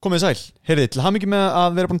Komið sæl, heyrðið, til hamingju með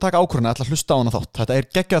að vera búin að taka ákvörðun að ætla að hlusta á hana þátt. Þetta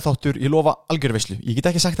geggjað þáttur, ég lofa algjörri veislu. Ég get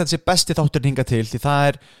ekki sagt að þetta sé besti þáttur hingað til því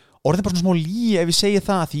það orðin bara svona smá lygi ef ég segi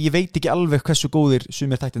það því ég veit ekki alveg hversu góðir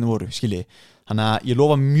sumir þættirnir voru, skiljið. Þannig að ég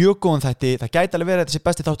lofa mjög góðan þætti, það gæti alveg verið að þetta sé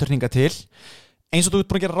besti þáttur hingað til. Eins og þú ert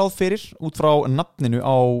búin að gera ráð fyrir út frá nafninu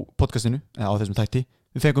á podcastinu, eða á þessum þætti.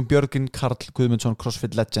 Við fengum Björgvin Karl Guðmundsson,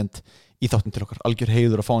 CrossFit Legend í þáttin til okkar, algjör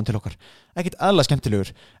heiður að fá hann til okkar. Ekkert aðlega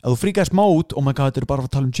skemmtilegur. Ef þú fríkaðir smá út, oh my god, þetta eru bara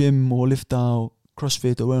að tala um gym og lifta og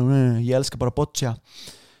CrossFit og ég elska bara boccia.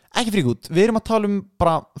 Ekki frík út, við erum að tala um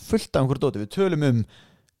bara fullt af einhverju dóti. Við tölum um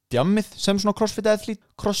djammið sem svona CrossFit athlete,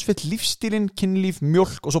 CrossFit lífstílinn, kynlíf,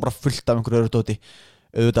 mjólk og svo bara fullt af einhverju öðru dóti.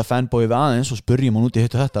 Auðvitað fanboy við aðeins og spurjum hann út í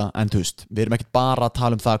hitt og þetta, en þú veist, við erum ekkert bara að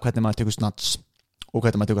tala um það hvernig maður tekur snatch og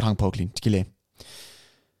hvernig maður tekur hangpáklín, skiljið.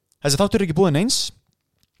 Þessi þáttur ekki búinn eins.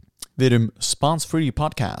 Við erum sponsor-free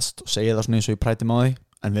podcast og segja það svona eins og ég præti máði,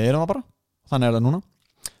 en við erum það bara. Þannig það núna.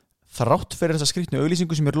 Þrátt fyrir þessa skrýtnu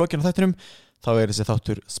auglýsingu sem lokið á þættinum, þá þessi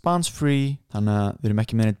þáttur sponsor-free, þannig að við erum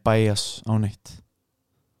ekki með neitt bias á neitt.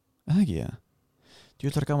 Það ekki, ja.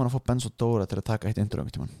 Þú ætlar gaman að fá Benz og Dóra til að taka eitt intro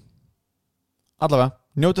um tímann. Allavega,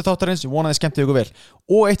 njótið þáttarins, ég vonaði skemmtið ykkur vel.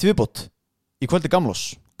 Og eitt viðbót. Í kvöldi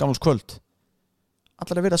gamlos kvöld.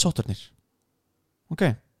 Allar að vera sóttarnir. Ok.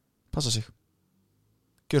 Passa sig.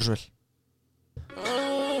 Gjör svo vel.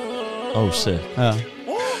 Oh shit. Ja.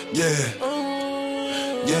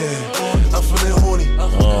 I'm feeling horny.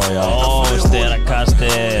 Já,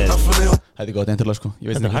 sterakastið. Þetta gott einhverlega sko. Ég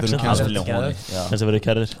veit ekki hvað þú feeling horny. Þessi verið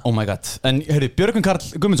kærðir. Oh my god. En heyrðu, Björgvin Karl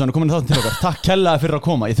Guðmundsson komin þáttin til okkar. Takk kærlega fyrir að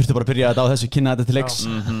koma. Ég þurfti bara að byrja þetta á þessu, kynna þetta til leiks.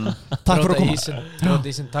 Takk fyrir að koma.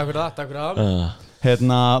 Takk fyrir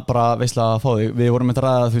það. Bara veistla að fá þig. Við vorum með að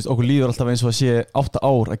ræða, þú veist, okkur líður alltaf eins og að sé 8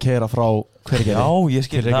 ár að keyra frá Hveragerði. Já, ég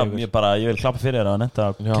skil það. Ég vil klappa fyrir þér að netta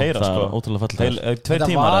að keyra sko. Ótrúlega fallega. 2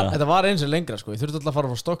 tímar. Þetta var eins og lengra sko. Ég þurfti alltaf að fara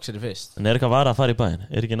frá Stokkseyri fyrst. En eitthvað var að fara í bæinn?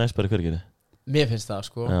 Ekki næst bara í Hveragerði? Mér finnst það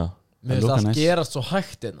sko. Já. Mér finnst það gerast svo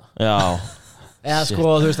hægt hérna. Já. Eða sko,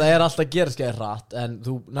 þú veist, það alltaf að gerast hratt, en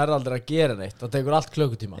þú nærði aldrei að gera neitt. Það tekur allt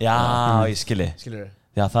klukkutíma. Já, ég skilji. Skilurðu?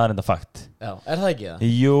 Já, það enda fakt. Já, það ekki það?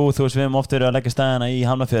 Jú, þú veist, við hefum oft verið að leggja stæðina í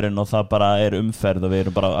Hafnarfjörðinn og það bara umferð og við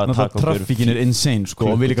erum bara að taka okkur. Traffíkin insane, sko,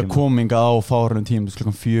 og við líka kominga á fárunum tímum,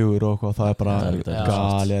 klukkan 4 og eitthvað, það bara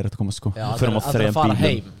galið að komast, sko. Já, það að fara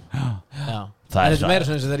heim. Já. En þetta meira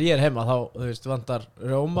svona eins og þegar ég heima, þá, þú veist, vantar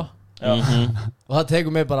rjóma. Og það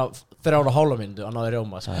tekur mig bara 3,5 mínútur að náði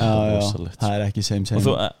rjóma. Já, það ekki same. Og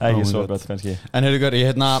þú ekki svo gott kannski. En heyrðu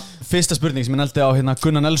ykkur, fyrsta spurning sem ég neldi á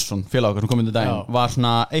Gunnar Nelson, félag okkar sem kom inn í daginn, var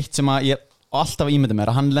svona eitt sem að ég alltaf ímynda mér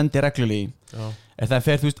að hann lendi reglulega í. Er það að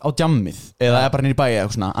fer, þú veist, á djammið eða bara niður í bæi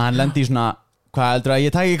eitthvað svona, að hann lendi í svona, hvað heldur að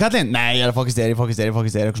ég taki kallinn? Nei, ég er að fókast þér,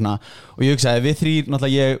 eitthvað svona. Og ég hugsaði, við þrír,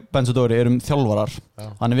 náttúrulega ég, Benz og Dóri, erum þjálfarar.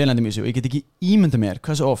 Þannig við lendum í þessu og ég get ekki ímynda mér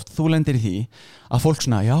hversu oft þú lendir í því að fólk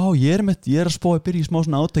svona, já, ég er að spá að byrja í smá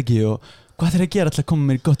svona átaki og hvað þeir að gera til að koma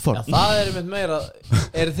mér í gott form? Já, það einmitt meira,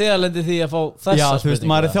 þið að lendi því að fá þessa já, þú veist,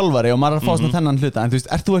 maður þjálfari og maður að fá svona þennan hluta, en þú veist,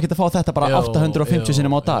 ert þú ekkert að fá þetta bara 850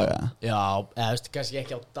 sinnum á dag? Já, eða þú veist, kannski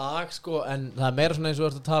ekki á dag, sko, en það er meira svona eins og þú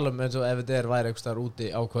ert að tala eins og ef þetta væri eitthvað starf úti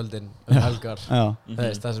á kvöldin helgar,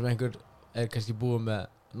 það sem einhver kannski búið með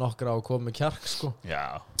nokkra og komið með kjark, sko.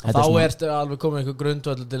 Já. Þá ertu alveg komið einhver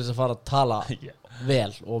grundvöld til þess að fara að tala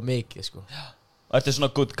vel og mikið, sko. Og þetta er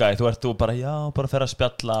svona good guy, þú bara, bara fer að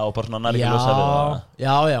spjalla og bara svona næri ekki losa við það.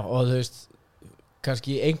 Já, og þú veist,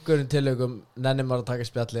 kannski í einhverjum tilögum nennir maður að taka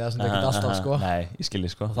spjalli, það sem ekki alltaf, sko. Nei, ég skilji,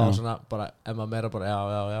 sko. Og þá svona, bara, ef maður meira bara,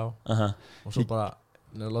 já. Og svo bara,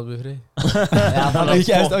 láta mig frí.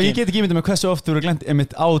 Ég get ekki ímyndað með hversu oft þú eru glemt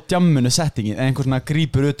einmitt á djammunu settingin, en einhver svona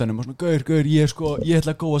grípur utanum og svona, gaur, ég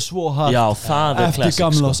ætla að góða svo hard. Já, það er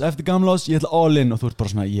classic, eftir gamlós, ég ætla all in og þú ert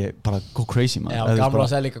bara svona, ég bara go crazy, man. Já,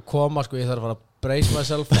 gamlós er líka að koma, sko, ég þarf að fara að brace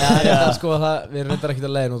myself. Já, sko, við erum reyndar ekkert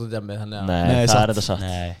að leiðin út á djammi, þannig að... Nei, það er þetta satt.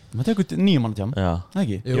 Maður tekur 9 manna djam,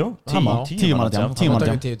 ekki? Jú, 10 manna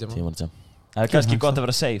djam. Það er kannski gott að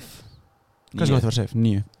vera safe. Hvað er gott að vera safe?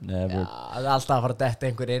 9? Já, það er alltaf að fara að detta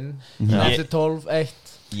einhver inn. Eftir 12,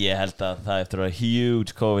 1. Ég held að það eftir að vera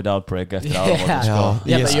huge COVID outbreak eftir áramótin, sko.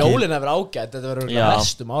 Ég held að jólin hefur ágætt, þetta verður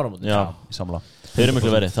restum áramótin. Já, ég samla. Þau eru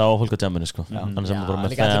miklu verið, þá fólk á djamminu, sko. Já,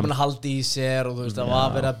 líka allir búin að halda í sér og þú veist, það var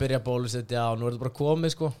verið að byrja að bólusetja og nú er þetta bara komið,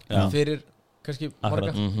 sko, fyrir kannski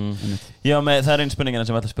marga. Já, það er einn spurningina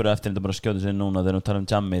sem ég ætla að spyrja eftir, þetta bara skjóta sér núna þegar við tala um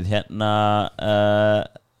djammið. Hérna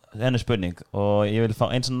er spurning og ég vil fá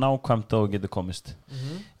eins og nákvæmt og getur komist.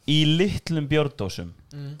 Í litlum bjórdósum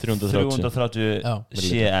 330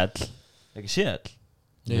 CL, ekki CL?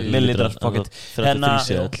 Millilitrar pocket. Hérna,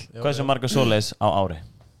 hvað er svo marga svoleiðis á ári?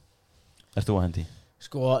 Ert þú að hendi?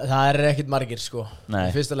 Sko, það ekkert margir sko Nei.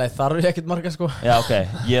 Í fyrsta lagi þarf ég ekkert margar sko Já, ok,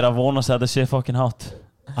 ég að vonast að þetta sé fucking hátt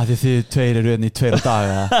Af því þið tveir eru enn í 2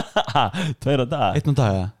 daga 2 á dag? 1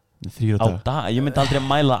 daga, 3 Á dag? Ég myndi aldrei að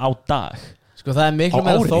mæla á dag Sko, það miklu Á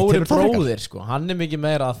meira ári, Þóri tekur það bróðir sko Hann mikið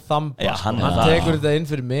meira að þamba Já, sko. hann Hann það. tekur þetta inn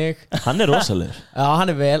fyrir mig Hann rosalegur Já,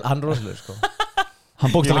 hann hann rosalur sko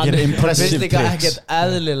Hann bókstaflega gerir Hann impressive finnst líka tricks ekkert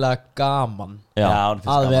eðlilega gaman Já,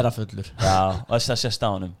 að vera fullur Já, og það sést á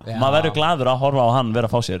honum Já. Maður verður gladur að horfa á hann vera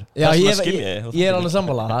að fá sér Já, Þess vegna ég skil ég er alveg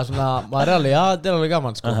sammála Það svona, maður alveg, já, þetta alveg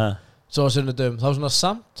gaman sko Aha. Svo á sunnudum, þá svona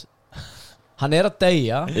samt Hann að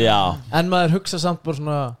deyja Já, En maður hugsa samt bara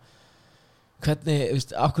svona Hvernig,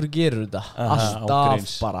 veist, af hverju gerur þetta? Alltaf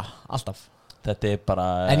ágríns. bara, alltaf þetta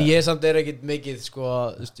bara En ég samt ekkert mikið sko,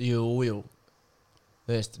 þú veist, jú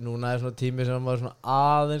Þú veist, núna svona tími sem maður svona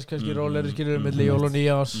aðeins kannski rólegri skilur milli jól og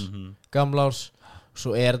nýjárs gamla árs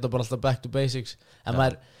Svo þetta bara alltaf back to basics En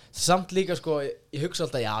maður, samt líka sko Ég hugsa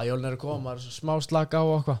alltaf, já, jólin að koma maður er smá slaka á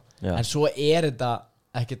og eitthvað En svo þetta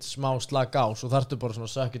ekkert smá slaka á Svo þarftu bara svona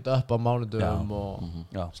að sökja þetta upp á mánudum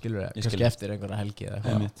og skilur það, kannski eftir einhverja helgi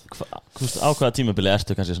eða eitthvað Á hvaða tímabili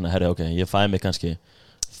ertu kannski svona herri, ok, ég fæ mig kannski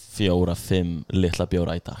 4-5 litla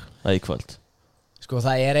bjóra í dag Það í kvöld Sko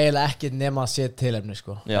það eiginlega ekkert nema að setja tilefni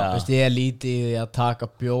sko Veist, ég lítið í því að taka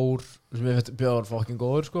bjór sem ég veit bjór fokkin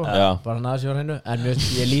góður sko bara næsjór hennu en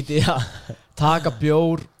ég lítið í að taka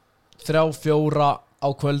bjór 3-4 á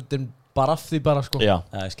kvöldin bara af því bara sko Já,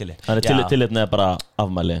 ég skilji Þannig tilefni bara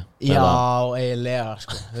afmæli Já, eiginlega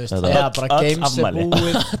sko eða bara games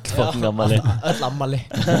búið Fokkin afmæli Öll afmæli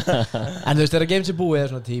En þú veist, þegar games búið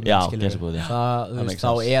svona tími Já, games búið,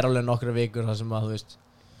 þá alveg nokkra vikur það sem að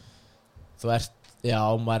þú ert Já,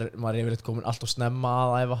 maður yfirleitt komin alltaf snemma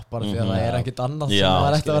að æfa bara því að það ekkert annað sem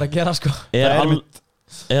maður ætti að vera að gera sko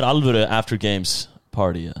Er alvöru after games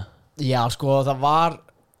party? Já, sko, það var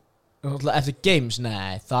eftir games,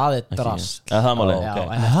 nei, það drast Það máli Já,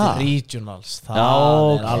 en eftir regionals það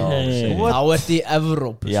alveg þá ert í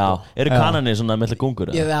Evrópu Já, eru kannanir svona með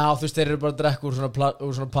gungur? Já, þú veist, þeir eru bara að drekka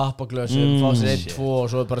úr svona pappaglösum fá sér 1-2 og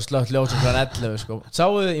svo bara slögt ljósum kl. 11 sko.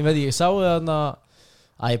 Sáuðu, ég veit ekki, sáuðu þarna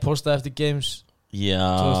að ég postaði eftir games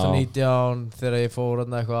 2019 þegar ég fór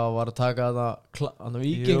eitthvað og var að taka þarna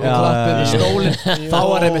vikingaklappið í skólinn þá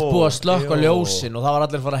var einmitt búið að slökka ljósin og það var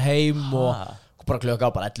allir að fara heim og bara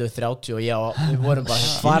klukka á bara 11:30 og við vorum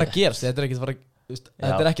bara hvað er að gerast, þetta ekki að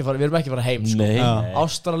fara við erum ekki að fara heim sko.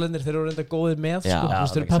 Ástralinnir, þeir eru reynda góðir með sko.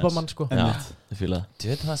 Þeir eru peppamann sko. Þú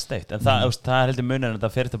veit það steikt en það er heldur munin en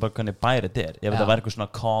þetta fyrir til bara hvernig bæri þetta er ef þetta væri eitthvað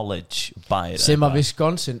svona college bæri sem að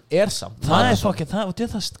Wisconsin samt það er fokkið,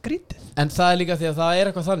 það er skrítið en það er líka því að það er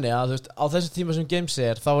eitthvað þannig að þú veist, á þessu tíma sem games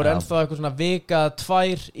þá er ennþá eitthvað svona vika 2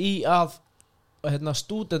 í að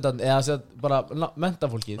stúdendan eða bara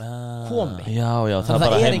mentafólkið komi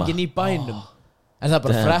það er enginn í bænum en það er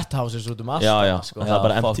bara frat houses út allt sko. Það er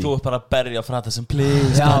bara empty þú er bara að berja frá þetta sem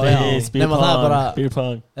please nema það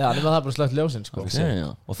er bara slögt ljósinn sko.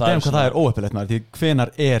 og það er hvað það er óheppilegt maður því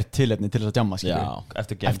hvenar er tilefni til þess að jamma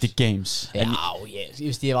eftir games ég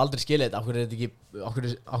hef aldrei skilið þetta okkur er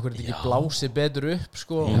þetta ekki blásið betur upp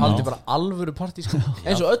sko, og haldið bara alvöru partí sko.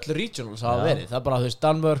 eins og öll regionals hafa verið það er bara, þú veist,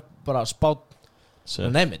 Danmörk, bara Spát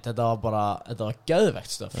nefnitt, þetta var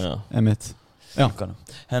geðvegt stöf emitt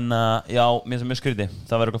já, mér sem mjög skríti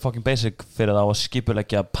það var eitthvað fucking basic fyrir þá að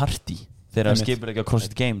skipuleggja party þegar að skipuleggja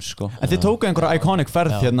CrossFit Games sko. En þið tóku einhverja iconic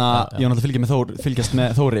ferð hérna, ég var náttúrulega fylgjast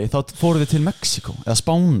með Þóri þá fóruð þið til Mexiko eða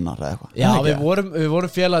Spánar eða eitthvað Já, við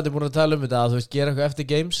vorum félagarnir búin að tala um þetta að þú veist, gera eitthvað eftir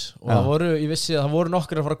Games og ég vissi að það voru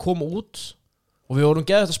nokkur að fara að koma út og við vorum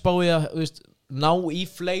geðvægt að spá í að þú veist, ná í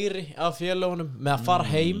fleiri af félagunum með að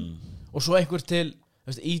fara heim og svo einhver til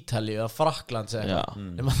Ítalíu eða Frakkland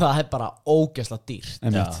nema það er bara ógeðslega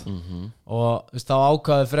dýrt og þá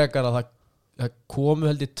ákvaði frekar að það komu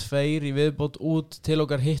held ég 2 í viðbót út til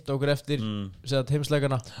okkar hitt okkur eftir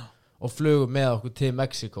heimsleikana og flugum með okkur til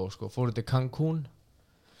Mexiko sko, fórum til Cancún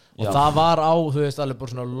og það var á, þú veist, alveg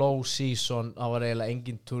bara svona low season, það var eiginlega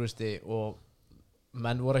engin turisti og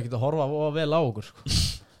menn voru ekkert að horfa vel á okkur sko.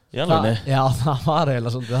 Já, það var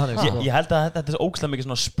eiginlega svolítið þannig ég held að þetta er ógeðslega mikið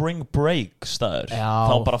svona spring break staður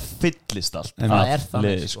þá bara fyllist allt það er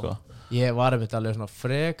þannig sko. Ég var einmitt alveg svona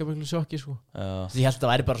freka miklu sjokki sko. Ég held að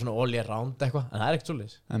það væri bara svona all year round eitthvað en það er ekkert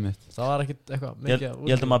svolítið það var ekkert eitthvað mikið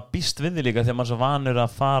ég held að maður býst við því líka þegar maður er svo vanur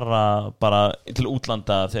að fara bara til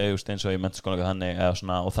útlanda þegar just eins og í menntaskóla þannig og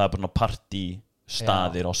það er bara svona party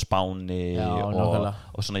staðir á Spáni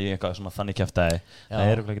og svona ég eitthvað svona þannig kjaftaði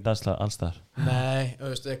það er ekki allstaðar Nei,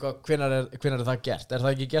 þú veist, eitthvað, hvenær er það gert? Er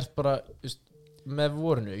það ekki gert bara með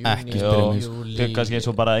vorinu? Júli kannski eins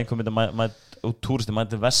og bara einhver mynd að túristi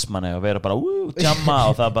mæti Vestmannaeyja og vera bara jamma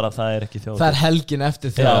og það er ekki þjóð. Það helgin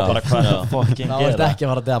eftir þjóð. Já, bara hvað fucking gera. Það er ekki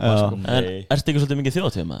að fara að djama sko. En ertu ekki svolítið mikið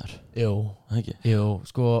þjóðtíð maður? Jú,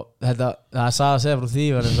 sko það er saga að segja frá því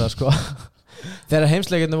verðin það sko. Þegar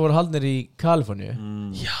heimsleikirnir voru haldnir í Kaliforníu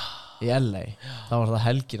í LA, þá var það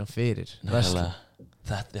helgina fyrir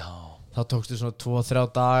Þetta, þá tókstu svona 2-3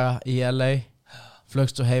 daga í LA,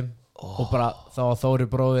 flögst svo heim og bara þá var Þóri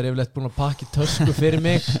bróðir yfirleitt búin að pakka í tösku fyrir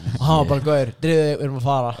mig og hann var bara gauður, driðið, við erum að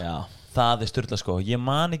fara. Já, það er sturla sko. Ég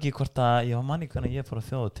man ekki hvernig ég fór á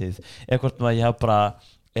þjóðatíð eða hvort ég hef bara,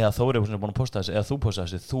 eða Þóri er búin að posta þessu, eða þú posta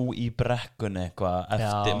þessu, þú í brekkunni eitthvað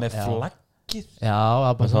eftir með flaggið. Já,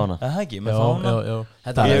 með fána. Það ekki, með fána.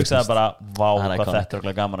 Ég hugsaði bara, vá, hvað þetta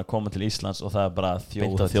er gaman að koma til Íslands og það er bara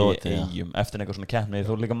þjóðatíð Eyjum eftir einhver svona keppni.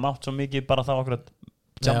 Þú líka mátt svo mikið bara þá okkur að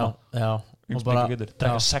jamma. Og bara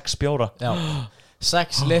drekka 6 bjóra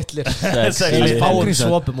 6 litlir fári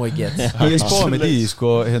svopum og ég get ég spóði mig í sko,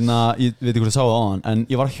 hérna, ég veit ekki hvað ég sá það á hann en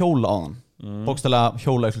ég var að hjóla á hann bókstælega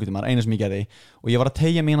hjóla í klukkutímar, einu sem ég gerði og ég var að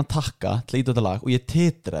tegja mig inn að takka til að íta þetta lag og ég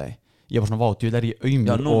titraði, ég var svona vát, ég er í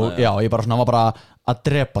aumur og ég bara svona var bara að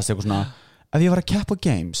drepast eitthvað svona, ef ég var að keppa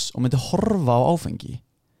games og myndi horfa á áfengi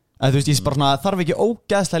þú veist, ég bara svona, þarf ekki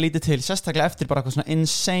ógeðslega lítið til sérstaklega eftir bara eitthvað svona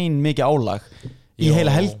insane mikið álag í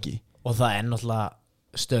heila helgi. Og það er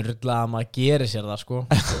náttúrulega störla að maður gerir sér það sko.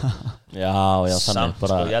 Já, þannig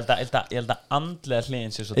bara sko, ég held að andlega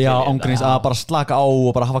hliðin sér svo til já, ángríns að bara slaka á og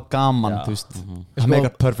bara hafa gaman þú veist, það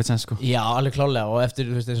meikar perfect sense sko. Já, alveg klálega og eftir,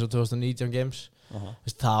 þú veist, eins og 2019 games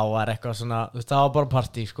veist, þá var eitthvað svona, þú veist, það var bara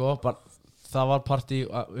partí sko, það var partí,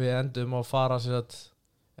 við endum að fara sér að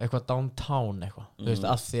eitthvað downtown eitthvað, þú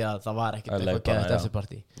veist, af því að það var ekkert eitthvað geðið eftir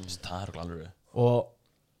partí. Það er alveg og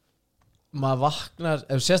maður vaknar,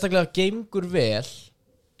 ef sérstaklega gengur vel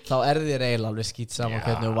þá er þér eiginlega alveg skýt saman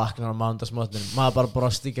hvernig þú vaknar á mánudagsmotnum maður bara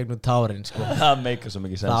brosti gegnum tárin sko. Það meikar svo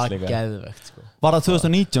mikið sens líka. Það er geðvegt sko. Var það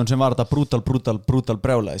 2019 sem var þetta brutal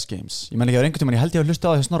brjálæðis games ég menn ekki á einhvern tímann, ég held ég að hlusta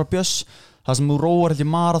á því Snorra Björns það sem þú róar held ég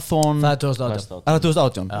marathon það er 2018 Er það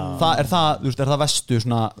 2018? Það er það vestu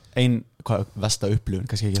svona vesta upplifun,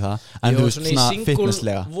 kannski ekki það en þú veist svona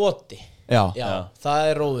fitnesslega voti Já, það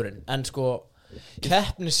er róðurinn en sko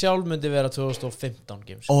keppni sjálf myndi vera 2015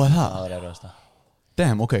 games. Ó, það er það.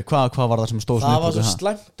 Damn, ok, hvað var það sem stóð það var svo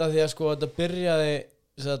slæmt að því að sko þetta byrjaði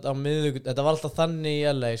á miðvikudag, þetta var alltaf þannig í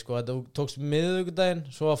LA sko, þetta tókst miðvikudaginn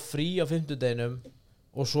svo var frí á fimmtudeginum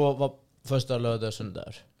og svo var föstudagur, laugardagur,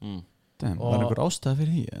 sunnudagur Damn, var einhver ástæða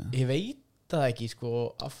fyrir því? Ég veit það ekki sko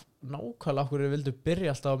nákvæmlega okkur vildu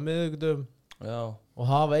byrja alltaf á miðvikudagum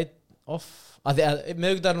og hafa einn off að því að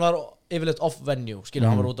miðvikudaginn var yfirleitt off venue, skilur,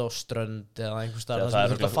 hann var út á strönd eða einhver stað, það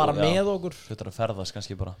þurfti að fara með okkur þurfti að ferðast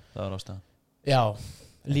kannski bara, það var ástæðan Já,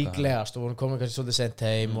 líklegast og vorum komið kannski svolítið sent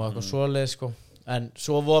heim og eitthvað svoleið sko en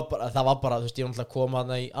svo var bara, það var bara, þú veist, ég var alltaf að koma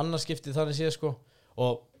þarna í annarskiptið þannig séð sko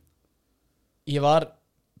og ég var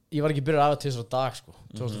ekki byrjað af að til svo dag sko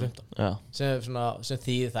 2015 sem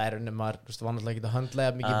því það er unnum maður, þú veist, var náttúrulega ekki að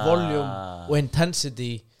handlega mikið volume og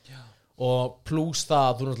intensity og pluss það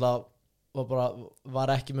að þú náttúrulega var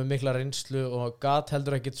ekki með mikla reynslu og gat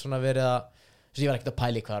heldur ekkert svona verið að ég var ekkert að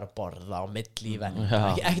pæli hvað er að borða á milli í venn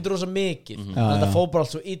ekkert rosa mikið þetta fór bara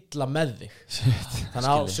allt svo illa með þig þannig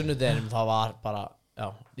á sunnudeginum það var bara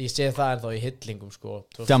ég sé það en þá í hillingum sko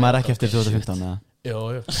það maður ekki eftir 2015 eða? Jú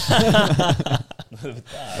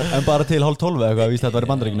en bara til 11:30 eða eitthvað, víst að þetta var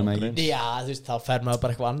í Bandaríkjunum eða ekki? Já, þú veist, þá fer maður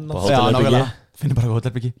bara eitthvað annað Já, nákvæmlega, finnir bara eitthvað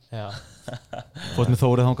hótelbyggi fótt með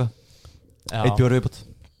Þórið þangað eitt bjór viðbútt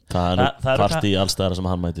Það er partí allstæðara sem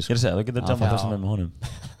hann mæti Ég er að segja, þú getur jamma það sem er með honum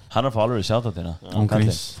Hann er alveg sjátt á þína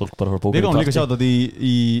Fólk bara fara bókið Við gáum líka sjátt á því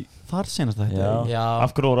í þar senast þetta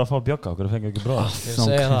Af hverju voru að fá bjögga, af hverju fengið ekki bróða Ég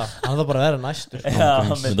segja það, hann þarf bara að vera næstur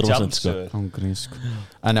með jamsur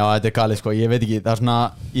En já, þetta er galið sko, ég veit ekki það er svona,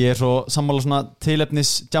 ég er svo sammála svona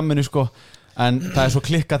tilefnis jamminu sko en það er svo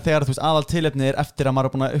klikkað þegar þú veist aðal tilefnið er eftir að maður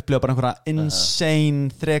er búin að upplifa bara einhverja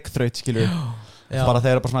insane þrekþraut skilur bara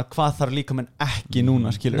þegar bara svona hvað þarf líka menn ekki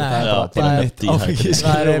núna skilur það er bara mitt áfengi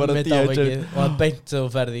það er mitt áfengi og það beint sem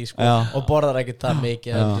þú ferði í sko og borðar ekkert það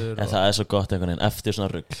mikið en það er svo gott einhvern veginn eftir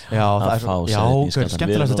svona rugg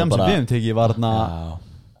skemmtilegast að sem við tekið var þarna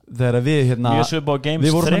þegar við hérna mjög svipað á games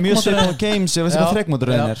við vorum mjög svipað á games ég veist hvað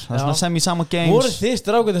þrekmóturinn það er svona sem í sama games voru þið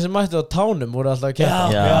strákuðir sem mættu á tánum voru alltaf að keppa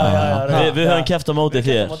við höfum keppt á móti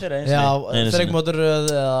þér þrekmóturöð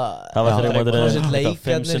það var þrekmóturöð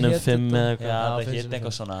 5x5 það hétt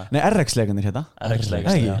eitthvað svona nei RX-leikarnir hérna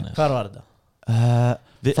hvar var þetta?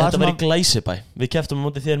 Þetta var í Glæsibæ við kepptum á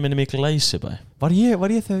móti þér minnum í Glæsibæ var ég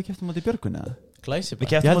þegar við kepptum á móti í Björgun eða? Glæsibæ.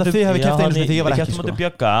 Ég held að þið hefði keppt einu sinni þegar ég var ekki, Við keftum móti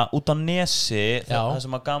Bjögga út á Nesi, það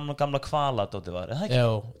sem að gamla kvaladóti var, það ekki? Já,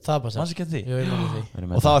 það bara Manstu ekki að því? Jú, ég man því.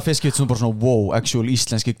 Og það var fyrst skipt sem bara svona wow, actual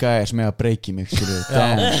íslenski gæjar sem eiga að breyki mig,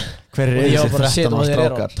 hver þessi 13 ára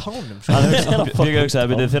strákar? Ég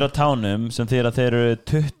hugsaði, þeir á tánum sem þeir eru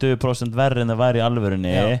 20% verri en það væri í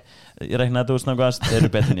alvörunni. Ég reiknaði að þú snakast, þeir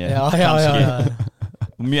eru betur en ég. Já.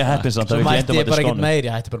 Mjög heppin samt að við gleyndum Svo mætti ég bara ekkert meir,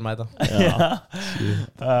 ég hætti bara að mæta.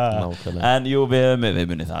 En jú, við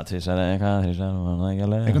munið það tvisar eitthvað,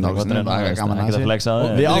 gaman að flexa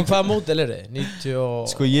það. Hvaða módel er þið?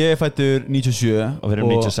 90 Sko ég er fættur 97 og við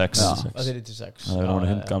erum 96. Það er 96. Það er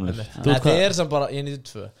hundgamlir gamlir. Þið eru samt bara, ég er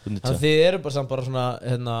 92. Þannig að þið eru bara samt bara svona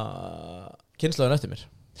kynslaðun eftir mér.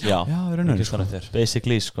 Já,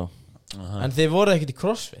 basically sko. En þið voruð ekkert í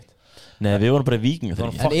CrossFit? Nei, við vorum bara í Víkingu.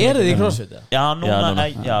 En eru þið í CrossFit? Já, núna,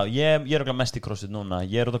 ég er okkur mest í CrossFit núna.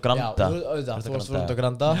 Ég er út á Granda. Já, þú varst út á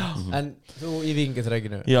Granda. En þú í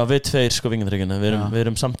Víkingaþrekinu? Já, við tveir sko Víkingaþrekinu. Við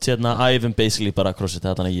erum samt hérna æfum basically bara CrossFit,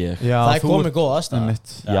 þetta er ég. Það er komið góð aðstæða.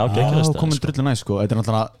 Já, geggjað aðstæða. Komið drullu næst sko. Þetta er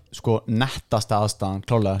náttúrulega sko nettasta aðstæðan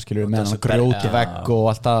klálega, skilur við, með hann grjóti vegg og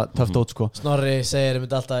alltaf töft út sko. Snorri segir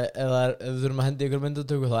einmitt alltaf ef við þurfum að hendi ykkur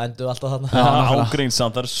myndatöku þá endum við alltaf þarna.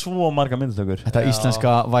 Ágrínsamt, það eru svo marga myndatökur. Þetta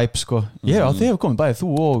íslenska vibe sko. Þið hefur komið bæðið, þú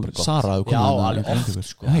og Sara hefur komið. Já, alveg oft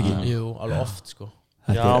sko. Jú, alveg oft sko.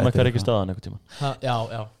 Já, með hver ekki staðan einhvern tíma.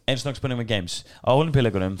 Já. Einn snakk spurning með games. Á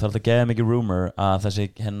Ólympíuleikunum þarf það að gefa mikið rumor að þessi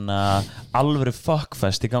alvöru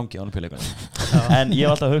fuckfest í gangi á Ólympíuleikunum. En ég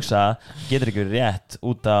hef alltaf að hugsa, getur ekki verið rétt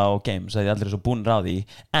út á games, það er allir svo búnir á því.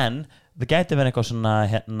 En það gæti verið eitthvað svona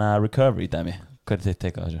recovery dæmi. Hvað er þitt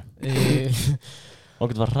take á þessu? Og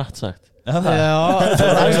þetta var rætt sagt. Já,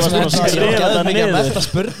 það er mikið að melda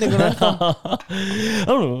spurningur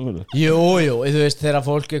Jú, þú veist, þegar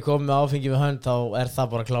fólk er komið með áfengi við hönd þá er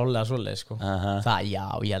það bara klálega svoleið sko. Það, já,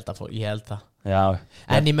 ég held það.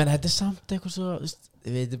 En ég menn, þetta er samt eitthvað svo,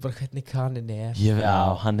 þið veitir bara hvernig kaninn er. Já,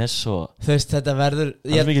 hann er svo. Þú veist, þetta verður,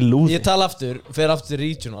 ég tala aftur, fer aftur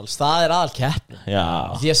regionals, það er aðal keppni.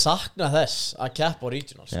 Því ég sakna þess að keppa á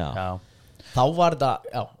regionals. Þá var þetta,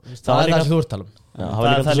 það er það sem þú ert tala um. Það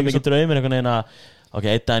er líka mikið draumir einhvern veginn að ok,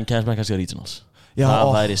 einn daginn kemst maður kannski á regionals. Það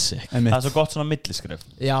væri sick. Það er svo gott svona milliskref.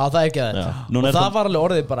 Já, það er ekki þetta. Og það var alveg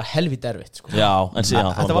orðið bara helvít erfitt sko. Já, en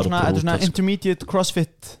síðan þetta var svona intermediate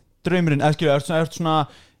CrossFit draumurinn, eða svona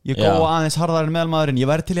ég góð aðeins harðar en meðalmaðurinn, ég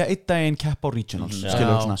væri til að einn daginn keppa á regionals,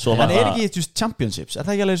 skilur svona. En er ekki just championships, er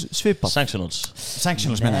það ekki alveg svipað?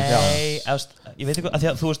 Sanctionals meina ég. Nei, ég veit ekki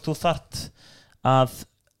að þú þarft að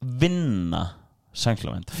vinna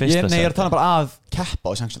Sanctionament. Nei, ég er að tala bara að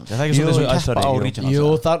keppa á Sanctionament. Það er ekki svona þess að keppa á regionals. Jú,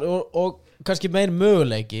 og kannski meir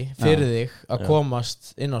möguleiki fyrir þig að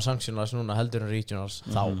komast inn á Sanctionals núna heldur en regionals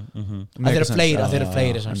þá. Það eru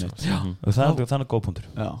fleiri Sanctionals. Það er góð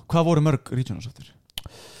punktur. Hvað voru mörg regionals eftir?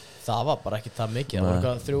 Það var bara ekki það mikið. Það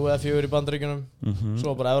voru 3 eða 4 í Bandaríkjunum,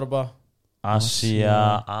 svo bara Evrópa, Asía,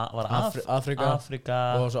 Afrika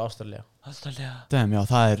og svo Ástralía. Dem, já,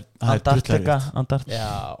 það er Antarktika. Já,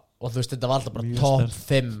 og þú veist, þetta var alltaf bara top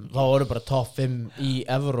 5. Það voru bara top 5 í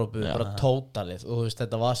Evrópu, bara tótalið. Og þú veist,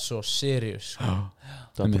 þetta var svo serious.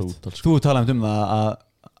 Það var brútal. Þú talaði um það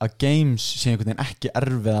að games sé einhvern veginn ekki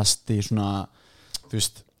erfiðast í svona, þú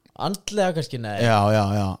veist, andlega kannski, nei. Já.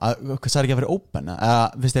 Hvað það er ekki að vera open? Eða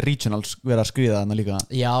finnst þér regionals vera að skriða þarna líka?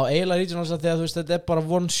 Já, eiginlega regionals að því að þú veist, þetta er bara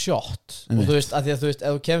one shot. Og þú veist, að því að þú veist,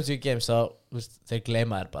 ef þú kemst í games þá, þú veist, þeir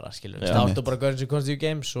gleyma þér bara, skilur. Þá ertu bara að gera eins og komst í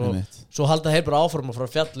games og svo halda þeir bara áfram og frá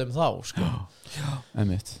fjallum þá, sko. Ég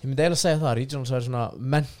myndi eiginlega segja það, regionals er svona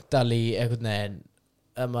mentally einhvern veginn,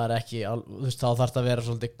 ef maður ekki, þú veist, þá þarf það að vera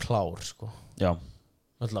svolítið klár, sko. Já.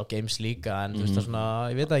 Náttúrulega á games líka, en þú veist, það svona,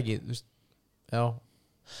 ég veit ekki, þú veist, já.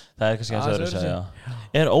 Það er kannski eins og öðru að segja.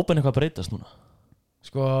 Er open eitthvað að breytast núna?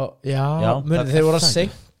 Sko, já þeir voru að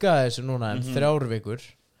senka þessu núna 3 vikur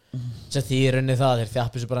sem því í rauninni það, þeir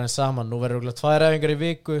þjappi þessu bara eins saman. Nú verður 2 æfingar í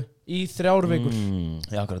viku í 3 vikur.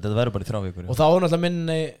 Já, þetta verður bara í 3 vikur. Og þá er náttúrulega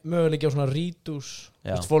minni möguleiki á svona rítus.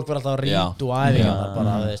 Fólk verður alltaf að rítu æfingar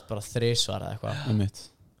bara 3 eða eitthvað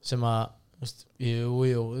sem að, jú,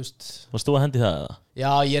 Varst þú að hendi það eða?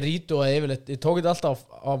 Já, ég rítu og yfirleitt, ég tók þetta alltaf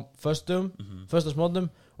á föstasmóndum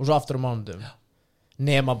og svo aftur á mánudum.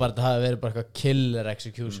 Nema bara þetta hafi verið bara eitthvað killer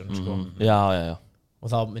execution, sko. Já. Og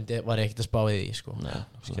þá var ég ekkert að spá í því, sko.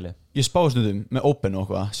 Skilji. Ég spáði stundum með open og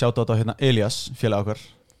eitthvað, sjátt á þetta hérna Elias, félag okkar.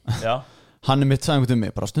 Já. Hann mitt sagði einhvern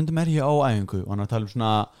mig, bara stundum ég á æfingu og hann er að tala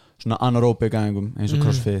svona anaerobic æfingum eins og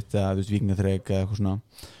CrossFit eða vikingaþrek eða eitthvað svona.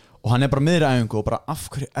 og hann bara miðri æfingu og bara af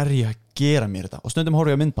hverju ég að gera mér þetta og stundum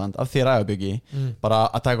horf ég á myndband af þér æfabyggi bara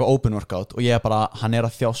að taka open workout og ég bara, hann að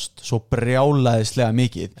þjást svo brjálæðislega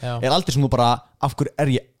mikið aldrei sem þú bara, af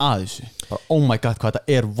hverju ég að þessu bara, oh my god, hvað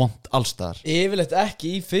þetta vont allstaðar yfirleitt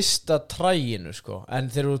ekki í fyrsta træginu sko,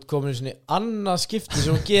 en þegar þú ert komin í svona annað skipti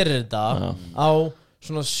sem þú gerir þetta á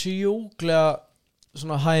svona sjúklega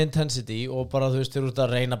svona high intensity og bara þú veist, þegar þú ert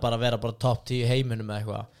að reyna bara að vera bara top 10 í heiminum eða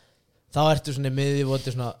eitthvað þá ertu svona í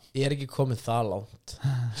miðjuvoti svona ég ekki komið það langt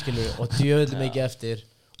skilur við, og djöfulli mikið eftir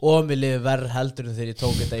og mér lifi verð heldur en þegar ég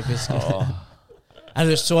tók þetta í fyrst en þú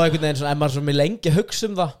veist, svo einhvern veginn svona, ef maður svona lengi hugsa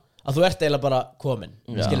um það að þú ert eiginlega bara komin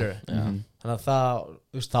skilur við, þannig að það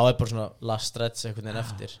þú veist, þá bara svona last stretch einhvern veginn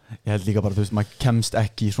eftir ég held líka bara, þú veist, maður kemst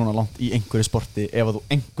ekki svona langt í einhverju sporti ef að þú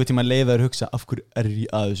einhver tíma leiðar hugsa af hverju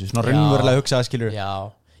ég að þessu, svona raunverulega hugsa skilur við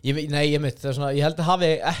ég held að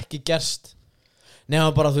hafi ekki gerst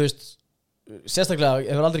nema bara, þú veist sérstaklega,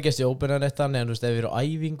 ég hef aldrei gæst í open en eitt þannig en þú veist, ef ég er á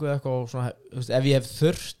æfingu eða eitthvað svona, þú veist, ef ég hef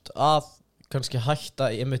þurft að kannski hætta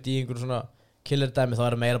í einhverju svona killer dæmi þá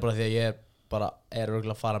það meira bara því að ég bara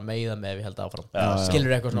örugglega að fara með það með ef ég held áfram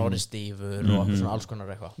skilur eitthvað svona orðið stífur og svona alls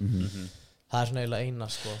konar eitthvað það er svona eiginlega eina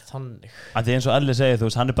sko, þannig en því eins og Elli segir, þú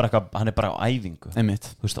veist, hann er bara á æfingu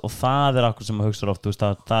þú veist, og það akkur sem maður hugsa oft, þú veist,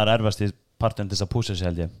 það er erfast í parturinn til þess að púsa sig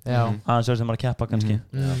held ég hann sér sem maður að keppa kannski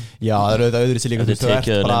já, það er auðvitað öðru sér líka þú ert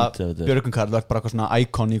bara, Björgun Karl, þú ert bara eitthvað svona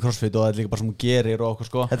icon í CrossFit og það er líka bara sem hún gerir og okkur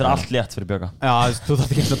sko þetta er allt létt fyrir Björga já, þú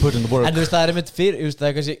þarf ekki að put in the board en þú veist, það er einmitt fyrir,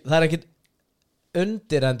 það er ekkit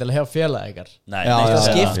undirendilega hjá félagar það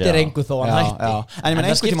skiptir engu þó hann hætti en ég menn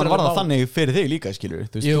einhvern tímann var það þannig fyrir þig líka skilur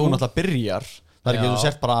þú veist, þú náttúrulega byrjar það er ekki að þú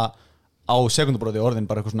sért bara á sekundubróði orðin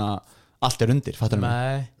bara eitthvað svona, allt undir, fattur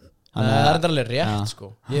mig það er alveg rétt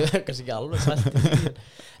sko ég er kannski ekki alveg sætt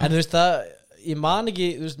en þú veist það, ég man ekki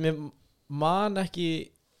þú veist, mér man ekki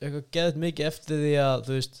eitthvað geðt mikið eftir því að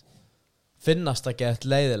þú veist, finnast það gett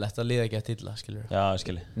leiðilegt að líða gett illa, skilur já,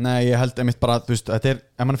 skilji nei, ég held einmitt bara, þú veist, þetta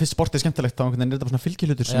ef mann finnst sportið skemmtilegt þá er þetta bara svona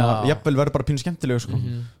fylgihlutur sem að jafnvel verður bara pínu skemmtilegur sko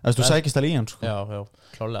þú sækist alveg í hann sko já,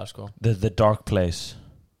 klálega sko the dark place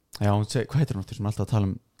já, hvað heitir hún sem alltaf að tala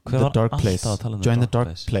um The Dark Place, Join the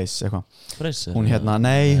Dark Place eitthvað hún hérna,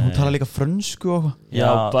 nei, hún tala líka frönsku og já,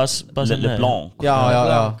 Le Blanc já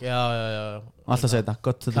alltaf segja þetta,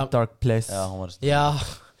 Got to the Dark Place já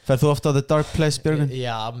ferð þú ofta á The Dark Place, Björgun?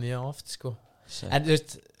 já, mjög oft sko en þú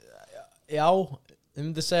veist, já ég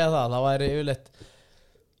myndi segja það væri yfirleitt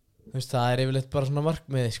þú veist, það er yfirleitt bara svona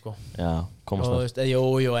markmiði sko já, komast það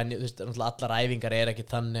en þú veist, allar æfingar er ekki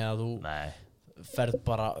þannig að þú ferð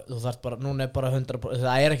bara, þú þarf bara, núna er bara 100%,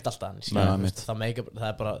 það er ekkert alltaf það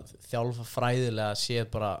er bara þjálfa fræðilega séð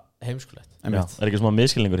bara heimskulegt er ekki svona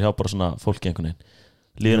miskilningur hjá bara svona fólki einhvern veginn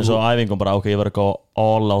líður eins og æfingum bara, ok, ég verður eitthvað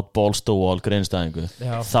all out balls to wall greinstæðingu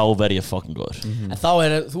þá verð ég fucking góður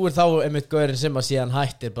en þú er þá einmitt góðurinn sem að síðan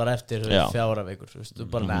hættir bara eftir 4 vikur þú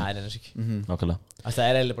bara, neina nákvæmlega það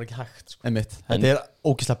er eiginlega bara ekki hægt sko. þetta er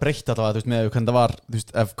ógeðslega breytt allavega, þú veist, með hvernig það var þú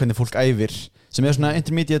veist, hvernig fólk æfir sem er svona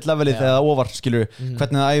intermediate levelið eða ofar, skilur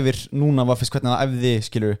hvernig það æfir núna var fyrst hvernig það æfði,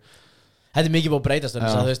 skilur þetta er mikið búið að breytast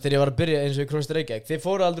þú veist, þegar ég var að byrja eins og í CrossFit Reykjavík þið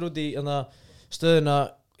fóru aldrei út í stöðuna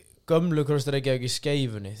gömlu CrossFit Reykjavík í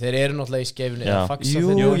Skeifunni þeir eru náttúrulega í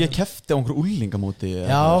Skeifunni jú, ég kefti á einhverju úlingamóti ég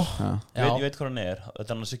veit hvað hann er þetta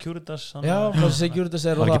er hann Securitas Securitas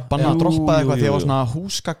er var ekki bannað að droppa eitthvað því að var svona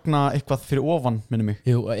húsgagna eitthvað fyrir ofan minni mig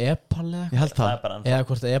jú, Epal ég held það eða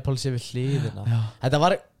hvort að Epal sé við hlýðina þetta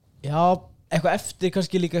var, já, eitthvað eftir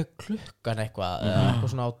kannski líka klukkan eitthvað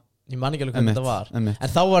eitthvað svona, ég man ekki alveg hvernig þetta var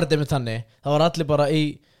en þá var þetta með þannig það var allir bara í,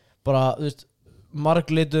 bara, þú veist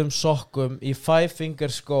marglitum sokkum í 5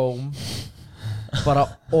 finger skóm bara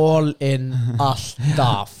all in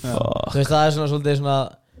alltaf þú veist, það er svona svolítið svona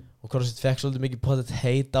og CrossFit fekk svolítið mikið pottet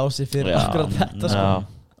heit á sig fyrir akkurat þetta sko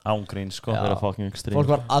ángrín sko, það er fucking extreme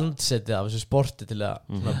fólk var andsetið af þessu sporti til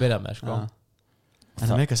að byrja með sko en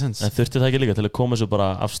það make a sense en þurfti það ekki líka til að koma svo bara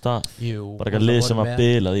af stað bara eitthvað lið sem var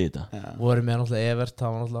bilað í þetta voru með náttúrulega Evert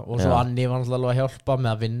og svo Anni var náttúrulega að hjálpa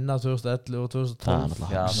með að vinna 2011 og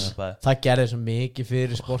 2012 það gerði svo mikið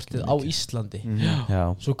fyrir sportið á Íslandi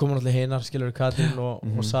svo kom náttúrulega hinar, skilur Katrín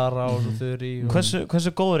og Sara og svo Þuri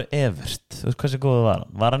hversu góður er Evert? Hversu góður var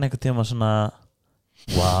hann? Var hann einhver tíma svona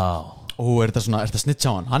er þetta snitch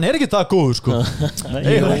á hann? Hann er ekki það góður sko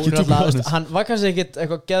hann var kannski ekkit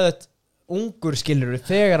eitthvað geðvægt ungur, skilur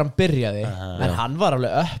þegar hann byrjaði en hann var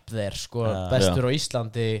alveg upp þér sko, bestur á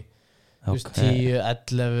Íslandi 10,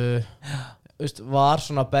 11 var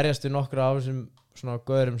svona að berjast í nokkra af þessum svona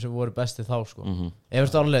gaurum sem voru besti þá sko ég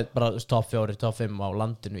veist alveg bara top 4, top 5 á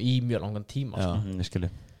landinu í mjög langan tíma sko. ég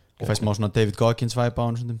skilji og fæst má svona David Goggins vibe á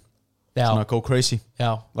hann svona go crazy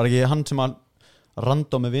var ekki hann sem að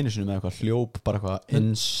random með vinnu sinum með eitthvað hljóp bara eitthvað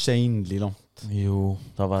insanely langt. Jú,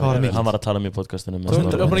 hann var að tala í podcastinu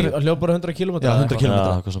hljóp bara 100 km. Já, 100 km,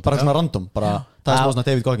 bara svona random bara, það er svona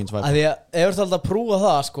David Goggins að því að ég verður alltaf að prúfa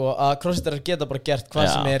það sko, að crossfiterar geta bara gert hvað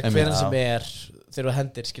sem er hvernig sem er þegar þú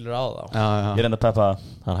hendir skilur á þá. Ég reyndi að peppa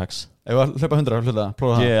hann Hax. Ef við hlaupa 100,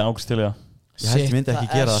 prófa það. Ég ángst til ég. Ég held ég myndi ekki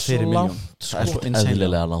gera það fyrir miljón. Það er svo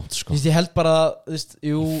eðlilega langt sko. Ég held bara,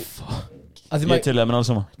 jú ég til ég menn alls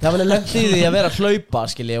sama. Það var lengt í því að vera að hlaupa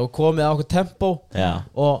skilji og komið á okkur tempo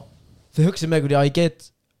og þau hugsið með ykkur, ég get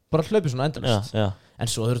bara hlaupið svona endalist en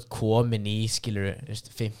svo þau eru komin í skilur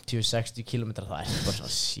 50-60 km, það er bara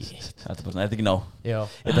svona shit. Þetta er ekki ná.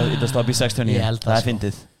 Þetta stopp í 69, það er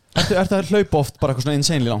fyndið. Ertu að hlaupa oft bara eitthvað svona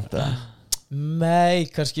insanely langt?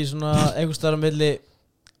 Nei, kannski svona einhvers staðar á milli.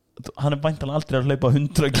 Hann er væntanlega aldrei að hlaupa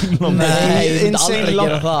 100 km. Nei, insanely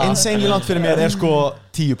langt fyrir mér er sko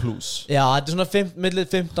 10+. Já, þetta er svona milli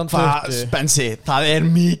 15-20. Spensi, það er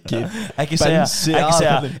mikið. Ekki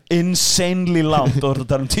segja insanely langt og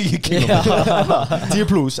það er 10 km.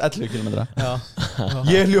 10+, 11 km.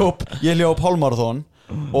 Ég hljóp hálfmarathon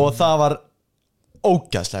og það var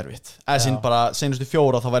ógæðslega erfitt. Eða bara senustu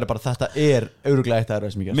 4 þá væri bara þetta er örugglega eitt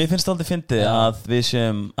erfið sem ég gerst. Mér finnst alltaf fyndið að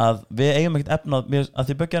við eigum ekkert efna að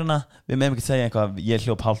því böggjarina, við meðum ekki segja eitthvað ég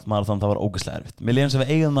hljóp hálfmarathon, það var ógæðslega erfitt. Mér líður sem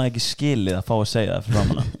við eigum það ekki skilið að fá að segja það fyrir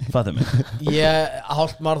framanna. Fattu mig?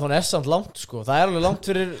 Hálfmarathon er samt langt sko. Það er alveg langt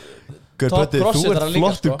fyrir Böddi, þú ert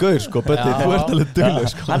flottur gaur sko. Böddi, þú ert alveg dugleg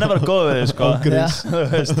sko. Hann er bara góð við þig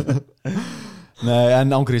sko. Nei, en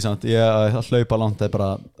ángrísamt, ég hlaupa langt er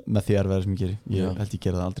bara með því erfiðar sem ég geri. Ég held ég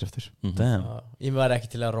gera það aldrei eftir. Ég var ekki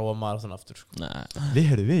til að róa marathon aftur sko.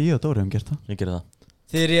 Ég og Dóri hefum gert það. Ég gerði það.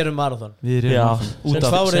 Þið eru marathon. Við erum marathon.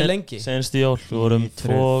 Hvað voruð lengi? Senst í jól, við vorum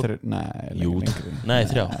 2 Nei,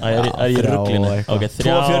 3 Er ég ruglinu? Ok,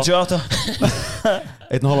 2:48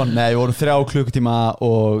 1,5. Nei, við vorum 3 klukkutíma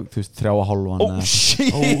og þú veist 3,5. Oh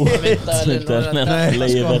shit.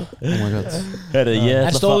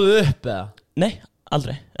 En stóðu upp eða? Nei,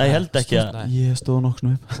 aldrei. Ég held ekki að Ég stóð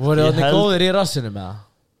nokkuð upp. Voru þið góðir í rassinu með það?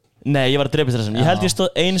 Nei, ég var að drepa þessum. Ég held ég stóð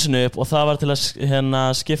einu upp og það var til að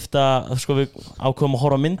skipta sko, við ákveðum að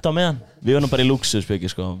horfa mynd á meðan. Við vorum bara í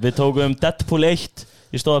luxusbyggi sko. Við tókum Deadpool 1.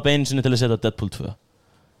 Ég stóð upp einu til að setja Deadpool 2.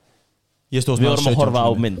 Við vorum að horfa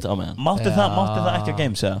á mynd á meðan. Mátti það ekki á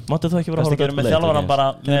games eða? Mátti þú ekki vera að horfa á Deadpool 1 með þjálfaran bara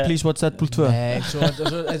Please watch Deadpool 2. Nei,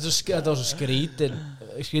 þetta var svo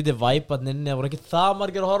skrítið væpan inni, það voru ekki það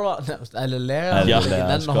margir að horfa. Eðlilega, það var ekki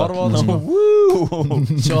nenn að horfa á það.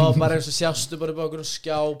 Svo bara eins og sjástu bara upp á okkur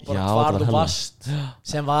skjá, bara hvar þú varst,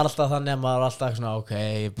 sem var alltaf þannig að maður var alltaf svona ok,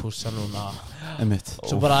 pússa núna.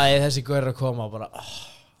 Svo bara þessi gaur að koma og bara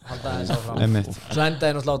halda þess áfram. Svo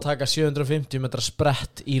endaði náttúrulega að taka 750 metra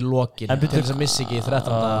sprett í lokin til þess að missa ekki í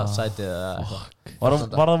 13. sætið eða eitthvað.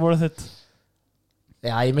 Var það worth it?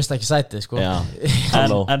 Já, ég mista ekki sætið sko.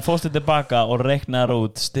 En fórstu tilbaka og reiknaði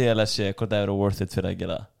út stíðalessi hvort það eru worth it fyrir að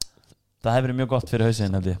gera það hefur verið mjög gott fyrir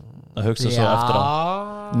hausinn held ég að hugsa svo eftir á.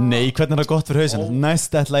 Nei, hvernig er það gott fyrir hausinn?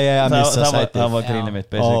 Næst ætla ég að missa sætið. Það var grínið mitt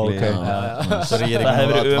basically. Það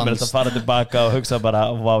hefur verið umöld að fara tilbaka og hugsa bara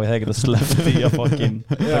wow, ég hef ekki að sleppt því að fokkin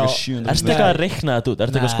Erstu eitthvað að reikna þetta út?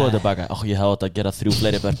 Erstu eitthvað að skoða tilbaka? Ég hef átt að gera 3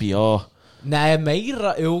 fleiri burpee Nei,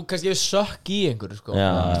 meira, kannski ég sökk í einhverju sko.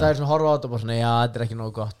 Það er svona horfa á þetta og bara svona, já, þetta er ekki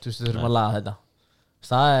nógu gott, þú veist, við þurfum að laga þetta.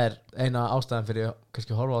 Það er eina ástæðan fyrir að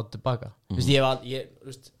kannski horfa á þetta tilbaka. Þú veist, ég held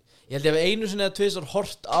ég hef einu sinni eða tvisvar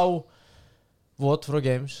hort á VOD frá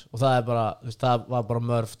Games og það er bara, þú veist, það var bara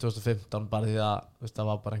Murph 2015 bara því að, þú veist, það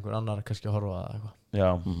var bara einhver annar kannski að horfa á það eitthvað. Já.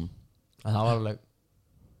 En það var alveg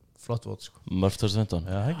flott VOD sko. Murph 2015?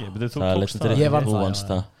 Já, ekki, betur þú tókst það. Ég var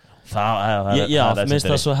það, Já, minnst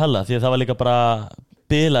það svo hella því að það var líka bara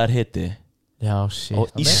bilaðar hitti. Já, shit. Og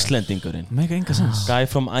Íslendingurinn Mega enga sens. Guy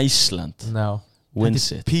from Iceland wins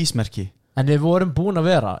it. Písmerki. En við vorum búin að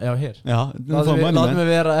vera, hér. Já, látum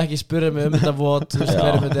við vera, ekki spyrja mig þetta vot, þú veist,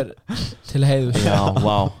 hverjum þetta er til heiðus. Já,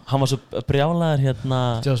 wow. Hann var svo brjálaður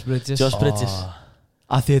Josh Bridges.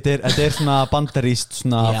 Að því þetta er svona bandaríst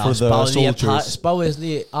svona for the soldiers. Spáðið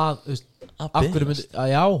því að, þú veist,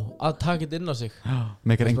 að taka þetta inn á sig.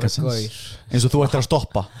 Megar enga sens. Eins og þú ættir að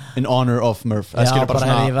stoppa in honor of Murph. Já, bara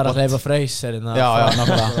henni ég var að hleypa Fraser. Já,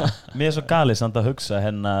 nákvæmlega. Mér er svo galið samt að hugsa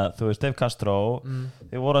þú veist, Dave Castro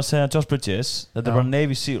þið voru að segja Josh Bridges, þetta er bara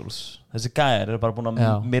Navy Seals. Þessi gæjar eru bara búin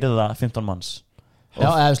að myrða 15 manns. Já,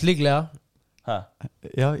 eða líklega.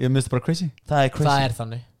 Já, ég minnst bara crazy. Það er crazy. Það er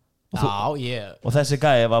þannig. og þessi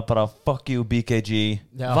gæi var bara fuck you BKG.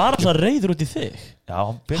 Var hann svona reiður út í þig?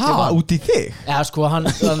 Út í þig? Já, sko, hann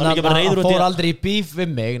fór aldrei í bíf við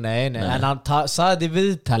mig, nei, en hann sagði þetta í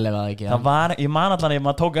viðtali, var það ekki? Það var, ég man allan að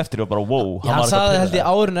maður tók eftir og bara wow. Hann sagði held ég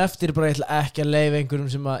árinu eftir bara ég ætla ekki að leyfa einhverjum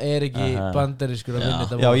sem er ekki bandarískur að vinna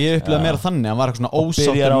þetta. Já, ég upplegaði meira þannig, hann var eitthvað svona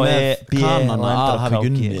ósáttur með kanan og endar að hafa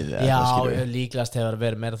ekki unnið. Já, líklegast hefur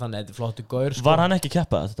verið meira þannig, þetta er flottu gaur. Var hann ekki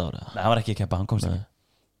keppað þetta árið? Nei, hann var ekki keppað, hann komst ekki.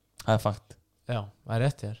 Það er fakt. Já, það er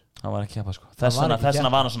rétt hér. Hann var ekki keppað sko.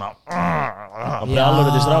 Þessna var hann svona og brjálur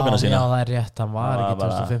þetta í strákana sína. Já, það er rétt, hann var ekki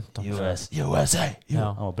 2015. USA.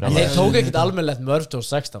 En þeir tók ekkert almennilegt mörf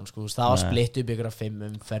 2016 sko. Það var splitt upp ykkur af 5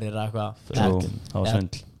 umferðir eitthvað. Það var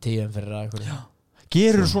svindl. 10 umferðir eitthvað.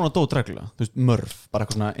 Gerur svona dót reglulega? Þú veist, mörf, bara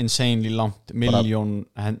eitthvað svona insanely langt, miljón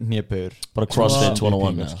hnéböður. Bara CrossFit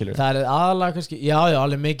 101. Það er aðalega kannski, já,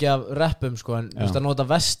 alveg mikið af reppum sko, en þú veist að nota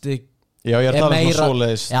vesti. Já, ég er að tala um svona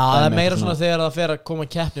svoleiðis. Já, það er meira svona þegar það fer að koma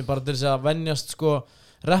keppni bara til þess að venjast sko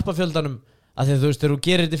reppafjöldanum að því að þú veist, þegar þú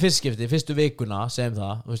gerir þetta í fyrstskipti, fyrstu vikuna, segjum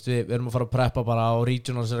það, þú veist, við erum að fara að preppa bara og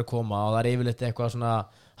regionals er að koma og það er yfirleitt eitthvað svona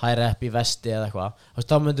high rep í vesti eða eitthvað. Þú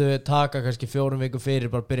veist, þá myndum við taka kannski 4 viku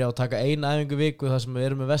fyrir, bara byrja að taka eina æfingu viku þar sem við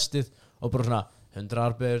erum með vestið og bara svona 100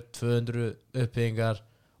 arbegur, 200 uppbyggingar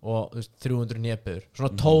og þú veist, 300 hnéböður.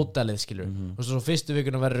 Svona tótalið, skilur. Þú veist, svo fyrstu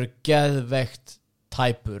vikuna verður geðveikt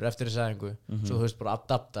tæpur eftir þess aðeingu svo þú veist bara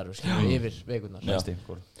adaptar yfir vikunar.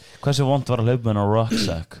 Hversu vont var að hlaupa með hennar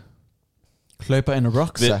rucksack? Hlaupa inn á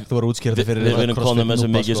rucksack? Þú var að útskýra þetta fyrir Við erum konum með svo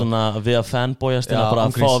mikið svona við að fanboyast en að bara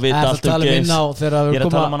fá að vita allt games. Ég er að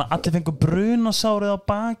tala um hann að allir fengu brunasárið á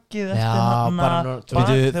bakið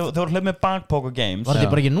eftir þau voru hlaup með bakpoker games. Var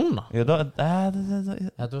þetta bara ekki núna? Þetta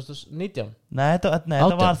var 2019? Nei,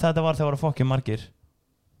 þetta var þegar voru fokkið margir.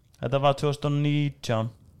 Þetta var 2019.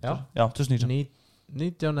 Já, 2019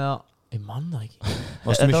 19 eða, ég manna ekki.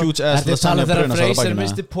 Varstu með huge ass Þetta tala þegar Freyser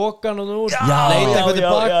misti pókan og nú leita eitthvað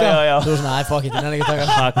tilbaka. Þú var svona, fuck it, ég nenni ekki að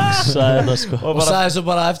taka hann sko. Og sagði svo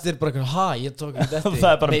bara eftir ég tók ekki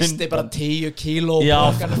eftir misti bara 10 kíló Já,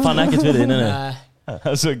 fann ekkert við því, Það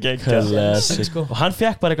er svo geggjað. Og hann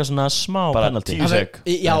fekk bara eitthvað svona smá penalty.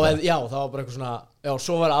 Já, það var bara eitthvað svona. Já,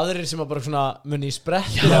 svo var aðrir sem var bara svona munni í sprett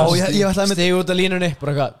stegu út af línunni,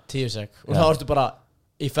 bara eitthvað 10 sek og þá ertu bara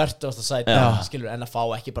í 40. sæti, skilur, en að fá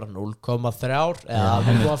ekki bara 0,3 eða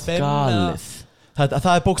 0,5. Það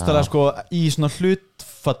er bókstaflega sko í svona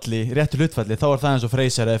réttu hlutfalli, þá er það eins og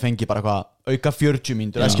Freyser eða fengi bara eitthvað auka 40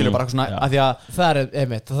 mínútur, skilur bara svona að því að það er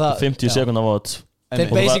einmitt 50 sekúndar vot. Þeir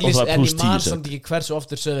basically, en ég man samt ekki hversu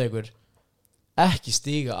oft sögðu ykkur ekki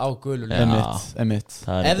stíga á gulunni. Einmitt.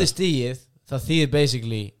 Ef þið stígið, það þýðir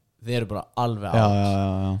basically þið eru bara alveg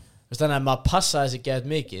átt. Þannig að maður passa þessi gett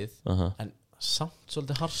mikið en samt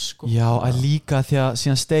svolítið harsko. Já, að líka því að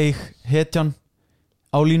síðan steig hetjan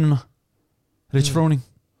á línuna Rich Froning.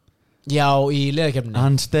 Já, í liðakeppninni.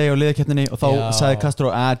 Hann steig á liðakeppninni og þá sagði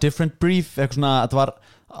Castro different brief, eitthvað svona, þetta var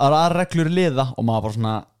aðra reglur í liða og maður bara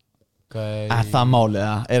svona það málið,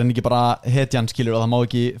 er hann ekki bara hetjan, skilur, og það má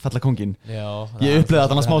ekki falla kongin. Ég upplegaði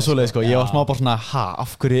þetta smá svoleið sko. Ég var smá bara svona,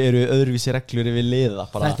 af hverju eru öðruvísi reglur yfir liða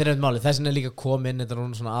bara. Þetta er málið, þess vegna er líka komið þetta er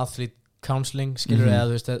svona athlete counseling, skilur, eða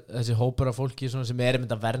þú veist þessi hópur af fólki sem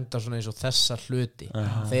mynd að vernda svona eins og þessa hluti.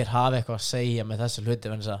 Þeir hafa eitthvað að segja með þessa hluti,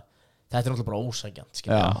 þetta er náttúrulega bara ósækjant,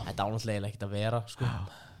 skilur. Þetta ánáttúrulega ekkert að vera sko.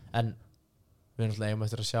 En við náttúrulega eigum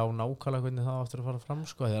eftir að sjá nákvæmlega hvernig það áttur að fara fram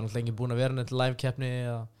sko. Það er náttúrulega ekki búin að vera neitt live keppni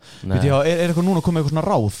Er eitthvað núna komið eitthvað svona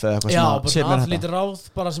ráð eða eitthvað? Já, bara svona athlete ráð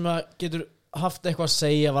bara sem að getur haft eitthvað að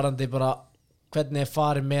segja varandi bara hvernig er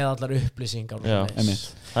farið með allar upplýsingar.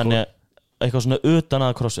 Þannig eitthvað svona utan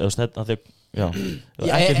að cross þannig að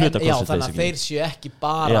þeir séu ekki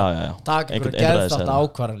bara taka einhverju geðþátt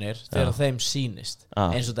ákvarðanir þegar þeim sýnist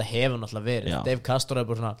eins og þetta hefur náttúrulega verið. Dave Castor er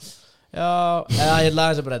bara svona ég laði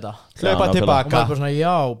þess að breyta hlaupa tilbaka og maður bara svona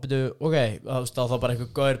ok, þá bara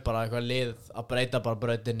eitthvað gaur bara eitthvað lið að breyta bara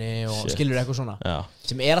brautinni og skilur eitthvað svona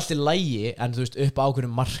sem er alltaf í lagi en þú veist upp á ákveðnu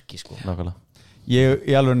marki sko. Nákvæmlega. Ég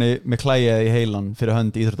í alveg með klæjaði í heilan fyrir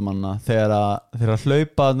hönd íþróttamanna þegar að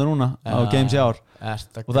hlaupa þarna núna á Games í ár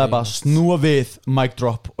og það er bara snúa við mic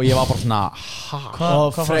drop og ég var bara svona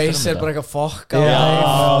og Freyser bara eitthvað fokka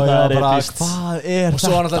hvað er og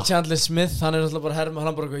svo var náttúrulega Chandler Smith, hann er náttúrulega bara herma,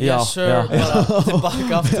 hann bara yes sir, bara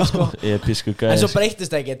tilbaka aftur sko. En svo breytist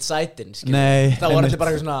ekki eitt sætin, þá var allir bara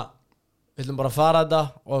eitthvað svona við ætlum bara að fara þetta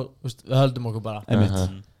og við höldum okkur bara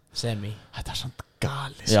semi. Þetta er samt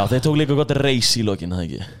gali Já, þeir tók líka gott reis í lokin, það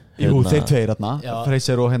ekki? Jú, þeir tveir hérna, Já.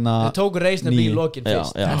 Fraser og hérna Þeir tóku reisnum í Nýi. lokin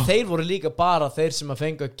fyrst Já. En þeir voru líka bara þeir sem að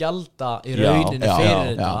fengu að gjalda í Já, rauninni Já, fyrir já,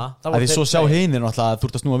 þetta já. Það Að voru því þeir svo sjá tveir. hinir náttúrulega að þú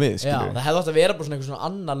ert að snúa við, Já, skilur það hefði átt að vera bara svona einhver svona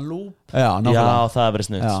annar lúp Já, Já, nákvæmlega það er verið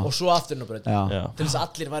snitt Já. Og svo aftur nú bara Já. Já, Til þess að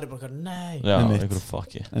allir væri bara nei já Einmitt. einhverju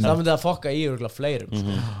fokki Það myndi að fokka í örgulega fleirum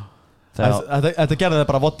sko. Þetta gerði það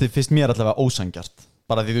bara vottið fyrst mér allavega ósangjart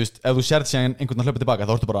bara því þú veist, ef þú sérð síðan einhvern að hlaupa tilbaka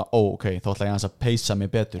þá ertu bara, ok, þá ætla ég aðeins að peysa mig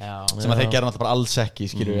betur Já. sem að þeir gera náttúrulega bara alls ekki,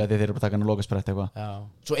 skilur að þeir eru bara að taka hann að lokasprett eitthvað Já.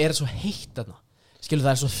 Svo er það svo heitt þarna Skilur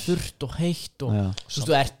það er svo þurrt og heitt og Já. Svo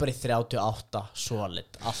þú ert bara í 38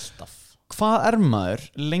 solid, alltaf Hvað er maður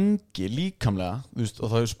lengi líkamlega, þú veist,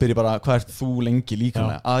 og þá spyr ég bara hvað ert þú lengi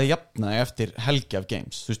líkamlega að jafna þig eftir helgi af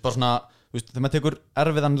games, þú veist, bara svona þú veist, þegar maður tekur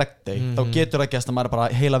erfiðan leg day þá getur það gæst að maður er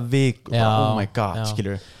bara heila viku Já. bara, oh my god, Já.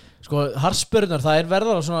 skilur Sko, harspurnar, það er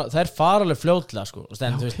verða svona, það er faralega fljótlega, sko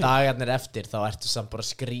En þú veist, dagarnir eftir, þá ertu samt bara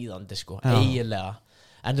skríðandi, sko, eiginlega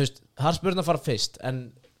En þú veist, harspurnar fara fyrst En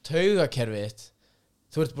taugakerfið þitt,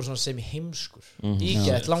 þú ert bara svona sem í heimskur Í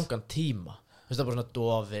gett langan tíma Þú veist, það er bara svona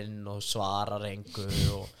dofinn og svarar engu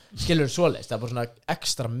Og skilur svoleiðist, það er bara svona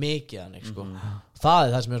ekstra mikið þannig, sko Það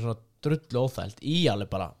er það sem er svona drullu óþælt Í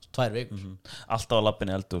alveg bara 2 vikur Alltaf á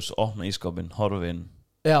lappinni eldhús, opna ískapinn, horfin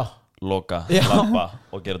Já loka, Já. lappa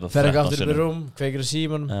og gera þetta Fer eitthvað 13 aftur upp í sinnum. rúm, kveikir á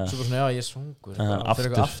símanum Svo bara svona, já, ég er svangur Fer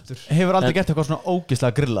eitthvað aftur Hefur aldrei gert eitthvað svona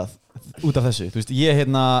ógislega grillað út af þessu, þú veist, ég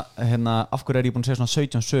hérna af hverju er ég búin að segja svona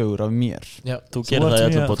 17 sögur af mér Já. Þú gerir það í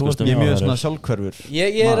öllum podcastum ég er mjög svona sjálfhverfur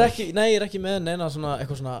Ég er ekki, nei, ég er ekki með neina svona,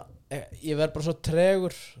 eitthvað svona Ég verð bara svo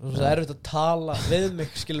tregur Það er erfitt að tala við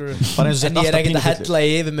mig, skilur Bara eins og En sért ég er alltaf ekkert að pínufullu. hella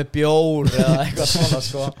yfir með bjór Eða eitthvað svona,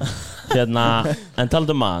 sko Hérna, en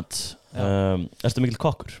talandi um mat Ertu mikil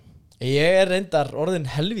kokkur? Ég er reyndar orðin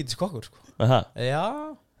helvítis kokkur, sko Aha. Já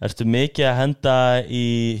Ertu mikið að henda í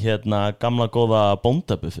hérna gamla góða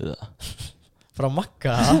bóndabuffið það? Frá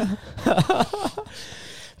Magga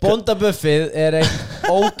Bóndabuffið er einn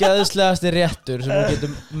ógeðslegasti réttur sem við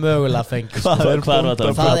getum mögulega fengið sko.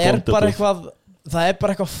 Það er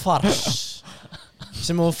bara eitthvað fars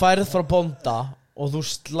sem þú færið frá bónda og þú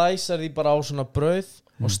slæsar því bara á svona brauð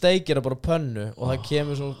og steikir það bara á pönnu og það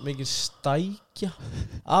kemur svo mikið stækja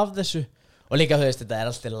af þessu og líka þú veist, þetta er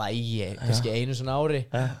alltaf lægi kannski einu svona ári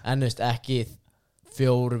en þú veist, ekki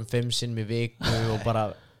 4-5 sinnum í viku og bara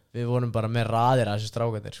við vorum bara með raðir af þessu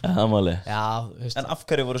strákanir sko. Það máli Já, þú veist En af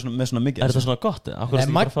hverju voru með svona mikið Er þetta svona gott? Nei,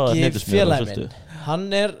 Maggi félagi minn hann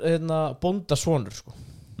er bóndasonur sko.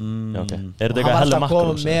 Já, ok. Er og þetta hann eitthvað var hella alltaf að koma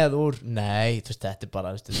makkarós? með úr nei, þú veist, þetta er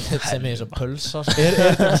bara þú veist, þetta sem er eins og pölsa sko. Er þetta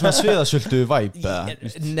eitthvað svona sviðasöldu væp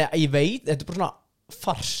Nei, ég veit, þetta er bara svona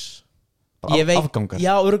fars Bara Ég veit, afgangar?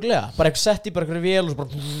 já, öruglega bara eitthvað sett í bara eitthvað vél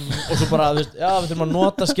og svo bara, þú veist, já, við þurfum að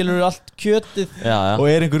nota skilur allt kjötið Já, já og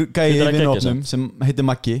er einhver gæi í Þetta er að gegja vinnófnum sem heitir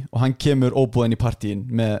Maggi og hann kemur óbúinn í partíin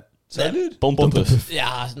með Bóndabuff Já,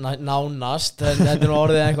 nánast en þetta er nú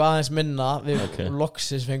orðið eitthvað aðeins minna við Ok.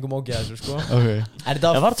 loksis fengum ógeða þessu, sko okay. En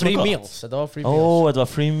þetta En var var þetta free svona gott? meals Þetta var free Ó, meals þetta var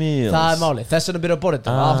free meals Það er máli, þess vegna byrja að borða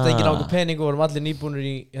þetta Það átti ekki Ah. náttúrulega pening og vorum allir nýbúnir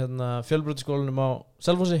í fjölbröðskólanum á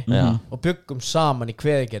Selfossi Já. og byggum saman í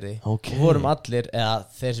Kveðigerði Ok. og vorum allir, eða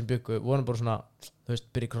þeir sem byggu vorum bara svona, þú veist,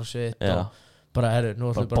 byrja í crossfit Já. og bara, herru, nú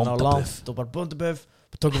ætlum við bara að ná bóndabuff. langt og bara bóndabuff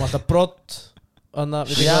tókum alltaf brott þannig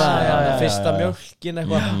Já, já, já, fyrsta já. mjölkin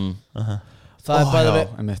eitthvað Mm. það er Ó, bæði já,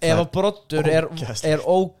 við einmitt, ef það að brottur er ógeðslegt.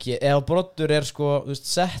 ógeð ef að brottur er sko, þú veist,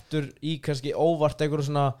 settur í kannski óvart einhverju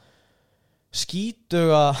svona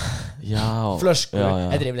skítuga Já flösku, Já, já.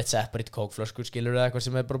 þetta er yfirleitt separate kókflösku skilur eða eitthvað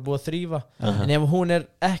sem er bara búið að þrýfa en ef hún er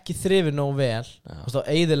ekki þrifin nóg vel þá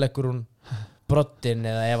eyðileggur hún brottin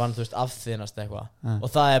eða ef hann, þú veist, afþynast eitthvað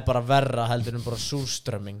og það er bara verra heldur en bara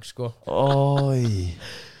súrströmming sko, Ói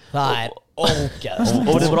það er ógeðst Og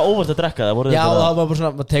voru þið bara óvart að drekka það? Voru þið Já, bara... það var bara svona,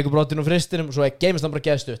 maður tekur brottinn úr fristinum og svo er geimist hann bara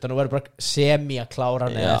geðst upp þannig að verður bara semi að klára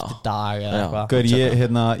hann Já. eftir dag eða Já. eitthvað Gaur,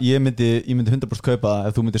 ég myndi 100% kaupa það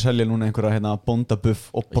ef þú myndir selja núna einhverja bóndabuff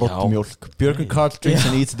og brottmjólk Björgun Karl drinks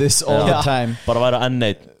and eats this all Já. the time Bara væri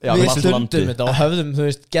N1 Já, Við um allt stundum þetta og höfðum, þú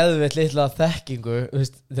veist, geðveitt litla þekkingu, þú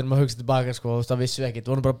veist, þegar maður hugsa tilbaka, sko, þú veist, það vissu ekkert,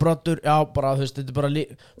 vorum bara brottur, já, bara, þú veist, þetta er bara,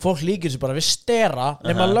 fólk líkir þessu bara við stera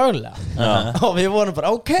nema löglega og við vorum bara,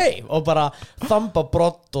 ok, og bara þamba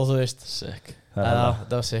brott og þú veist, Sick það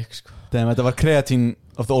var sick, sko. Þetta var kreatín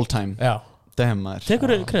of the old time Já, Damn, maður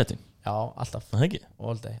Tekur þið kreatín? já, alltaf, Það ekki?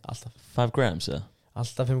 all day, alltaf, 5 grams eða?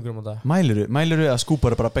 alltaf 5 grúm á dag. Mælirðu að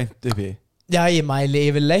skúpar bara beint upp í Já, ég mæli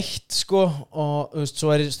yfir leitt, sko, og, þú veist, svo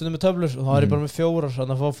er ég stundum með töflur og þá er ég bara með 4,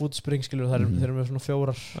 þannig að fá foodspring, skilur, þeir eru með svona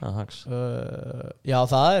 4. Já, haks Já,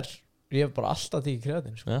 það er, ég hef bara alltaf tíkið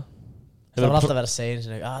kreatín, sko. Já Það var alltaf að vera að segja eins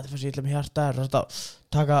og það fyrir svo illa með hjarta Það er alltaf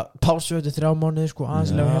taka pásu eftir 3 mánuði sko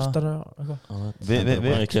aðeins lega hjartana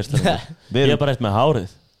Ég bara eitt með hárið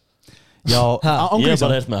Já, Ég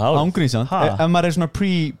bara eitt með hárið ángrínsand Ef maður svona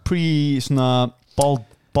pre svona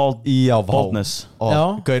baldness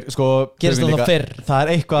sko gerist það fyrr Það er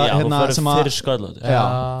eitthvað hérna sem að fyrir sköldlóti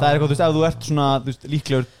Það er eitthvað, þú veist, ef þú ert svona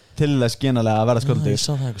líklegur til þess genalega að vera sköldlóti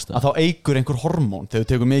að þá eigur einhver hormón þegar þú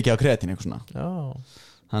tekur mikið á kreatín eitthvað svona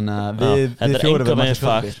Þannig að við fjóri við maður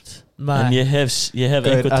sköldir En ég hef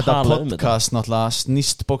einhver tala um þetta podcast náttúrulega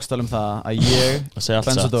snýst bókstaflega það að ég,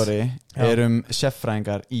 Bensadori erum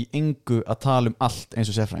sérfræðingar í engu að tala allt eins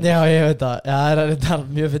og sérfræðingar Já, ég veit það, það er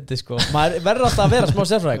mjög fyndið sko Maður verður alltaf að vera smá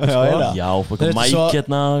sérfræðingar sko Já, eitthvað mæk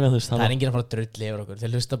hérna Það er enginn að fara að drulli yfir okkur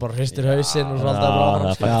Þeir hlusta bara hristir hausinn og svo alltaf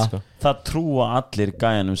bara Það trúa allir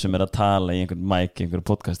gæjanum sem að tala í einhvern mæk, einhver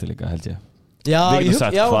podcasti líka held ég Já, ég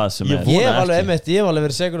hef alveg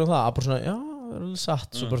verið segur það að bara svona, já, það er alveg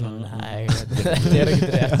satt svo bara svona, nei, þetta er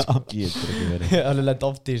ekkert rétt sko. Getur ekki verið Ég hef alveg lent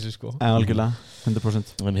oft í þessu sko algjörlega,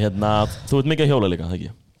 100% En hérna, þú ert mikið að hjóla líka, það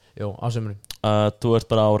ekki? Jú, á sömurinn Þú ert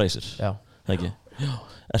bara á Racer, það ekki?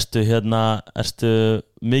 Ertu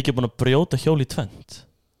mikið búin að brjóta hjóli í tvend?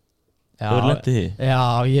 Þú er lent í því? Já,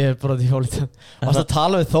 ég hef brjótið hjóli í tvend Varstu að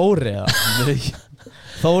tala við Þóri, Nei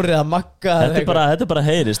Þórið að makka Þetta er bara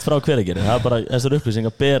heyrist frá Hveragerði Það er bara þessar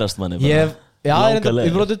upplýsingar berast manni ég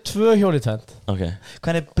brótið 2 hjól í tvend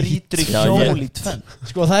Hvernig brýtur í hjól í tvend?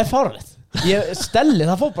 Sko það er fárlegt Stelli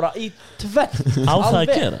það fór bara í tvend Á það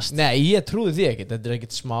að gerast? Nei ég trúði því ekkert Þetta er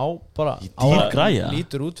ekkert smá bara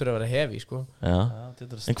lítur út fyrir að vera hefi sko.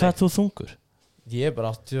 En hvað er þú þungur? Ég er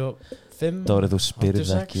bara 85 Dóri þú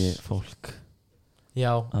spyrð ekki fólk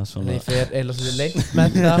Já, ég fer eiginlega svolítið lengt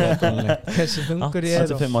með það Hversu þungur ég er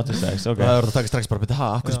 85-86, ok Það verður að taka strax bara betið,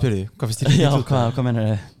 hvað spyrir þið? Hvað finnst þið? Já, hvað mennur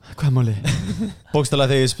þið? Hvað er máli?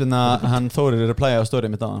 Bókstaflega þegar ég spyrna, hann Þórir er að plæja á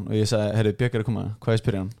stórið mitt á hann og ég sagði, herru, Björk er að koma, hvað ég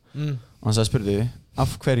spyrir hann? Og hann sagði, spurði,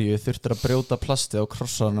 af hverju þurftur að brjóta plastið á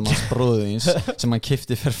krossarnum hans bróðins sem hann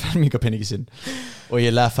keypti fyrir fermingapenningi sinn og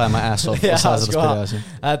ég laughaði my ass off og sagði þetta að spyrja þessu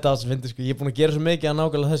Þetta ástu sko, ég er búin að gera svo mikið að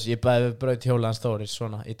nákvæmlega þessu ég bæði braut hjóla hans Þóris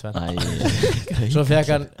svona í tvend Svo fekk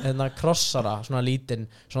hann krossara, svona lítinn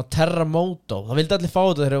svona Terramoto, það vildi allir fá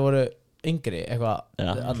þetta þegar þeir voru yngri eitthvað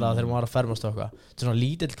allavega þegar maður var að fermast og eitthvað svona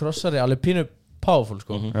lítill krossari, alveg pínu powerful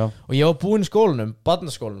sko og ég var búinn í skólanum,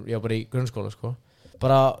 barnaskólanum ég var bara í grunnskóla sko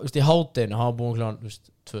bara, þú veist, í hádeginu, hann var búinn kláðan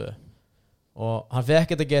 2 og hann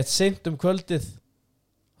fekk þetta gett seint kvöldið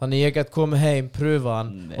þannig ég gett komið heim, pröfa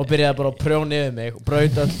hann og byrjaði bara að prjóna yfir mig og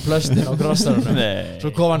braut öll plöstin á krossarunum svo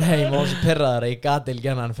kom hann heim og var svo pirraður að ég gati ekki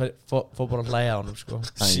hann fór bara að hlæja á hann sko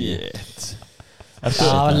Shit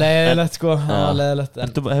Það var leiðilegt sko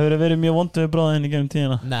Hefur þið verið mjög vondið við bróðin í gegnum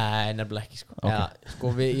tíðina? Nei, nefnilega ekki sko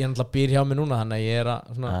sko ég er náttúrulega býr hjá mig núna þannig að ég er að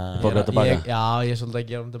Borga tilbaka? Já, ég er svolítið að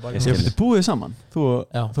gefa hann tilbaka Þið búið saman, þú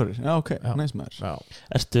og Þórir? Já, ok, næs maður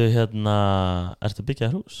Ertu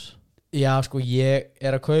byggjaðar hús? Já, sko ég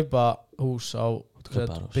er að kaupa hús á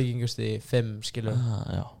byggingusti 5 skilur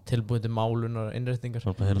tilbúið til málunar og innréttingar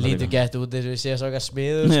lítur gett út eins og ég sé svo eitthvað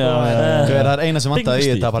smiður það er eina sem vantaði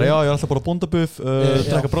í þetta bara, já, ég er alltaf bara bóndabuff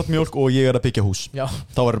drekka brottmjólk og ég er að byggja hús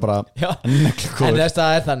þá er það bara neglkóður en þess að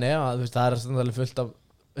það er þannig að það er stundalið fullt af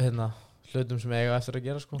hlutum sem ég eiga eftir að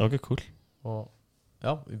gera sko. Ok, cool og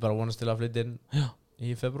já, ég bara vonast til að flytja inn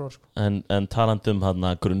í februar sko. En talandi um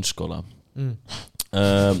grunnskóla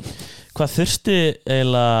hvað þurfti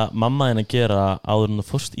eiginlega mamma þín að gera áður en þú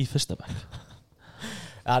fórst í fyrsta bekk?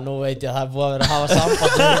 Já, nú veit ég að það er búið að vera að hafa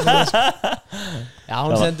samband Já,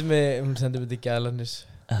 hún sendi mig til Gælanis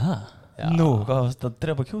Nú, hvað varst það að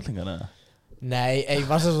drepa kjúlingana? Nei, ég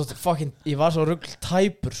var svo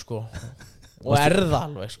rugltæpur sko og það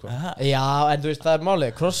alveg sko Já, en þú veist, það er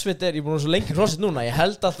málið Crossfit ég er búin svo lengi Crossfit núna ég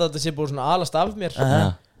held alltaf að þetta sé búin svona alast af mér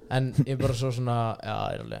en ég er bara svo svona já,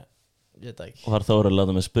 ég er alveg ég veit ekki og var Þóri að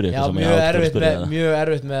láta mig spyrja já, mjög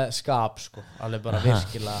erfitt með skap sko. alveg bara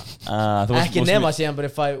virkilega ekki nema síðan bara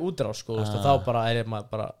ég fæ útrás sko, og þá bara er ég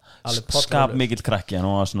bara skap mikill krakki en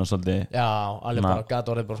hún var svona svolítið já, alveg bara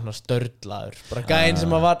gæti orðið bara svona störlaður bara gæinn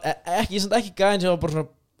sem var ekki gæinn sem var bara svona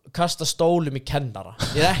kasta stólum í kennara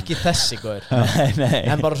ég er ekki þessi góður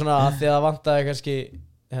en bara svona að því að það vantaði kannski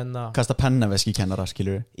kasta pennavesk í kennara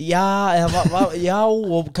skilur já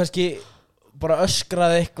og kannski bara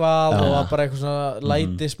öskraði eitthvað og var bara eitthvað svona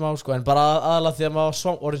læti smá sko en bara aðalega því að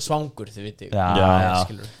maður orðin svangur þið viti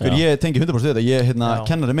skilur ég tengi 100% þetta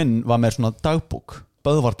kennari minn var með svona dagbók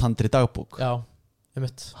Böðvartandri dagbók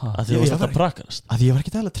Að þið varst alltaf prakast Að ég var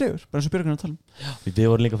ekki dæla tregur, bara eins og Björgun að tala Við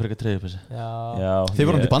vorum líka fyrir eitthvað tregur Þið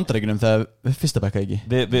vorum í Bandaríkjunum þegar fyrsta bekka ekki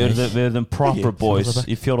Við erum proper boys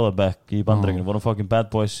í 4. bekk í Bandaríkjunum Vorum fucking bad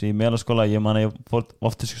boys í meðalskóla Ég fór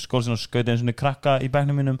oft til skóla og skauti eins og krakka í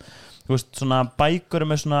bekknum mínum Þú veist, svona bækur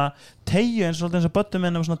með svona teygju eins og böttum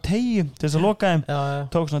minn með svona teygju til þess að loka þeim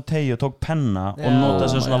Tók svona teygju, tók penna og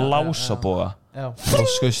notaði sem svona lásaboga og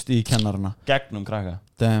skaust í kennarana gegnum krakka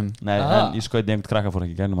Damn. Nei, en ég skauti einhvern krakka fór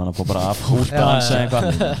ekki gegnum hann og fór bara af út á hans eða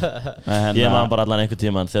eitthvað Ég man bara allan einhvern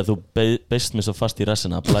tíman þegar þú beist mér svo fast í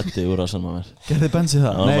rassina blætti úr rassinum á mér Gerði Bensi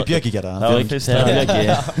það? Nei, Björki gerði það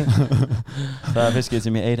Það var fyrst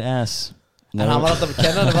sem ég ate ass En hann var alltaf,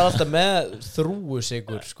 kennarinn var alltaf með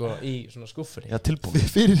þrúgusigur sko í svona skúffunni Já, tilbúin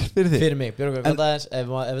Fyrir þig? Fyrir mig, Björgur, hvað það er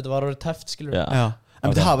ef þetta var orðið teft, skilur Já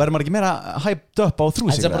En verður maður ekki meira hyped up á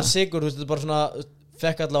þrúgusigur? Þetta er bara sigur, þetta er bara svona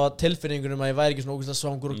fekk allavega tilfinningunum að ég væri ekki svona ógeðslega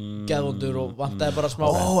svangur og geðvondur og vantaði bara smá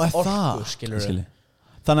orku, skilur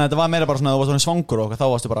Þannig að þetta var meira bara svona að þú varst svangur og þá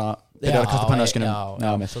varstu bara byrjaði að kasta pennaöskunum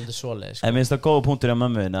Já, svolítið svoleið En mér finnst það góða punktur á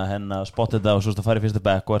mömmuðin að henn að spotta þetta og svo að fara í fyrsta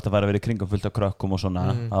bekk og ert að fara að vera í kringum fullt af krökkum og svona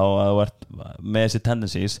og þú ert með þessi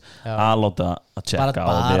tendencies að láta að checka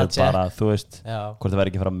og þið er bara, þú veist hvort það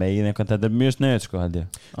verður ekki að fara með einhvern þetta er mjög snöð, sko, held ég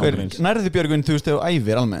Nærði Björgvin, þú veist, þegar þú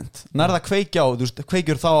æfir almennt nærði að kveikja á, þú veist,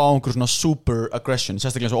 kveikjur þá á einhver svona super aggression,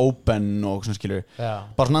 sérstaklega svo open og svona, skilur,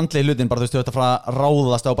 bara svona andlega hlutin bara, þú veist, þú ert að fara að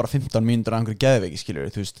ráðast á bara 15 mínútur af einhverju geðveiki, skilur,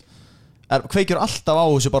 þú veist kveikjur alltaf á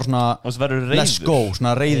þessu bara svona let's go,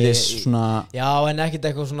 svona reiðis svona... Já, en ekkert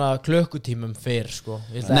eitthvað svona klukkutímum fyrr, sko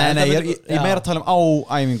Nei, ég meira að tala á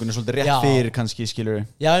æfingunni svolítið rétt fyrir kannski, skilur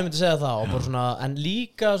Já, ég myndi segja það og bara svona, en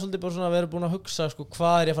líka svolítið bara svona að vera búin að hugsa, sko,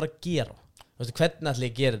 hvað er ég að fara að gera Þú veist, hvernig ætla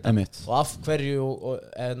ég að gera þetta og af hverju og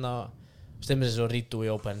stemmir þessi og Rítu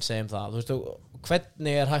í Open, segjum það Þú veist,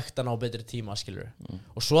 hvernig er hægt að ná betri tíma, skilur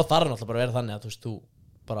og svo þarf náttúrulega bara að vera þannig að, þú veist, þú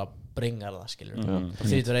bara bringar það, skilur og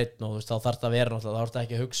 3-1 og þú veist, þá þarf það að vera náttúrulega þá þarf það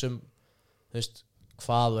ekki að hugsa þú veist,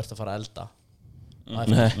 hvað þú ert að fara að elda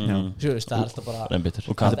Þú veist, það er alltaf bara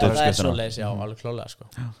það er svo leys, já, alveg klálega, sko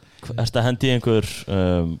Ertu að hendi í einhver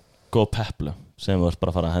góð peplu sem þú ert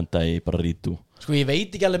bara að fara að henda í bara Rítu Sko, ég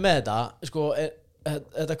veit ekki alveg með þetta sko,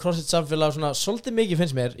 þetta CrossFit samfélag svona, svolítið mikið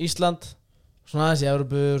finnst mér, Ísland svona aðeins í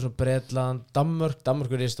Evrópu, svona Bretland Danmörk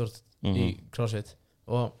er stórt í CrossFit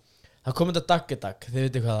og það kom þetta Daggedag, þið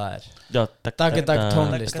veitir hvað það er Já, Daggedag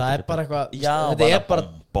tónlist, það er bara eitthvað þetta er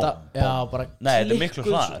bara Nei, þetta er miklu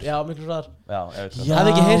hraðar Já, miklu hraðar Já, hafði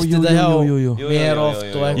ekki heyrt þetta hjá mér oft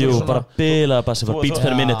og eitthvað svona bara bilaða bassi, beats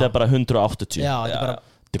per minute er bara 180 Já, þetta er bara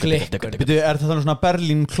klikkur Er þetta svona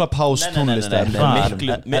Berlin Clubhouse tónlist?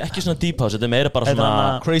 Nei, ekki svona deep house, þetta er meira bara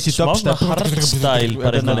svona crazy dubstep smá hardstyle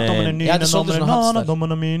bara einhvern veginn Já, þetta er svolítið svona hardstyle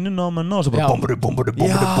Svo bara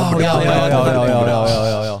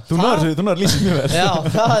Já Þú náður lýsið mjög vel Já,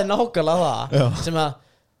 það er nákvæmlega það sem að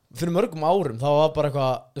fyrir mörgum árum þá var bara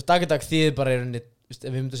eitthvað Daggedag þýðir bara í rauninni ef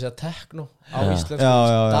við myndum segja techno á íslensku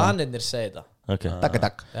Danirnir segja þetta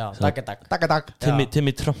Daggedag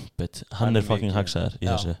Timmy Trumpet, hann er fucking hagsaðar í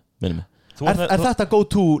þessu, minnum mig Er þetta go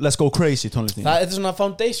to let's go crazy tónlistin? Þetta er svona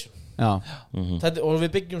foundation Já og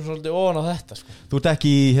við byggjum svolítið ofan á þetta, sko Þú ert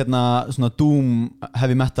ekki í hérna svona doom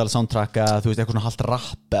heavy metal soundtrack eða þú veist eitthvað svona haldt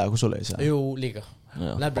rap eða eitthvað svoleiðis Jú, líka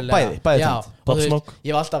Bæði Pop Smoke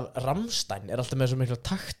Ég var alltaf, Rammstein er alltaf með svo mikla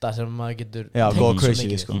takta sem maður getur Já, go crazy,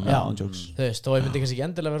 sko Þú veist, og ég myndi kannski ekki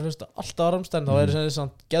endilega vera hlusta alltaf á Rammstein, þá er það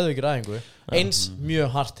svona geðvikið ræðingu eins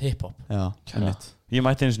mjög hart hip-hop Já, einmitt Ég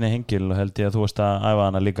mætti einu sinni hengil og held ég að þú varst að æfa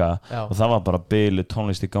hana líka og það var bara bilu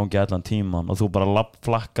tónlist í gangi allan tíman og þú bara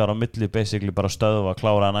flakkar á milli basically bara stöðva,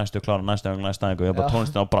 klára næstu og ég bara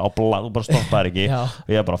tónlistin á þú bara stoppar ekki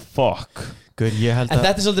og ég bara fuck En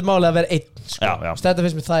þetta er svolítið máli að vera einn, sko Þetta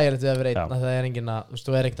finnst mér þægilegt að vera einn það er enginn að,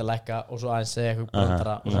 þú er ekkert að lækka og svo aðeins segja eitthvað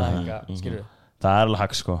brandara og það er eitthvað, skilur Það er alveg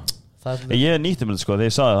hagg, sko Ég nýtti mér þetta, sko, þegar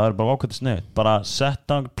ég sagði það er bara ákvæmt snið bara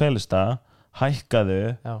setta á playlista hækkaðu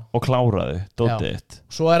og kláraðu dótið þitt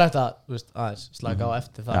Svo er þetta, þú veist, aðeins slaka á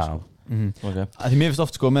eftir það, sko Okay. Því mér finnst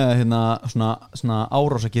oft sko með hérna svona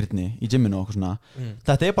árásagirni í gyminu og svona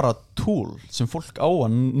þetta er bara tool sem fólk á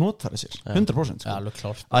að notfæra sér 100% sko. Ja, alveg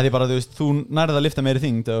klárt að því bara þú veist, þú nærið að lifta meiri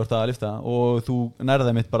þyngd eða þú ert að lifta og þú nærið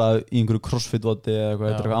það mitt bara í einhverju crossfit-voti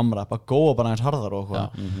eða eitthvað amrap að góða bara eins harðar og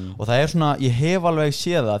eitthvað og það er svona, ég hef alveg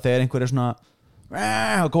séð það þegar einhver er svona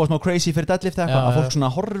að góða smá crazy fyrir deadlift eitthvað að fólk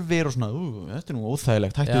svona horfir og svona þetta er nú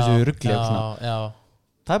óþægilegt, hættu þessu rugli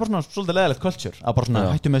það er bara svona svolítið leðilegt culture að bara svona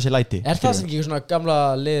hættu með þessi læti Er það sem ekki svona gamla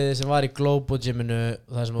liði sem var í Globo gyminu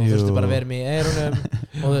það sem þú þurfti bara að vera með í eyrunum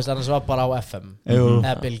og þú veist annars var bara á FM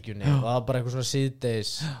eða bylgjunni og það var bara eitthvað svona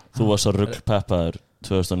síðdeis Þú varst svo ruggpeppaður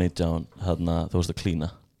 2019 hérna þú varst að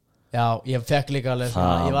klína Já, ég fekk líka alveg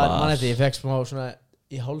svona, ég fekk smá svona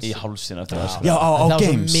í hálsin eftir það Já, á það var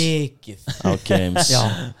Games svo mikið Á Games Já,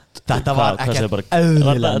 þetta var Hvað segir bara-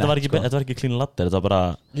 eðlilega Þetta var ekki clean ladder, þetta var bara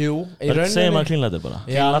Jú, í Segir maður rauninni clean ladder bara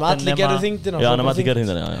Já, allir gerðu þyngdina Já, nema allir gerðu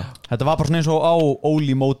þyngdina, já Þetta var bara svona eins og á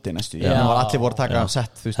Óli móti næstu Já. Það var allir voru að taka Já.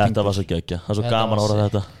 sett þú veist, Þetta var svo geggja, það var svo Þetta gaman að var horfa á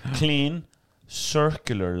þetta Clean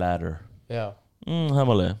circular ladder Já, Það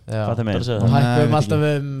er málið Hvað það Bara meir? segja og það. hækkuðum veit alltaf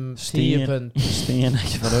 10 Stigin. pund Stíðin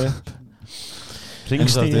ekki fara upp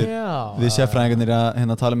Ringstíð. Já Við sérfræðingarnir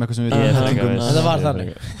að tala um eitthvað sem við Ég heltingum. þekki það. Þetta var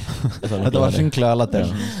þannig. Þetta var hringlega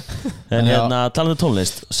ladder En hérna, talandi um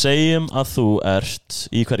tónlist Segjum að þú ert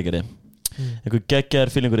í hverjegeri Einhver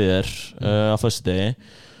geggjar fílingur í þér á föstudegi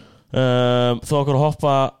Þú okkur að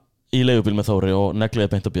hoppa í leigubíl með Þóri og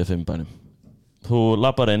negliði beint á B5 bænum Þú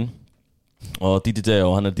lappar inn og DJ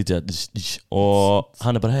og hann er DJ og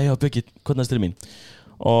hann er bara hei, Bjöggi, hvernig er styrir mín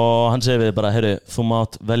og hann segir við bara, heyri, þú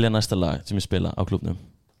mátt velja næsta lag sem ég spila á klúbnum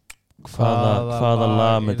hvaða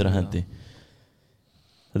lag myndir að hendi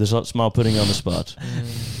þetta er svo smá putting on the spot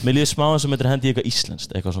mér líður smá eins og myndir að hendi í eitthvað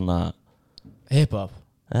íslenskt eitthvað svona Hip-hop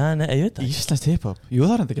nei, ég veit það Íslenskt hip-hop, jú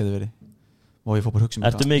það er enda getur verið og ég fór bara að hugsa um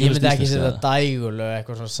Ertu þetta mikið Ég myndi ekki íslenskt, setja eða? dægulög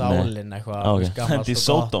eitthvað svona sálin eitthvað Ok. gammalt Hendi í og gott.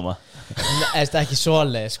 sódóma Eða ekki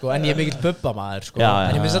svoleið sko, en ég er mikill bubbamaður sko. Já, já,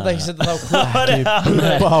 en ég myndi samt ekki setja þá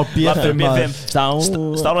Bá, B5 maður.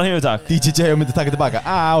 Stála hínu takk DJ og myndi taka tilbaka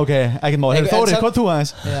ok, ekkert mál, Eitthvað- Þóri, en hvað þú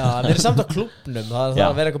aðeins? Já, við erum samt á klúbnum það Já.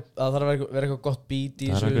 þarf að vera eitthvað gott beat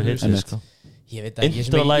í Það er þessu eitthvað hits, sko. Ég veit ekki,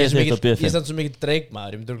 Intro lagið þitt á B5. ég er samt svo mikill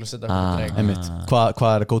Drake-maður, ég myndi örugglega setja Ah. Drake Einmitt,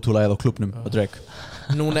 hvað er go-to-lagið á klubnum og Drake?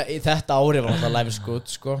 Núna, í þetta ári var alltaf Life is Good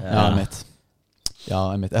sko. Já, einmitt Já,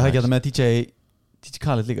 einmitt, er það ekki þetta með DJ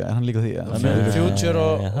Khaled líka, er hann líka á því? eða? Future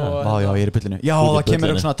og Vá, já, ég er í byllinu Já, Þú ert í það kemur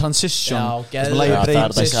bullinu. eitthvað svona transition Já, Það sem geðveikt. lagið Það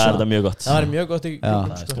breytist. er þetta mjög gott það var mjög gott í Já,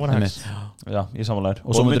 sko. einmitt Já, ég samanlegar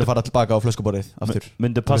Og svo myndir þú fara tilbaka á flöskuborðið aftur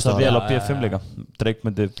Myndi passa Þú veist vel á það. B5 líka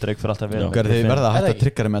Drake fyrir alltaf vel á Gæri þið B5. verða að Er það hætta ekki?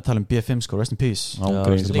 triggari með að tala um B5 sko, rest in peace Já, Já,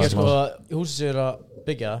 grín. Líka sko, húsið sér að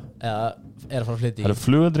byggja eða er að fara að flytja Það eru í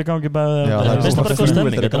flugöldri í gangi bæði Já, Það það er er mest bara bara góð flugvél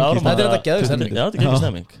stemming þegar Þetta er gangi. árum Þetta er þetta geðveik stemming. Já, þetta er geggjuð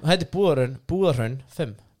stemming Það heitir Búðarhraun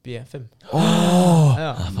 5 B5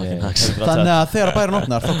 Já, Þannig að þegar bærin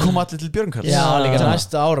opnar þá koma allir til Björnkarls Já líka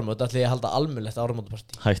næstu áramót ætli ég að halda almennilegt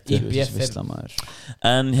áramótapartí Hætti Í B5 Veislamaður.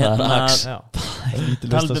 En hérna Já,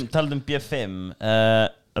 Taldum B5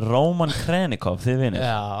 Roman Krenikov, þið vinir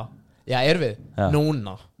já er við Já.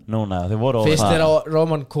 Núna Núna, þið voru Fyrst þegar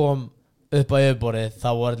Róman kom upp á yfirborðið þá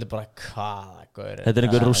voru allir bara hvaða gaur Þetta er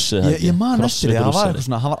einhver rússi Ég man eftir því að það var eitthvað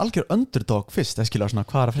svona hann var algjör underdog fyrst það skilja svona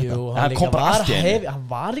hvað er að frétta Jú, Hann hann, kom líka bara var allt í einu. heavy, hann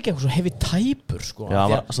var ekki eitthvað svo heavy tæpur sko. Já, hann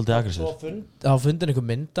Því var að- svolítið aggressív. Svo þá fundin einhver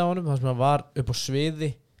mynd á honum þar sem hann var upp á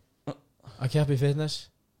sviði að keppa í fitness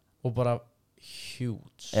og bara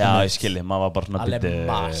huge Já, ég skilji, maður var bara svona alveg bíddu-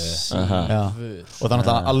 massífur og það er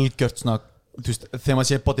náttúrulega algjört svona þú veist, þegar maður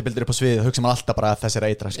sé bodybuilder upp á svið hugsa maður alltaf bara að þessi er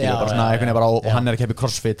eitra skilja Já, bara svona já, einhvern veginn bara og já. hann er að keppa í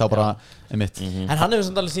crossfit þá bara einmitt En hann hefur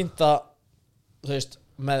samt alveg sínt að þú veist,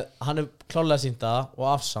 hann hefur klálega sínt það og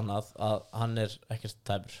afsannað að hann er ekkert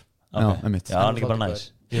tæpur já, Ok. einmitt Já, hann er ekki bara næs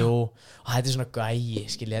Jú, og þetta er svona gæi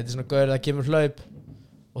skilji, þetta er svona gæi það kemur hlaup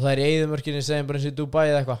og það er í eyðumörkinni segjum bara eins og í Dubai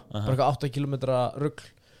eða eitthvað bara eitthvað 8 km rugl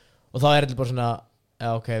og þá er þetta bara svona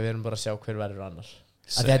já ok, við erum bara að sjá hver verður annar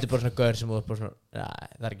að þetta er bara svona gæi sem þú er bara svona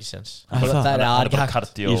það er ekki sens Er það? það er Hann er ekki bara hægt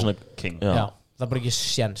cardio Í svona- king Já. Já, það er bara ekki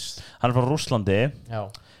sens Hann er frá Rússlandi Já,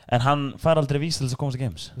 En hann fær aldrei vísa til þess að komast í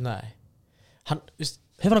games nei hann, veist,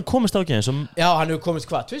 Hefur hann komist á games já, hann hefur komist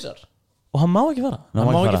hvað, tvisar? og hann má ekki fara Hann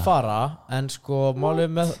má ekki fara en sko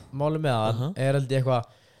málið með hann er held ég eitthvað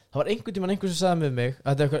það var einhvern tímann einhver sem sagði með mig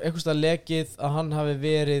að þetta er eitthvað stað lekið að hann hafi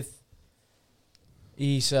verið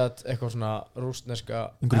í sett eitthvað svona rústneska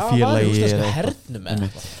Einhverju Já, hann var í félagi rússneska eða eitthvað. hernum eða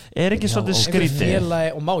Einmitt. eitthvað Er ekki svolítið einhverju skrítið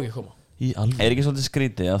félagi og má ekki koma Í alveg Er ekki svolítið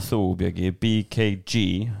skrítið að þú, Björki, BKG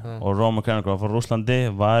og Roman Krenikov frá Rússlandi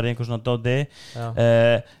var einhver svona dóti Já.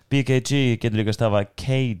 BKG getur líka stafað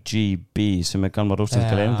KGB sem er gamla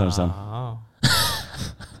rúslandska leifindarinstan Já.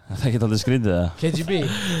 Það getur aldrei skrítið það KGB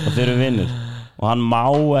og þeir eru vinnir og hann má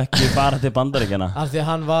ekki fara til Bandaríkjana af því að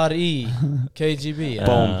hann var í KGB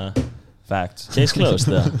Boom. Facts Case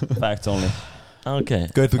closed eða? Facts only Ok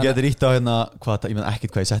Gauður, þú getur ítt á hérna hvað, ég menn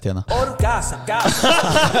ekkert hvað ég setti hérna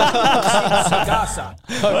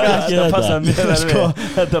Þetta passaði mjög vel Sko, við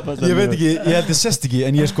Þetta passaði ég veit ekki, ég held ég sést ekki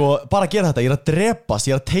en ég er sko bara að gera þetta, ég er að drepast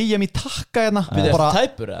ég er að tegja mig í takka hérna Byrðu bara, eftir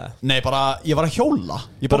tæpur eða? nei bara, ég var að hjóla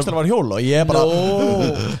ég bókstæðlega var að hjóla og ég er bara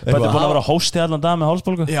Þetta er búin að vera hósti allan dag með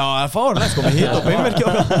hálsbólgu já, það er fárlega sko, með hitt og beinverki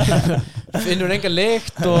og Finnur enga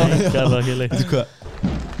lykt og Gerða ekki leikt Veitu hvað?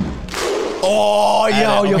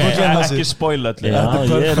 Já, ég fór að glemma Ekki spoila allir Já,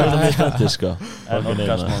 ég er mjög spenntur sko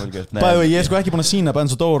Bæði, ég er sko ekki búin að sína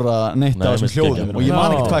Benz og Dóra neitt á þessum hljóðum og ég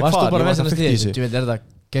man ekkert hvað varstu bara ég var veist að fyrta í þessu. Þú veit, er þetta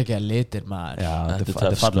geggjaða litir maður Já, Þetta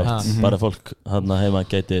er fallegt Bara fólk hann heima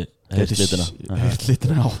geti heilt litina Heilt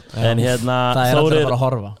litina á. En hérna Það er alltaf bara að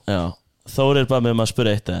horfa Já Þórir bara með að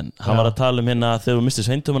spyrja eitt en hann var að tala hérna þegar þú mistið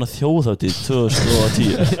sveintum þjóðhátíð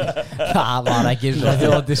 2010 Það var ekki svona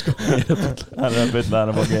þjóðhátíð sko Það er að bylla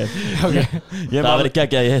hann Það verið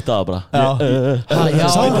geggjað að ég hitta það bara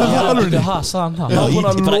Sagðan það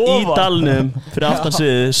Bara í dalnum fyrir aftan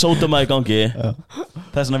sviðið sódóma í gangi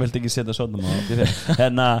Þess vegna vildi ekki setja sódóma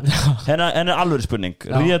Hérna er alveg spurning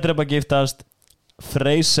Ríða Drepa giftast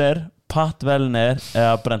Fraser, Pat Vellner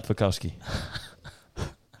eða Brent Fikowski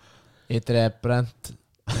Ég dref Brent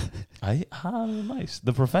Nice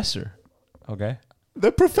The Professor Ok The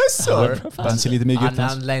Professor Benz er lítið mikið upp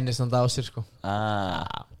Hann leynir samt á sér sko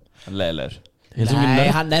Leiðilegur Nei,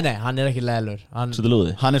 hann er ekki leiðilegur Svo þetta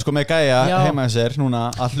lúði Hann er sko með gæja Já. heima í sér núna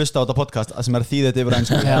að hlusta á þetta podcast sem er að þýða þetta yfir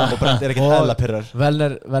einsku og Brent er ekkert hella pirrar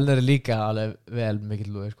Velner er líka alveg vel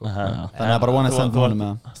mikill lúði sko Þannig að bara one night stand með honum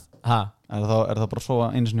með Ha? Er það bara að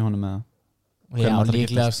sofa einu sinni í honum með Já,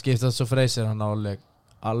 líklega skiptað svo Fraser hann áleg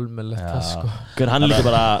almennilegt það sko Hann er líka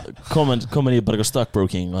bara komin í bara eitthvað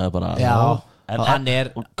stockbroking og það er bara Já, en hann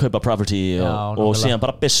er kaupa property og síðan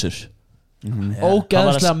bara byssur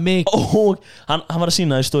ógeðslega mikið Hann var að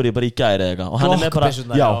sína það í stóri bara í gæri eða eitthvað og hann er með bara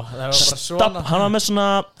hann var með svona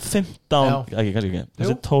 15 ekki, kannski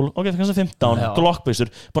ekki 12, ok, kannski 15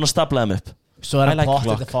 glockbyssur búin að stapla þeim upp Svo er hann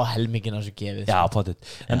pottet að fá helmingin á þessu gefið Já, pottet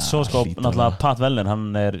En svo sko, náttúrulega Pat Vellner hann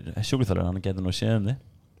er sjúkþjálfur, hann getur nú séð því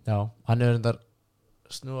Já, hann er reyndar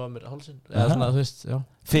snúað mér hálsinn eða svona, þú veist, já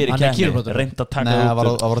Fyrir kemni, reynd að taka Nei, það var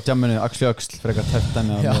á djamminu, axli öxl frekar tæft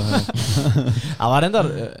dæmi Það var reyndar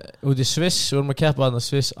út í Sviss, við vorum að keppa þarna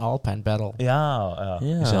Swiss Alpine Battle Já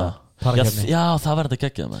það var þetta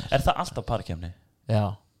geggjað maður Er það alltaf parakefni? Já,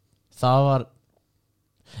 það var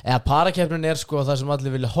eða parakeppnin er sko það sem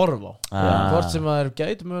allir vilja horfa á hvort sem að þeir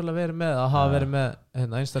gætu mögulega verið með að hafa verið með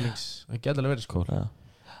einstælings það gæti alveg verið sko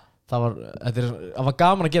það var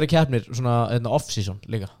gaman að gera keppnir svona off-season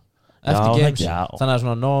líka eftir games, þannig að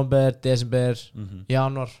svona november, desember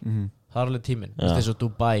januar, það er alveg tíminn þess að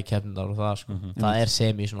Dubai keppnindar og það sko það er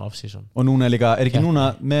semi svona off-season og núna er líka, er ekki núna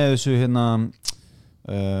með þessu hérna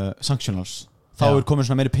sanctionals, þá er komin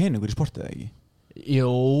svona meiri peningur í sportið eða ekki? Jú,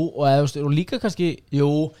 og líka kannski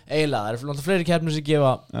eiginlega, það er alltaf fleiri keppnir sem gefa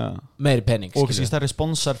meiri pening og kannski stærri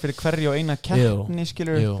sponsor fyrir hverju og eina keppni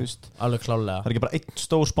skilur, alveg klálega það er ekki bara einn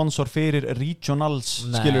stór sponsor fyrir regionals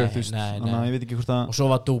skilur, þannig að ég veit ekki hvort að og svo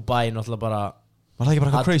var Dubai náttúrulega bara var það ekki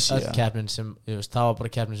bara crazy? Keppnin sem, það var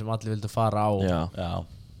bara keppnin sem allir vildu fara á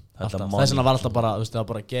þess vegna var alltaf bara, það var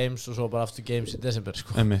bara games og svo bara aftur games í desember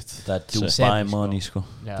sko. Það er Dubai money sko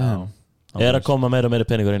Er að koma meira og meira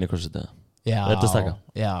peningur inn í CrossFit eða? Já, þú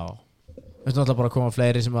veist náttúrulega bara að koma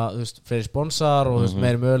fleiri sem að, þú veist, fleiri sponsor og þú veist,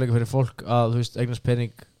 meiri möguleika fyrir fólk að, þú veist, eignast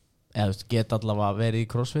pening eða, þú veist, geta allavega verið í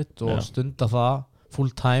CrossFit og stunda það full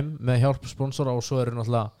time með hjálp sponsora og svo eru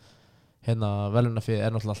náttúrulega hérna, velunafið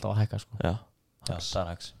er náttúrulega alltaf að hækka, sko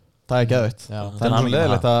Það er geðveitt það er náttúrulega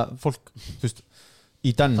leðilegt að fólk, þú veist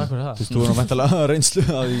í Danni, þú veist, þú erum væntanlega reynslu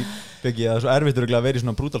að því byggja, það er svo erfitt að vera í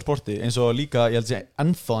svona brútal sporti eins og líka, ég held að segja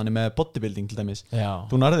ennþá hann með bodybuilding til dæmis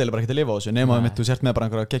þú nærðilega bara ekki að lifa á þessu, nema þú sért með bara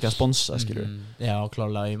einhverja geggja sponsa, skilur Já,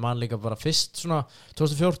 klárlega, ég man líka bara fyrst svona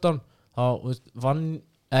 2014, þá vann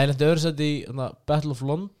ég lendi öðru seti í Battle of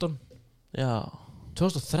London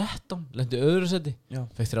 2013 lendi öðru seti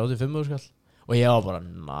fekk 35 skall og ég var bara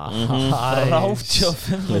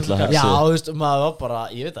 35 Já, þú veist, maður var bara,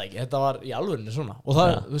 ég veit ekki þetta var í alvörinu svona og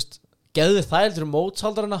það, þú veist, geðu þældur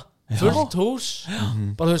mótshaldarina fullt hús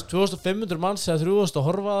bara, þú veist, 2500 manns eða 3000 að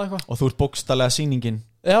horfa eða eitthvað og þú ert bókstallega sýningin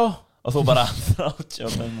og þú bara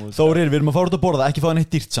 35 Þórir, við erum að fara út að borða, ekki fá það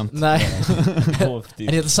neitt dýrt samt Nei, en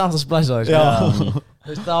ég ætla samt að splæsa það sko.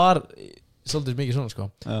 Þú veist, það var svolítið mikið svona sko.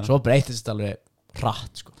 Svo breytist þetta alveg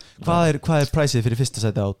hratt sko. Hvað er præsið fyrir fyrsta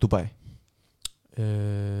sæti á Dubai?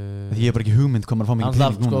 Því ég er bara ekki hugmynd hvað maður fá mikið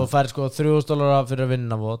pening núna Þú fær sko $3,000 fyrir að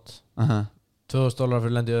vinna vot $2,000 fyrir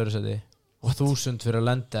að lenda í öðru seti og 1.000 fyrir að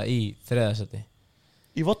lenda í þriðja seti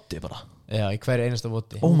Í voti bara? Já, í hverju einasta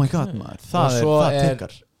voti Oh my god maður, það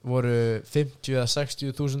tekkar voru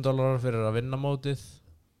 $50,000-$60,000 fyrir að vinna mótið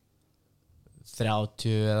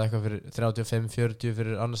 30 eða eitthvað fyrir 35-40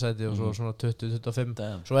 fyrir annarsæti og svo svona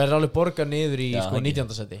 20-25 svo er alveg borgað niður í sko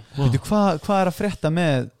 19. seti Hvað er að frétta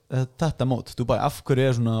með þetta mót? Dubai, af hverju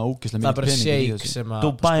er svona ógeðslega mikið pening? Það er bara Sheikh sem að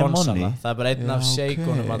sponsora það er bara einn af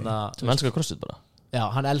Sheikhunum Mennskar CrossFit bara? Já,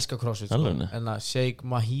 hann elskar CrossFit sko. En að Sheikh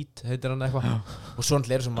Mahid heitir hann eitthvað og svo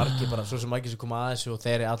er svo margir bara, svo margir sem koma að þessu og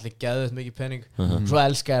þeir allir geðuð mikið pening svo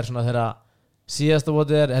elskar er svona þeirra síðasta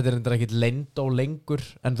votið þetta er ekkert leynd og lengur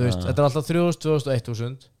en þú veist, þetta er alltaf 3.000, 2.000 og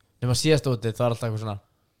 1.000 nema síðasta votið, það er alltaf eitthvað svona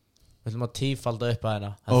við ætlum að tífalda upp að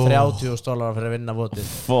hérna $30,000 fyrir að vinna votið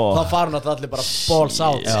þá farum allir bara balls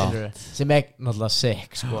out sem er náttúrulega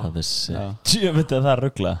sick sko. Það er sick Ég veit að það er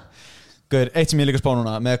ruggla Gauður, eitt sem ég líka spá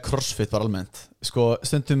núna með CrossFit bara almennt sko,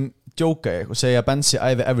 stundum djóka ég og segja Bensi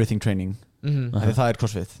æfi everything training því það er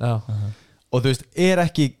CrossFit og þú veist, er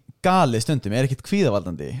ekki galið stundum, er ekkit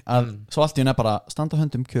kvíðavaldandi að svo allt í hún er bara standa á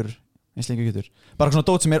höndum kjör eins lengi getur, bara svona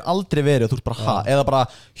dót sem er aldrei verið og þú ert bara eða bara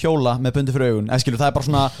hjóla með bundi fyrir augun, eða skilur, það er bara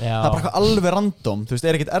svona það er bara alveg random, þú veist,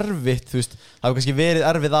 er ekkit erfitt þú veist, það hefur kannski verið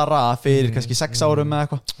erfiðara fyrir kannski 6 árum eða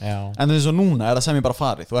eitthvað en þess að núna er það sem ég bara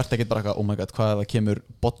farið, þú ert ekkit bara eitthvað, oh my god, hvað það kemur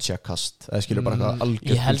boccia-kast, eða skilur bara eitthvað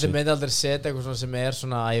algjörð ég heldur með aldrei setja eitthvað svona sem er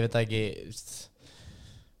svona, ég veit ekki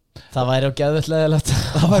það væri á geðvilllegilegt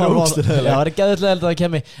það væri geðvilllegilegt að það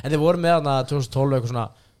kemi en þið voru með hana 2012 eitthvað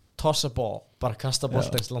svona toss a ball, bara kasta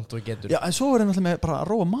bolt eins langt og við getur. Já, en svo er það með bara að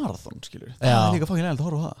róa marathon, skilur. Það er líka fucking leiðilegt að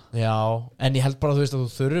horfa á það. Já, en ég held bara þú veist að þú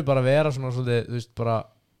þurfi bara að vera svona svolítið, þú veist, bara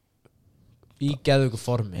í geðveiku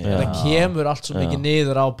formi. Það kemur allt svo mikið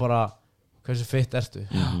niður á bara hversu fitt ertu.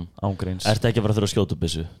 Ángríns. Ertu ekki bara að þurfa að skjóta upp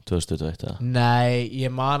þessu 2021 eða? Nei,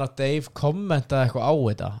 ég man að Dave kommentaði eitthvað á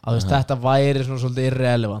þetta að þú veist, þetta væri svona svolítið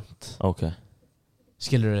irrelevant. Ok.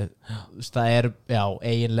 Skilur við, það er, já,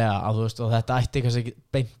 eiginlega að þú veist, og þetta ætti kannski ekki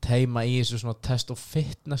beint heima í þessu svona test og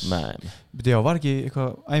fitness. Nei. Já, var ekki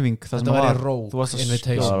eitthvað æfing það þetta var í Rogue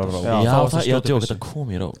Invitation. Já, djók, þetta kom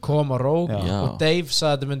í Rogue. Kom á Rogue og Dave sagði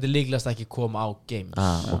að þetta myndi líklegast ekki koma á Games.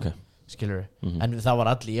 Ok. Skilur við, en það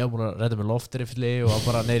var allir, ég var búin að redda með loftrifli og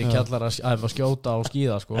bara neyri kjallar að skjóta og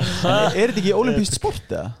skíða, sko. Er þetta ekki ólympískt sport,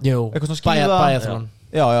 eða? Jú, bæjaþlón.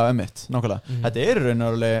 Já, einmitt, nákvæmlega. Þetta er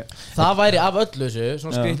raunverulega það væri af öllu þessu,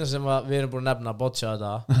 svona skrýtna sem við erum búin að nefna að boccia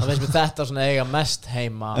þetta það veist við þetta svona eiga mest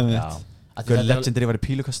heima Legendary var í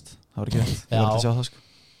pílukast, það var ekki veit ég var að sjá það, sko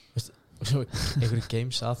einhverju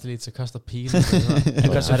games athletes að kasta píl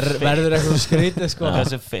verður eitthvað skrýtið, sko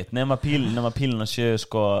það er fett, nema píluna séu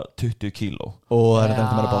sko 20 kíló og það er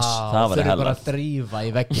þetta bara boss það var hella bara að drífa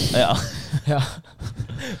í veggin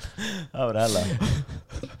það var hella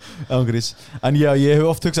Ángrís. En já, ég hef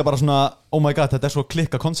oft hugsað bara svona oh my god, þetta er svo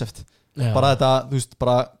klikka koncept bara þetta, þú veist,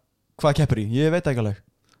 bara hvað keppur í, ég veit ekki alveg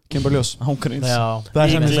kemur bara ljós, Ángrís það er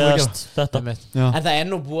líklegast þetta en það er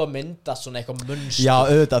nú búið að mynda svona eitthvað munstur já,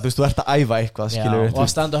 auðvitað, þú veist, þú ert að æfa eitthvað skilur, og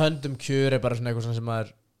að standa höndum kjör er bara svona eitthvað sem maður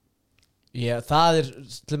það er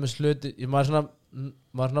til og með sluti maður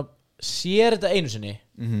svona sér þetta einu sinni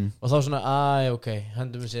og þá svona, ok,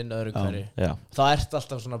 hendum við sinn öðru hverju þá ert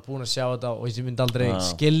alltaf svona búin að sjá þetta og ég myndi aldrei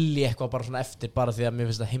skilja eitthvað bara svona eftir bara því að mér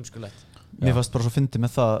finnst það heimskulegt mér fannst bara svo fyndið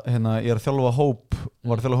með það hérna, ég er að þjálfa hóp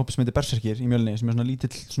sem heitir Berserkir í Mjölni sem er svona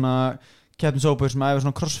lítill svona keppnishópur sem æfir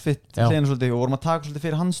svona crossfit svolítið, og vorum að taka svolítið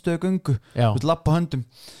fyrir handstöðu göngu lappa höndum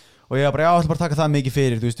og ég var bara, já, ég ætla bara að taka það mikið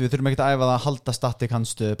fyrir þú veist, við þurfum ekkert að æfa það að halda static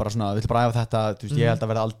handstöðu bara svona, við ætlum bara að æfa þetta þú veist, ég held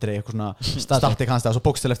að verða aldrei eitthvað svona static handstöðu og svo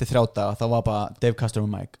bókstil eftir 3 daga, þá var bara Dave Custer og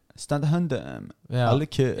Mike, standa höndum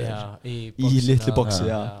alveg kjör í litlu boxi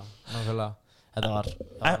þetta var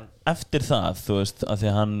eftir það, þú veist, að því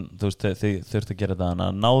að hann þú veist, þið þurftu að gera það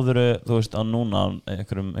náðuru, þú veist, á núna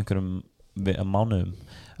einhverjum mánuðum,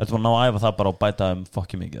 ertu að ná að æfa það bara og bæta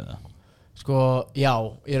fokki mikið það sko, já,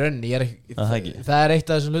 í rauninni það er eitt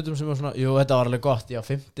af þessum hlutum sem er svona jú, þetta var alveg gott,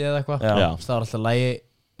 50 eða eitthvað það var alltaf lægi,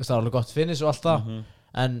 það var alveg gott finish og allt það,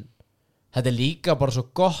 en þetta er líka bara svo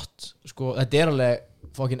gott, sko, þetta er alveg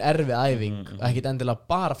fokkin erfið æfing, ekkert endilega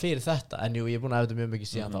bara fyrir þetta, en jú, ég er búin að æfa þetta mjög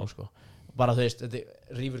mikið síðan þá, sko bara þú veist,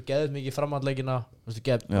 þetta rýfur geðið mikið framhandleggina, þú veist,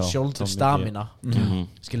 geðið shoulder stamina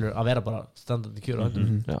skilur, að vera bara standandi kjur á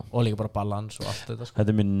höndum og líka bara balans og allt þetta, sko.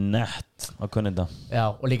 Þetta er mjög nett að kunna þetta já,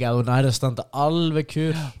 og líka að þú nærið að standa alveg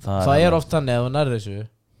kjur það er oft þannig að þú nærið þessu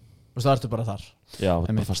og það ertu bara þar já,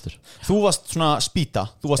 bara fastur þú varst svona spýta,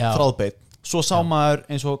 þú varst þráðbeit svo sá maður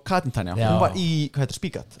eins og Katrin Tanja hún var í, hvað heitir,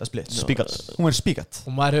 Spíkat hún er Spíkat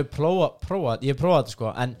og maður hefur prófað, ég hef prófað þetta, sko,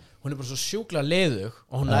 en hún er bara svo sjúklega leiðug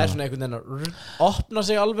og hún er svona einhvern veginn að opna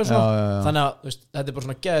sig alveg svona þannig að veist, þetta er bara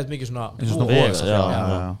svona geðið mikið svona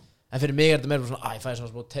en fyrir mig er þetta meira svona ég fæði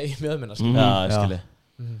svona smá tegjum í öðmina ég skilji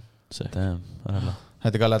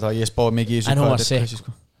þetta er gælega að ég spáði mikið í þessu en hún var sick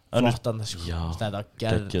flottan þetta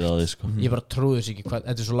gerði ég bara trúði þessu ekki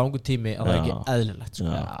þetta er svo langur tími að það er ekki eðlilegt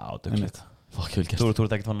þú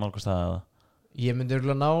ert ekki þannig nálgast það ég myndi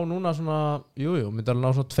örgulega ná núna svona myndi alveg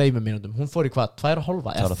ná svona 2 mínútum hún fór í hvað,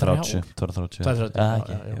 2,5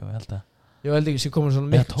 2,30 ég held ekki, sem komur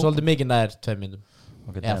svolítið mikið nær 2 mínútum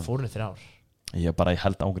Já, fór henni 3 Ég bara, ég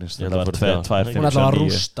held ángríns Ég held að það var 2 Hún alltaf var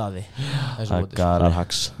rústaði Það er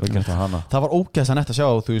hags Það var ógeðslega nett að sjá,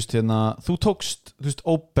 þú veist, þú tókst, þú veist,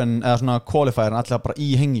 open eða svona qualifierin alltaf bara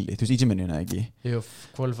í hengli, þú veist, í gyminu, eða ekki? Jú,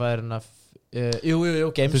 qualifierin Jú,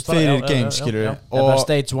 games Þú veist, fyrir games, skilur og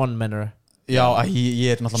Stage 1 mennur Já,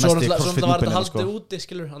 ég náttúrulega mest í CrossFit Svo var þetta núpinu, haldið úti,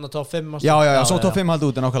 skilur, hann að top 5 Já, svo top 5 haldið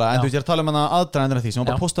úti nákvæmlega, en þú veist, ég er að tala aðdraðendur af því sem var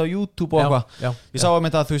bara postað á YouTube og eitthvað Ég sá að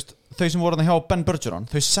mynda að, þú veist, þau sem voru hjá Ben Bergeron,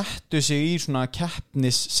 þau settu sig í svona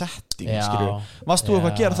keppnissetting, skilur Varst þú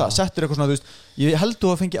eitthvað að gera það? Settur eitthvað svona, þú veist, ég held þú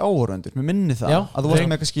að fengi áhorfendur, mér minni það að þú varst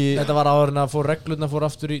með kannski Þetta var áður en að reglurnar fór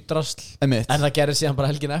aftur í drasl En það gerði síðan bara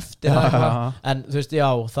helgin eftir En þú veist, já,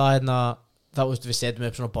 þá veist, við setjum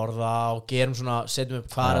upp svona borða og gerum svona, setjum upp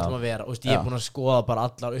hvað ætlum að vera og ég er búin að skoða bara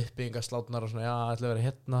allar uppbyggingaslátnar og svona, já, ætlum að vera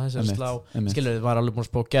hérna þessari slá, skilur við, var alveg búin að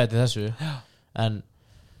spá gæti þessu en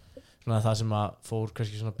svona það sem að fór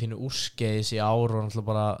kannski svona pínu úrskeiðis í ár og náttúrulega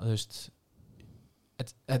bara, þú veist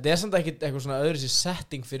þetta samt ekki eitthvað svona öðru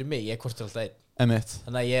setting fyrir mig, ég hvort alltaf einn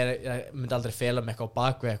þannig að ég myndi aldrei fela mig eitthvað á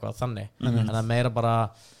bakvið eitthvað þannig, en það meira bara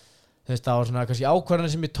þú veist, það var svona kannski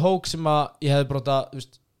ákvarðanir sem ég tók sem að ég hefði brota, þú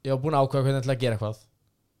veist ég var búin að ákveða hvernig ég ætla að gera eitthvað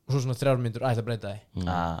og svo svona 3 mínútur ætla að breyta því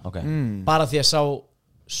bara því að sá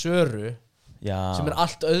Söru sem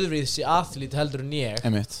allt öðruvísi athlít heldur en ég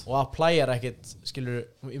og að plæjar ekkert, skilur,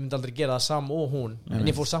 ég myndi aldrei gera það sama og hún en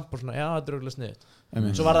ég fór samt bara svona, já, þetta er örugglega sniðugt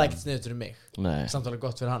svo var það ekkert sniðugt fyrir mig samt alveg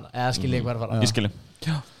gott fyrir hana, eða skilja ég hvað er að fara Ég skilji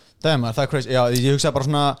Það er crazy, já, ég hugsaði bara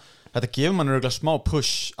svona þetta gefur mann örugglega smá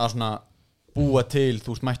push að svona búa til, þú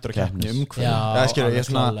veist, mættur að keppni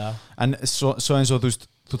en svo eins og þú veist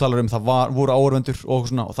þú talar það voru áhorfendur og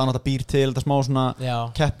svona og þannig að það býr til þetta smá svona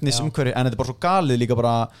keppnisumhverfi en þetta er bara svo galið líka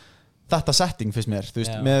bara þetta setting fyrst mér, þú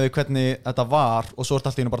veist, með hvernig þetta var og svo er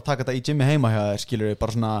þetta alltaf bara að taka þetta í gymmi heima hjá þér, skilur við,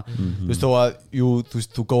 bara svona þú veist, þó að, jú, þú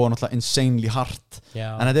veist, þú góða náttúrulega insanely hard,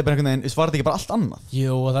 en þetta er bara einhvern veginn var þetta ekki bara allt annað?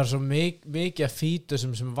 Jú, og það er svo mikið að fítu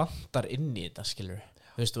sem vantar inn í þetta, skilur við,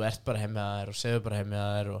 þú veist, þú ert bara heim með þér og segir bara heim með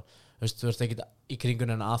þér og þú veist ekki í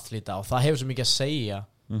kringun en aðlíta og það hefur svo mikið að segja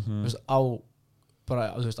þú veist,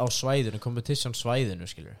 á svæðinu, competition svæðinu,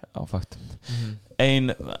 skilur Já, fakt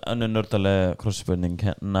Ein önnur nördaleg crossspurning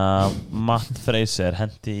Matt Fraser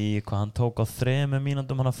hendi í hvað hann tók á 3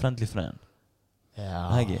 mínútum hann á Friendly Friend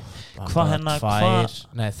Það ekki Hvað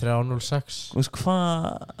 3.06 Hvað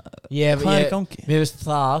er í gangi? Mér veist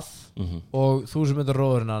það og 1000 meter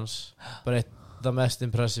róðurinn hans bara eitt það mest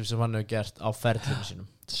impressive sem hann hefur gert á ferlinu sínum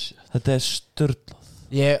Þetta er sturlað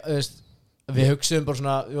Við hugsaðum bara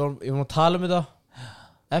svona við vorum að tala þetta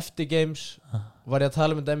eftir games var ég að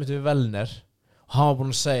tala þetta einmitt við Velner og hann var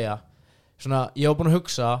búinn að segja svona, ég var búinn að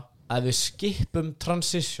hugsa að við skipum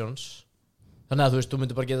transitions þannig að þú veist, þú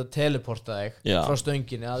myndir bara geta teleportað þig frá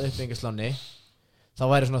stönginni að uppbyggingasláni þá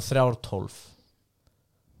væri svona 3.12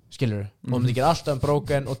 skilur og þú myndir gera alltaf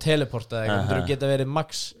broken og teleportað þig þú myndir geta verið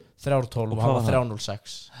max 3.12 og hann var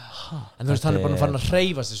 3.06 en þú veist, hann er bara farin að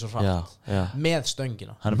hreyfa sig svo hratt með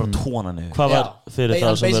stöngina hann er bara tóna niður Hvað var fyrir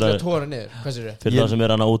það sem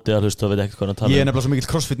er hann að úti að hlusta og veit ekki hvað hann tala Ég er nefnilega svo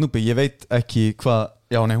mikill crossfit núbi, ég veit ekki hvað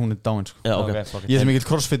já, nei, hún er dáin sko. Ég er svo mikill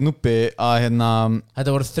crossfit núbi að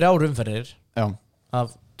Þetta voru 3 umferðir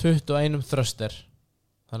af 21 þröster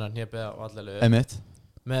þannig að hnepiða á allalegu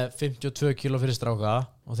með 52 kilo fyrir stráka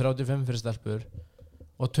og 35 fyrir stelpur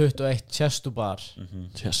og 21 chest to bar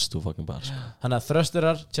chest to fucking bar Þannig að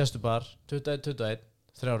þrösterar, chest to bar 21,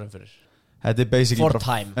 3 fyrir Þetta er basically for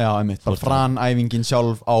time bara franæfingin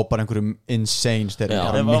sjálf á bara einhverjum insane styrir,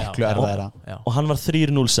 það er miklu erfæðara og hann var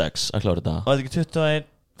 3.06 að klára þetta Var þetta ekki 21,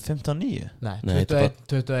 15.9? Nei, 21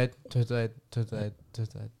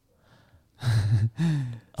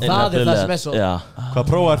 Það er það sem er svo Hvað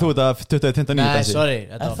prófaðir þú þetta 21.9? Nei, sorry,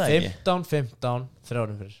 þetta var 15,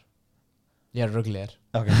 3 fyrir Ég er rugglegar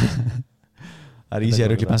Það er easy að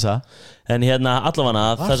ruggli pensa En hérna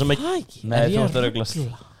allavega það sem Nei, þú ert að rugglast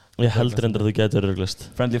Ég heldur endur að þú getur rugglast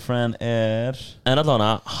Friendly Friend er En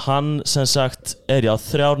allavega hann sem sagt er já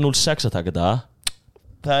 3.06 að taka þetta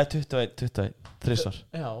Það er 21, 3 svar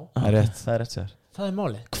Já, það er rétt sér Það er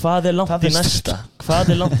málið Hvað er langt í næsta?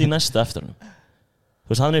 Hvað er langt í næsta eftir hann?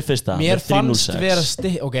 Þú veist, hann er í fyrsta Mér fannst vera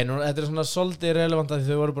ok, nú, þetta er svona svolítið relevant að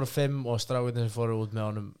þau voru bara 5 og strákunnir sem fóru út með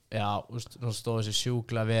honum já, nú stóðu sér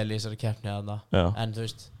sjúkla vel í þessari keppni þarna en þú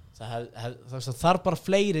veist, það þarf bara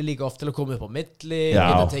fleiri líka oft til að koma upp á milli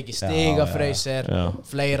geta tekið stiga Fraser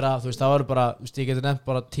fleira, þú veist, það voru bara ég geti nefnt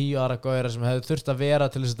bara 10 aðra gauðra sem hefðu þurft að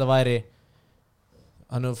vera til þess að þetta væri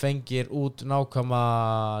þannig að þú fengir út nákvæma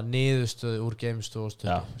niðurstöðu úr geimstöðu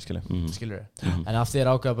Já, skilur en af því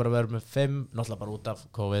ákveða bara að vera með 5 náttúrulega bara út af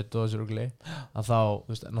COVID og þessu rugli að þá, þú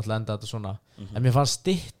veist, náttúrulega enda þetta svona en mér fannst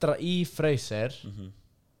styttra í Freyser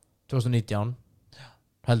 2019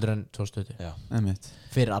 heldur en 2020 Já,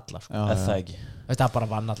 fyrir alla, sko það ekki þetta bara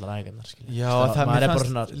vann allar æginnar, skilur Já, það mér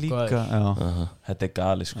fannst líka Þetta er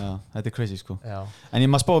gali, sko þetta er crazy, sko Já. En ég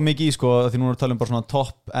maður spáði mikið í, sko, því núna talum bara svona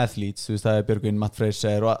top athletes, þú veist, það er Björgvin, Matt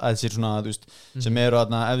Fraser og þessir svona, þú veist, sem eru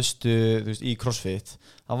þarna efstu, þú veist, í CrossFit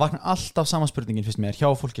það vaknar alltaf sama spurningin fyrst mér hjá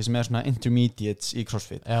fólki sem er svona intermediates í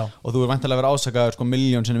CrossFit Já. og þú er væntanlega að vera ásakaður sko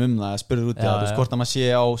miljón sinnum það að spurður út í það, þú veist, hvort að maður sé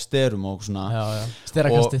á sterum og svona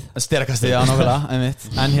Sterakastið, já, nákvæmlega, einmitt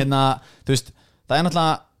en hérna, þú veist, það er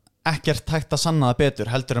náttúrulega ekkert hægt að sanna það betur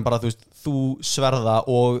heldur en bara, þú veist, þú sverða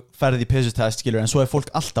og ferði í pisustest, skilur, en svo er fólk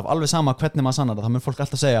alltaf alveg sama hvernig maður sannar það mun fólk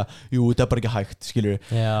alltaf segja, jú, þetta er bara ekki hægt, skilur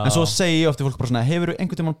en svo segi ég ofta fólk bara svona, hefur þú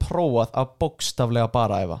einhvern tímann prófað að bókstaflega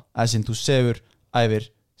bara æfa, eða sem þú sefur,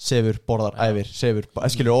 borðar, æfir, skilur,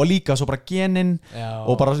 og líka svo bara genin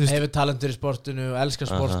og bara, þú veist, hefur talentur í sportinu og elskar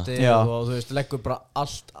sporti og þú veist, leggur bara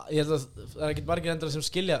allt ég held að það er ekki margir endur sem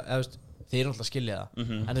skilja eða, þú veist, þeir eru alltaf að skilja það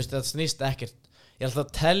en þú veist, það snýst ekkert ég ætla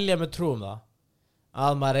að telja með trúum það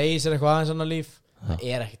að maður eigi sér eitthvað aðeins annar líf það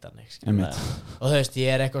er ekkert annað og þú veist, ég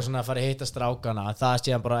er eitthvað svona að fara að hitta strákana það er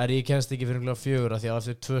síðan bara, ég kennst ekki fyrir 4 því að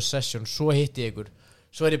eftir 2 sesjón, svo hitti ég ykkur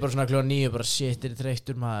svo er ég bara svona 9 bara shit, er ég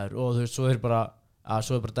þreyttur maður og þú veist, svo er bara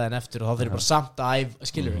daginn eftir og þá þeir bara samt að æf,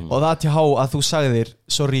 skilur og það til há að þú sagðir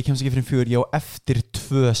sorry, ég kemst ekki fyrir 4, ég á eftir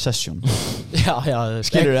 2 sesjón já,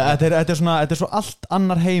 skilur, þetta er svo allt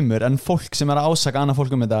annar heimur en fólk sem er að ásaka annað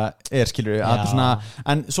fólk þetta skilur, að svona,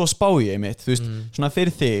 en svo spá ég mitt, þú veist, svona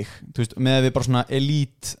fyrir þig þú veist, með við bara svona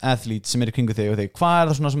elite athlete sem er í kringu þig og þig, hvað er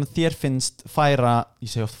það svona sem þér finnst færa, ég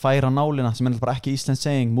segi oft færa nálina sem er bara ekki íslensk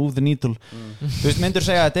saying, move the needle þú veist, myndur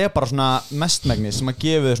segja að þetta er bara svona mestmegnis sem að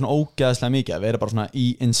gefa þau svona ógeðslega mikið að vera bara svona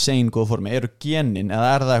í insane góð formi, eru genin eða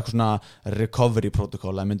er það eitthvað svona recovery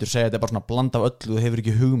protocol eða myndur segja að þetta er bara svona bland af öllu þú hefur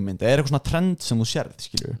ekki hugmynd, eða er eitthvað svona trend sem þú sérð,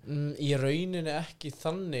 skilur? Í rauninni ekki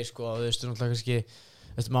þannig, sko, þú veist, náttúrulega kannski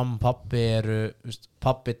þú veist, mamma og pappi eru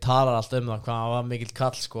pappi talar alltaf það, hvað hann var mikill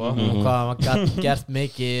kall, sko og hvað hann var gert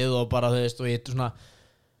mikið og bara, þú veist, og ég svona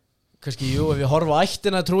kannski, jú, ef ég horfa á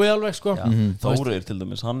ættina trúi ég alveg, sko Þórir til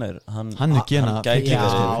dæmis, hann gena gæti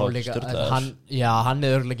hann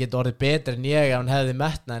er örgulega getið orðið betri en ég ef hann hefði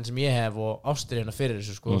metnaðinn sem ég hef og ástriðuna fyrir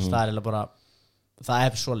þessu, sko það er bara, það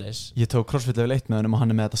er svoleiðis ég tók CrossFit level 1 með hann og hann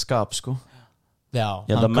er með þetta skap, sko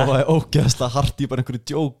hann góði ógeðast að hart í bara einhverju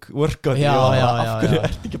djók workout og af hverju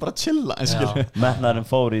ert ekki bara að chilla metnaðurinn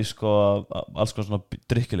fór í sko alls konar svona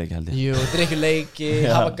drykkuleiki held ég drykkuleiki,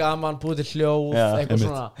 hafa gaman, búið til hljóð eitthvað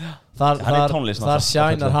svona þar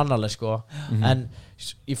sjænar hann alveg, sko en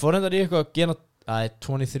ég fór hendar í eitthvað að gena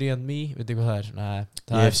 23andMe, veit ekki hvað það er? Nei,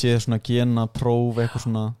 ég hef séð svona gena próf eitthvað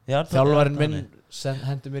svona þjálfarinn minn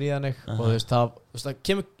hendi mér í þannig og þú veist, það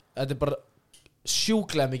kemur, þetta er bara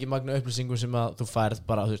sjúklega mikið magna upplýsingum sem að þú færð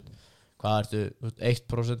bara, þú veist, hvað ertu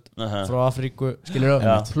 1% frá Afríku, skilur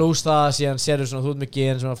þú, pluss það síðan sérðu svona þú ert með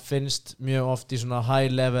gen sem finnst mjög oft í svona high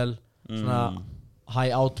level svona high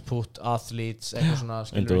output athletes, eitthvað svona,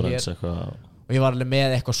 skilur þú hér og ég var alveg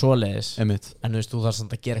með eitthvað svoleiðis en þú veist, þú þarf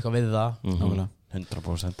samt að gera eitthvað við það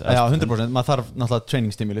 100% Já, 100%, maður þarf náttúrulega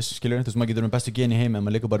training stimulus, skilur, þú veist, maður getur með bestu geni heima en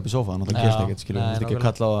maður liggur bara upp í sofa, náttúrulega gerist ekkert, skilur, þú veist ekki að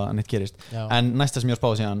kalla á að neitt gerist en næsta sem ég var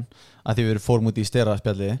spáð síðan, að því við fórum út í stera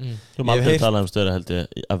spjalli Þú hefum aldrei talað stera held ég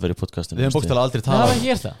eftir í podcastinu Við hefum bókstala aldrei talað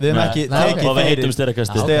Við hefum ekki tekið fyrir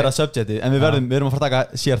stera subjecti en við erum að fara að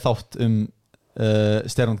taka sér þátt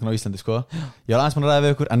sterungan á Íslandi, sko Ég var aðeins mann að ræða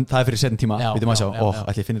við ykkur en það er fyrir setjum tíma, við erum að sjá,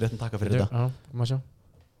 ætli ég finni rétt að taka fyrir þetta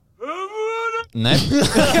Nei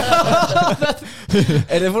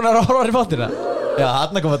Er þið búin að horfa í fóttina? Já,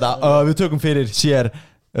 hann kom þetta Við tökum fyrir sér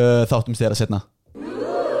þáttum stera setna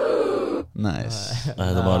Nice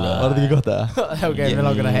Var þetta ekki gott eða? Ok, við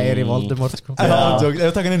langar að heyra í Voldemort, sko Ef við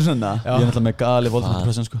taka hann einu svona Ég er náttúrulega með gali Voldemort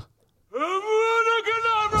pressun, sko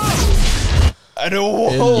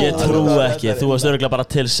Ég trú ekki, þú varst örgulega bara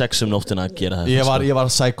til 6 nóttina að gera þetta Ég var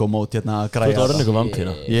psycho mode hérna að græja Þú ert orðin ykkur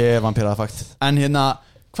vampíra Ég er vampíra, það fakt En hérna,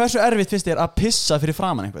 hversu erfitt finnst þér að pissa fyrir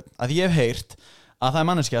framan einhvern? Að ég hef heyrt að það er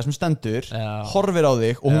manneskja sem stendur horfir á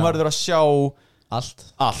þig og hún verður að sjá allt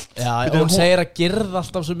Já, og hún segir að girða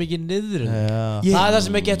alltaf svo mikið niður Það er það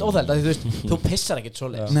sem er gett óþæld Þú veist, þú pissar ekkert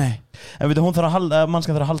svoleiðis Nei En veitu, hún þarf að halda,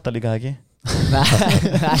 mannskja þarf að halda líka, það ekki? Nei,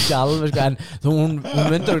 ekki alveg, sko En hún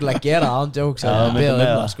myndur að gera án jokes að beða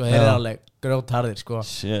það, sko Þeir eru alveg grjótharðir, sko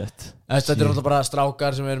Shit Þetta er alltaf bara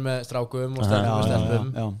strákar sem eru með strákum og stelpum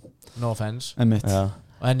No offense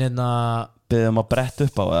En Beðum að bretta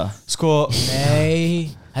upp á það Sko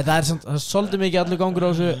nei, það er svolítið mikið allur gangur á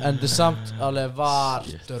þessu. En þetta samt alveg var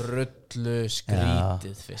drullu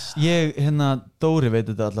skrítið fyrst. Ég, Dóri veit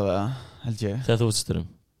þetta allavega held ég Þegar þú ert styrum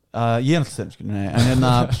Ég er náttúrulega styrum,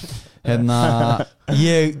 en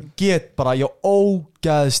ég get bara, ég á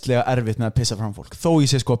ógæðslega erfitt með að pissa fram fólk þó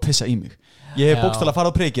ég sé sko að pissa í mig. Ég hef bókstaflega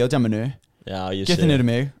farið á prikið á jamminu, getið niður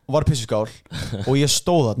mig og var pissuskál og ég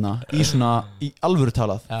stóð þarna í alvöru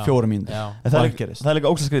talað 4 mínútur. Það er líka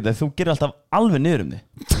ógæðslega skrítið, þú gerir alltaf alveg niður um þig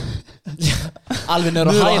Alveg niður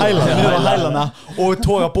á hælana og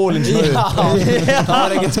toga bólinn það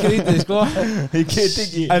var ekkert skrítið sko. Ég get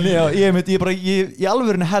ekki En ég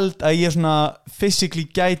alvörinu held að ég svona physically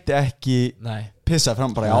gæti ekki pissa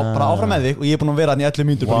fram, bara áfram með þig og ég er búin að vera hann í 11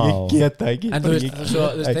 mínútur og ég get það ekki. En þú veist,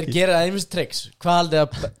 þeir gera það einmitt tricks. Hvað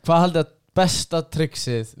haldið að besta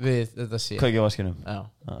tricksið við þetta sé? Kveikja á vaskinum.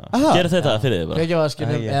 Gerðu þetta fyrir þig bara? Kveikja á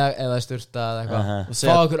vaskinum eða sturta eða eitthvað og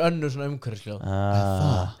fá okkur önnur svona umhverfisljóð.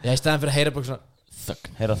 Í staðan fyrir að heyra bara svona þögg,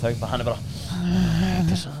 heyra þögg, hann er bara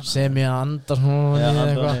sem ég andar svona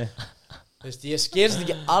eitthvað. Þú veist, ég skilst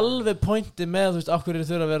ekki alveg pointi með, þú veist, af hverju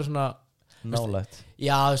þurfa að vera svona nálægt.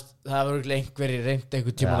 Já, þú veist, það var einhverjir reyndi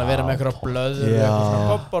einhvern tímann að vera með eitthvað blöður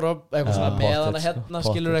eitthvað svona meðan að hérna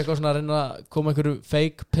skilur eitthvað svona að reyna að koma einhverju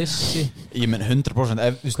fake pissi. Ég menn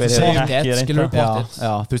 100% skilur pottet.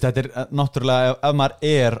 Já, þú veist, þetta er náttúrulega ef maður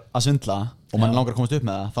er að svindla og mann langar að komast upp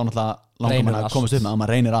með það, þá náttúrulega langar mann að komast upp með það og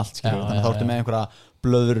maður reynir allt, skilur, þannig að þá ertu með einhverja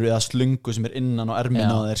blöður eða slungu sem er innan á erminu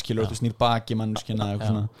á þér, skilur, þú snýr baki mannskina eitthvað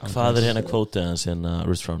svona. Hvað er hérna kvótið hans hérna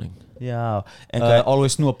wrist frowning? Já,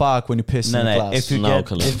 always snúa back when you piss in the glass.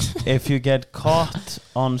 If you get caught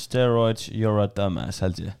on steroids, you're a dumbass,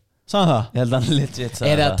 held ég. Sagði það? Ég held að hann legit sagði það.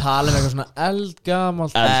 Er það að tala um eitthvað svona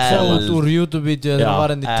eldgamalt kvót úr YouTube-vídeó þegar það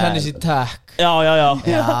var enn í Tennessee Tech? Já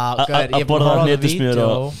Ég borða hnetusmjör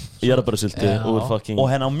og jarðarberjasultu úr fucking og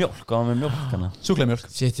henni á mjólk, og hann með mjólk hana súkkulaðimjólk.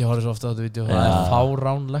 Shit, ég horfði svo ofta á þetta vídeó. Það er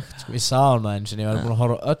fáránlegt sko. Ég sá hana eins og ég var búin að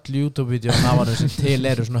horfa á öll YouTube-vídeó og náðan sem til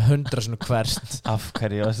eru svona 100 svona hvert. Af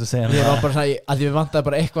hverju, varstu að segja hann? Ég var bara svona, að ég vantaði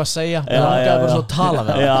bara eitthvað að segja. Ég langaði bara svo að tala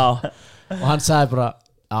við hann. Og hann sagði bara,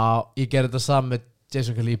 ég gerði þetta saman með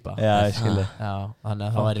Jason Khalipa. Já, ég skilði. Já, þannig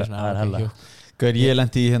að það væri svona Gauður, ég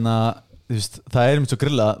lendi í það er svo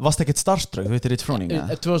grilla. Varst ekkert starstruck, þú veitir Rich Froning?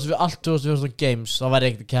 Allt 2014 games, þá væri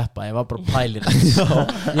ég ekkert að keppa. Ég var bara pælir.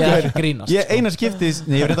 Ég er ekki grínast. Ég einar skiptis,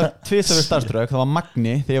 ég var reyndar 2 starstruck. Það var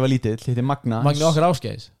Magni, þegar ég var lítill, hitti Magna. Magni okkar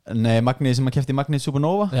Ásgeirs? Nei, Magni sem að keppt í Magni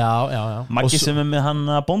Supernova. Já. Maggi sem er með hann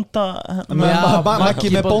að bónda Maggi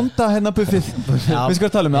með bónda hérna buffið. Við sko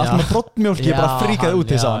að tala um það, allt með brottmjólk. Ég bara fríkaði út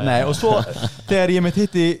þess að. Nei, og svo þegar ég mitt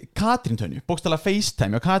hitti Katrín Tönju, bókstaflega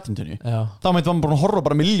FaceTime á Katrín Tönju, þá meitt var maður bara að horfa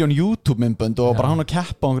bara miljón YouTube-myndbönd og bara hann að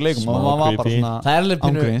keppa á einhver leikum og maður var bara svona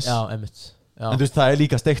ángríns. En þú veist, það er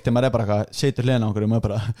líka steikt þegar maður er bara eitthvað setur hliðina á einhverju og maður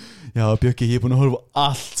bara já, Bjöggi, ég er búin að horfa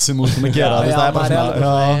allt sem þú ert búin að gera. Það er bara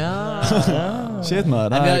svona shit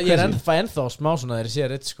maður. En ég er ennþá smá svona þegar ég sé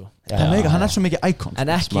Rich sko. Hann er svo mikið icon.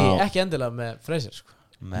 En ekki endilega með Freyser sko.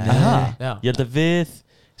 Ég held að við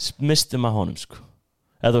mistum að honum sko.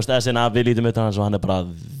 Eða þú veist, þess að við lítum utan hans og hann er bara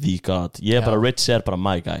the god. Ég er bara, Rich er bara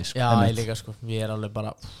my guy sko. Já, ég líka sko. Ég er alveg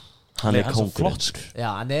bara hann er kóngurinn sko.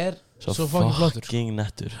 Já, hann er svo fucking flottur. Fucking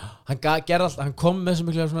nettur. Hann kom með svo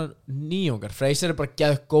miklu svona nýjungar. Freyser er bara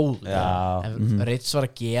geðið góð. En Rich var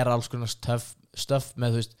að gera alls konar stöf með,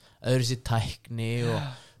 þú veist, öðru sér tækni og,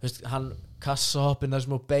 þú veist, hann kassahoppin þar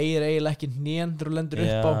sem þú beigir eiginlega ekki hnén þegar þú lendur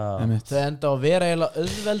upp á. Þau enda á að vera eiginlega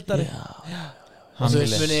auðveldari. Og þú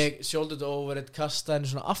veist, muni shoulder to over kasta henni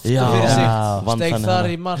svona aftur fyrir sig, steig þar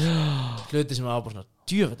í mark. Hluti sem var bara svona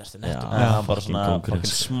djöfetast bara svona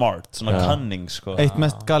smart, svona cunning sko. Eitt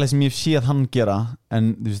mest galið sem ég sé að hann gera, en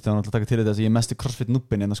þú veist það var náttúrulega að taka til þetta að ég er mest í CrossFit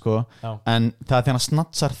nubbin hérna sko, en það er þegar hann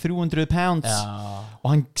snatsar 300 pounds og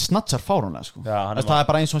hann snatsar fáránlega sko. Það er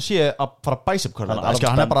bara eins og hann sé að fara bicep curl,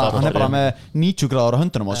 hann er bara með 90 gráður á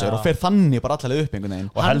höndunum á sig og fer þannig bara allavega upp einhvern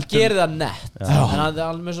veginn. Hann gerir það nett, en hann er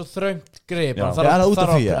alveg með svo þröngt grip, hann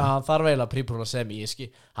þarf eiginlega að príprófa sem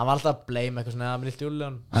hann var alltaf að blame eitthvað svona að hann er illt í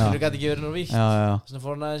úrlegan, hann gæti ekki verið nú víkt, þannig að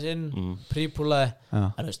fór hann aðeins inn, prípúlaði,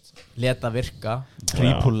 en veist, leta virka.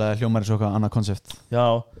 Prípúlaði hljómar er svo eitthvað annað koncept. Já,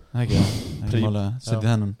 ekki setið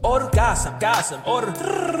þennan.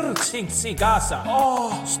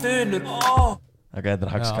 Stunur. Þetta er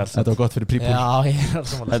hagskall. Þetta var gott fyrir prípúl. Já, ég er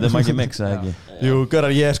samanlega. Þetta er Maggi Mix, eða ekki? Jú,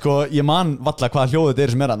 görar, ég man valla hvaða hljóðið þetta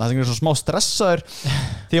er sem er hann. Það er svo smá stressaður.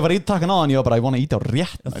 Þegar ég var ítakan á hann, ég var bara, ég vona að íta á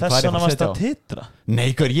rétt. Þess vegna varst að titra? Nei,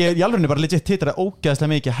 gör, ég alveg bara legit titraði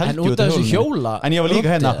ógeðslega mikið En út af þessu hjóla. En ég var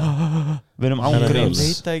líka hérna Við erum ángríns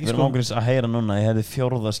Veit það ekki, Við erum ángríns að heyra núna Ég hefði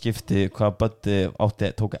 4. skipti hvað Böddi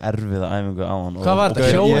tók erfiða æfingu á hann Hvað var þetta?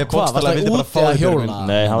 Hjóla? Hvað? Var það úti að hjóla?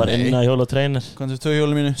 Nei, hann var inn að hjóla trainer Hvað er 2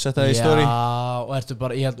 hjólum mínu? Setta það í story Já, og ertu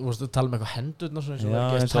bara, ég held, þú veist, þú tala með eitthvað hendurna svona, Já,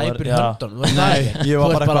 eins eins og og tæpir í var- höndunum. Nei, ég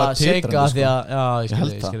var bara eitthvað að shaka titrandi, því að, já, ég Ég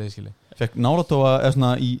held skilji. Fekk Naruto eða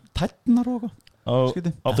svona í tærnar og eitthvað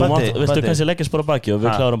Skrítið. Viltu kannski leggja spara baki og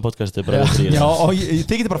við klárum podcastið bara við 3 Já, og ég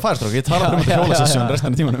tekið þetta bara færstrók Ég tala bara um þetta hjólasessjón restan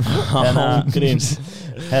af tímanum Gríns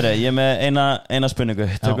Herri, ég er með eina spurningu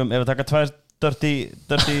Ef við taka 2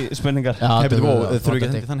 dirty spurningar Þurfu ekki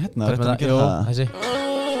að þannig hérna Jú, þessi.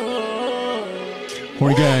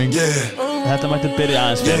 Horny gang Þetta mætti byrja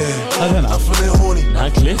aðeins fyrir Það er hérna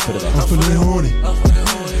Hann klippur þetta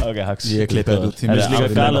Ok, Hax Ég klippi þetta út Það er líka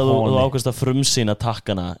galið að þú ákvæmst að frumsýna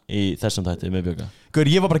takkana í þessum þætti með Björga Gaur,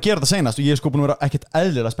 ég var bara að gera þetta seinast og ég er sko búin að vera ekkert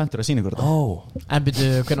eðlilega spenntur að sína ykkur þetta En byrju,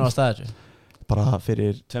 hvernig var staðið þessu? Bara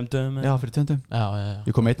fyrir, 2 dögum já, fyrir 2 dögum Já.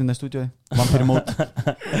 Ég kom einn inn í stúdíói, vann fyrir mót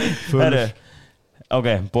Herri, ok,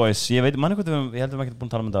 boys Ég veit, manni hvort ég heldur ekki búin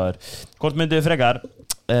að tala um þetta áður Hvort myndið þið frekar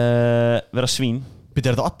vera svín Byrju,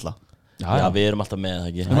 er þetta á alla? Já, við erum alltaf með það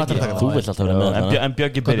ekki erum alltaf að taka Þú vilt alltaf vera með það En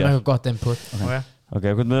Björgi Hvað er byrja með eitthvað gott input? Ok,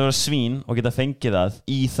 hvort myndið vera svín og geta fengið það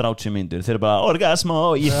í 30 mínútur Þeir eru bara orgasmo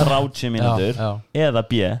í 30 mínútur Já. Eða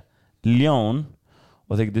B, ljón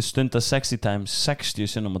og þeir getur stundað sexy time 60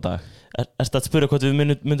 sinnum á dag Ertu að spyrja hvort við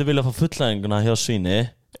myndum vilja fá fulllæðinguna hjá svíni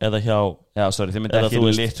eða hjá Já, sorry, þið myndið Eða ekki þú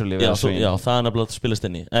veist- literally vera svín Já, það er nefnilega að spilast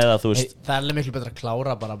inn í Eða þú veist Það er alveg miklu betra að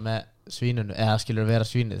klára bara með svínunu eða skilur vera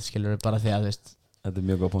svínið, skilur bara því að þú veist Þetta er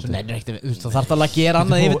mjög góð Svo punktur nefnir ekkert, þú veist, þú þarf alveg að gera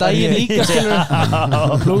annað yfir daginn líka, skilur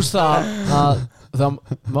Plús það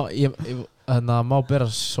má bera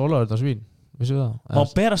sólaverðna svín, vissu það? Má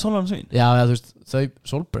bera sólarn svín? Já, þú veist, þau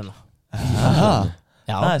sólbrenna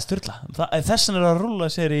Já, Það er styrla Þessan er að rúlla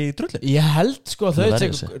sér í drulli ég held sko að Til að þau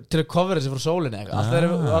verja sig. til að covera sig frá sólinni Alltaf er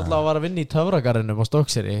alltaf að vara að vinna í töfragarðinum á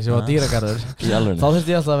Stokkseri sem var dýragarður Í alveg Þá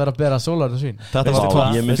þurfti ég alltaf að vera að bera sólaverðna svín Þetta var Veistu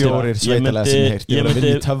hvað ég myndi- 4 sveitalega sem ég heirt Ég ég var að vinna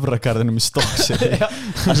í myndi- töfragarðinum í Stokkseri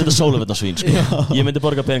Að setja sólavetna svín sko. Ég myndi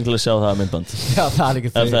borga pening til að sjá það að myndband Já, það er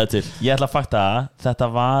ekki Ef það er til Ég ætla að fakta Þetta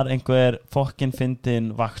var einhver fokkin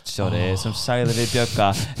fyndin vaktstjóri sem sagði við Bjögga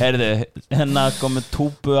Heyrðu, hennar komið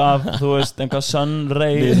túbu af þú veist, einhver sunray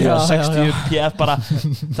Já, 60 pf bara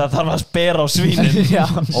það þarf að spera á svínin Já.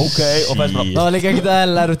 Ok, og það er bara Það var líka ekkert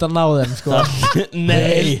eðlilega erfitt að ná þeim sko Ég Nei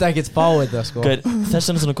vildi ekkert fá þetta sko Gaur, þess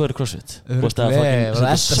vegna svona góður í CrossFit Búist að Nei, fucking var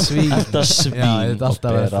það elta svín Elta svín Já, ég veit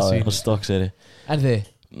alltaf að elta svín Og Stokkseri En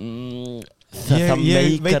þið?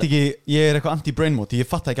 Ég veit ekki, ég er eitthvað anti-brain mode Ég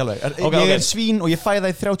fatt það ekki alveg Ég er svín og ég fæ það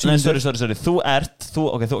í 30 Nei, mínútur sorry Þú ert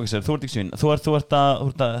ekki svín Þú ert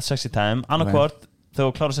að sexy time annarkvort þegar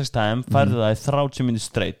þú klárar sexy time færðu það í 30 mínútur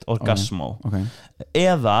straight orgasmo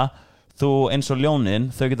eða þú eins og ljónin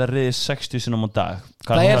þau geta riðið 60 sinnum á dag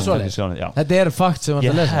Það er svoleiðis? Þetta er fakt sem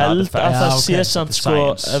Ég held að það sé samt sko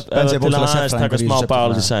Benzi er til að bókstaflega aðeins taka sérfræðingur í smá þessu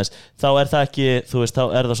biology efni. science þá er það ekki, þú veist, þá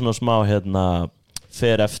er það svona smá hérna,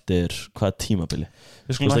 fer eftir hvað tímabili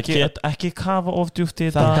Við skulum Þú veist, ekki kafa of djúpt í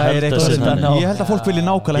Það þetta er eitthvað sé sem þannig. Ég held að fólk vilji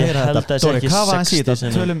nákvæmlega Ég heyra held að þetta það sé Dóri, ekki kafa hans í 60 þetta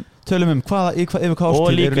sinnum. Tölum um yfir hvað og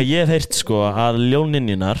árstíð líka ég hef heyrt sko að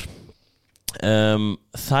ljóninjunar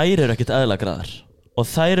þær eru ekkert eðla græðar og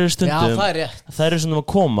þær eru Já, stundum það er rétt þær eru stundum að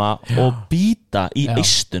koma og býta í Já.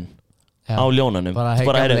 eistun Já. á ljónanum Bara, hey,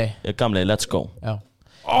 gamli. gamli, let's go Já.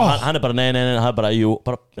 hann er bara nei, hann er bara, jú,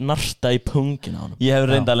 bara narta í pungin á hann Ég hef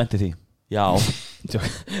reynda að lendi því já,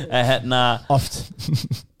 Hérna Oft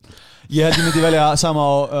Ég held ég myndi velja sama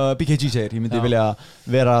á BKG segir Ég myndi velja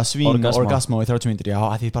vera svín Orgasmo. orgasmo í 30 mínútur Já,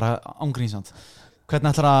 að því bara ángrínsand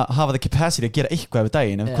Hvernig ætlar að hafa the capacity að gera eitthvað yfir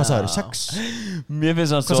daginn Hvað sagður, 6? Mér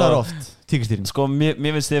finnst það Hvað sagður oft? Tígristýrin Sko, mér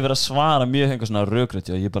finnst þið vera að svara mjög einhver svona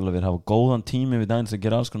rökrétt og ég bara vil hafa góðan tími við daginn til að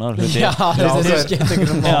gera alls konar aðra hluti Já, þetta skemmt ekki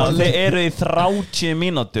um Já, mál þið eru í 30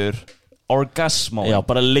 mínútur orgasmo já,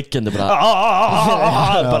 bara liggjandi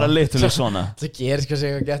bara bara lituleg svona Það gerir sko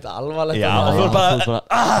sem gett alvarlegt Já, og þú er það-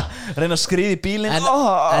 bara reyna að skriða í bílinn En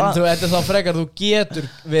þú, þetta er þá frekar, þú getur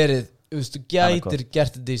verið Þú gætir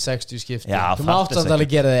gert þetta í 60 skipti Já, Þú mátt samt alveg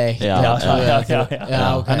gera það eitt Já, Já,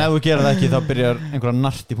 ok En ef þú gerir það ekki þá byrjar einhverja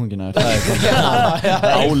nart í pungina Það er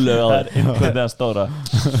álög á þær einhvern veginn stóra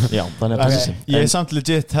já, þannig að passa sig Ég er samt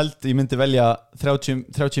legit held Ég myndi velja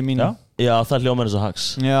 30 mínu já, það hljómar eins og hags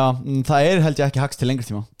Já, það er held ég ekki haks til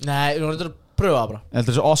lengri tíma Nei, þú verður pröfa það bara.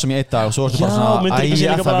 Þetta er svo awesome í einn dag og svo ertu bara Já, svona myndirðu ekki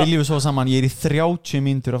segja líka það bara- viljum við sofa saman, ég er í 30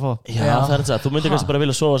 mínútur að fá Já, það er það, þú myndir kannski bara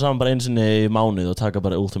vilja sofa saman bara einu sinni í mánuð og taka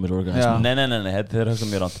bara ultimate orgasm Já. Nei, þetta er höfst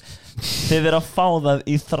mjög rátt Þið er að fá það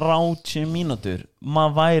í 30 mínútur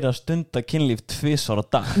Maður væri að stunda kynlíf 2 á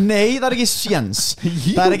dag Nei, það er ekki séns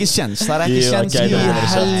Það er ekki séns Jú, það í gæti verið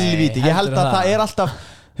satt. helvíti Ég held Heldur að það það? er alltaf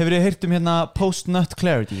Hefur þið heyrt hérna post-nut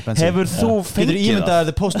clarity Bensi? Hefur þú Getur fengið ímyndað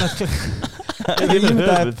þér post-nut Hefur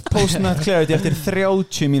ímyndað þér post-nut clarity eftir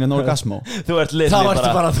 30 mínútur orgasmo Þú ert litli Það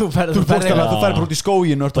varstu bara, þú ferð Þú ferð bara út í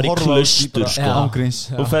skógin og ert Bara í að horfa klaustur, sko. ángríns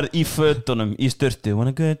Þú ferð í fötunum í styrtu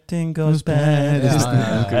When a good thing goes bad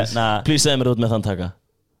Please segð mér út með þann taka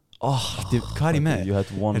Hvað er ég með? You had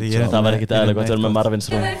one Ég er job. Það var ekkit eðalega gott að vera með Marvins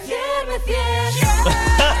rúm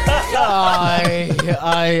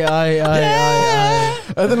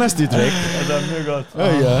Þetta er næstu í Drake Þetta er mjög gott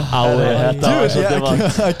Ái, þetta var svolítið vant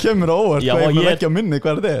Það kemur á óvart Já, hvað ég ég- vil ekki á minni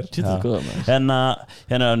hvað þetta er Þetta er góða maður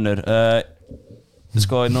Hérna önnur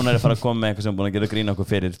Sko, núna er ég að fara að koma með eitthvað sem er búin að gera grín okkur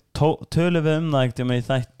fyrir Tölum við það ekkert með í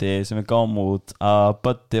þætti sem við gáum út að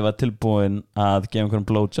Buddy var tilbúin að gefa einhverjum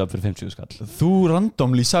blowjob fyrir 50 skall Þú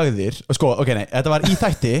randomly sagðir Sko, ok, nei, þetta var í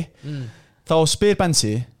þætti Þá spyr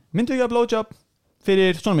Bensi Myndu ekki að blowjob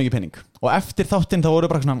fyrir svona mikið penning Og eftir þáttinn þá voru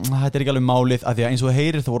bara svona Þetta er ekki alveg málið að því að eins og þú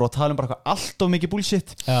heyrir þá voru að tala um bara eitthvað allt of mikið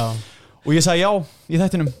bullshit Og ég sagði já í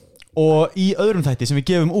þættinum Og í öðrum þætti sem við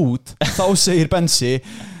gefum út Þá segir Bensi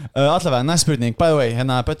allavega, næst spurning, by the way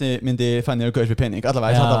hérna Buddy myndi fann ég að gauð fyrir penning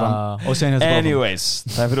allavega, ég hlátt áfram og segja hérna Anyways,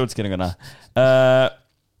 það er fyrir útskýringuna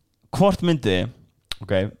Hvort myndi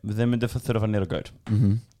Ok, þeir myndi þurfa að fara nýra gaur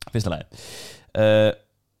Fyrsta lagi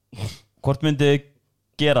Hvort myndi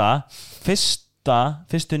gera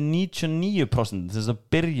fyrstu 99% þess að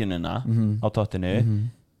byrjunina á tóttinu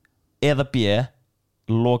eða B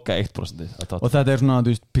loka 1% á tóttinu Og þetta er svona,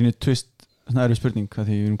 þú veist, pínu twist Svona erfið spurning, hvað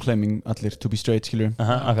því við erum claiming allir to be straight, skilur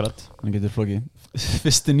Akkurat Þannig getur flókið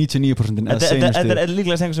Fyrstu 99% eða Þetta seinustu er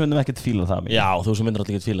líklega sem við myndum ekkert fíla það mikið. Já, þú sem myndir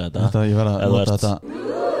alltaf ekki fíla þetta Þetta, ég verð að Ef þú nota ert- þetta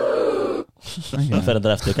Það fer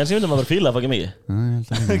þetta eftir Kannski myndum maður bara fíla að fá ekki mikið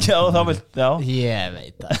Nei, Já, þá vilt, já Ég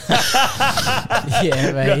veit það Ég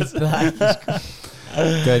veit það ekki sko.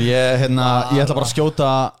 Gauður, ég ætla bara að skjóta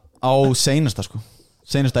á seinasta, sko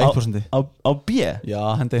Seinasta 1% Á B Já,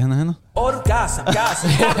 hendi hérna Orgasm,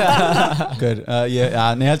 Gauður, ég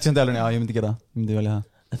held sem delun, já, ég myndi gera það Ég myndi velja það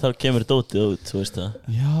Þá kemur dótið út, þú veist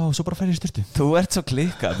það Já, svo bara færi í styrtu Þú ert svo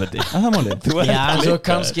klikkað, Buddy Það er málið Þú ert Já, en svo klikkað.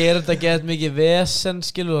 kannski er þetta gett mikið vesen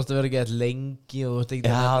skilur, þú ætti að vera gett lengi og þú ætti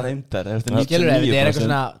ekki Já, reyndar skilur, ef þetta er eitthvað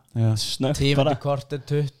svona Já. snöggt tíma bara til kortir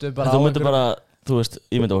 20 bara Þú á myndir bara, þú veist,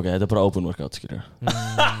 ég myndi ok, þetta er bara open workout, skilur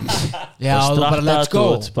Já, þú bara let's go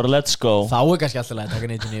Bara let's go Þá er kannski alltaf leið að taka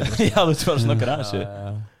 99% Já, þú ert bara snöggur að þessu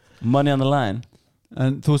Money on the line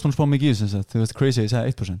En þú veist búin að spá mikið í þessu Þú veist crazy, ég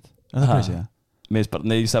sagði 1% Er það Ha. crazy, já?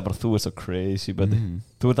 Nei, ég sagði bara þú ert svo crazy, Buddy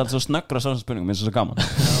Þú ert alltaf svo snöggur að svona spurningum minnst svo gaman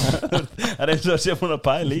Það er eins og að sé búin að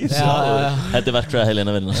pæla í þessu Þetta er verkfræða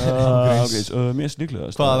heilin að vinna Mér er sníklega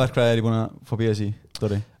Hvaða verkfræði er ég búin að fá BS í,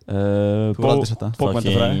 Dóri? Þú var aldrei sett það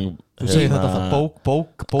Bókmæntafræði Þú segir þetta alltaf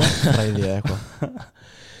bókfræði eða eitthvað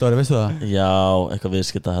Dóri, veistu það? Já, eitthvað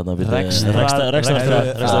viðskipta hérna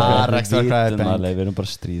Rekstrarfræði. Við erum bara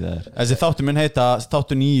stríðaðir Þessi þáttur mun heita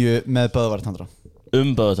Þáttur 9 með Böðvartandra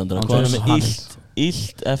Umböðutandra Hvað er með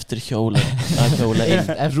illt eftir hjóli Að hjóla illt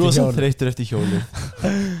Rosa þreytur eftir hjóli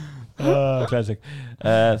Classic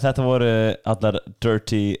Þetta voru allar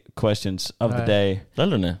dirty questions of the day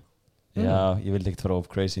Rælunni Já, ég vildi ekkert fara of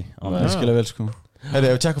crazy Það er skilja vel sko Herri,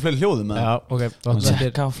 ef við tjekka fleiri hljóðum Já, ok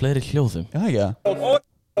Tjekka á fleiri hljóðum Já, ekki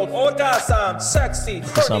orgasm, sexy,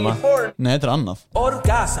 Sama. Nei, þetta er annað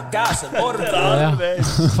orgasm,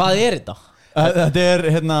 Hvað er þetta? Þetta er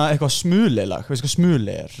hérna eitthvað smuleilag Veistu hvað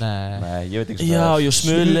smulei er? Nei, ég veit ekki Já, jú,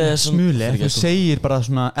 smuli Smulei, þú segir bara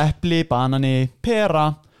svona epli, banani, pera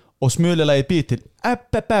Og smuleilagi býr til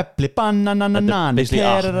epli, banananani,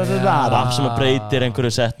 pera Sem að breytir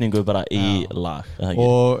einhverju setningu bara í lag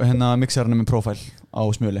Og hérna mixarinn með profile á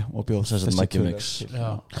smuli Og bjóð Sem sagt Maggi Mix.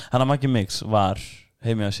 Hanna Maggi Mix var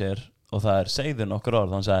heimi á sér og það er segður nokkur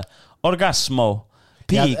orð hann sagði orgasmo,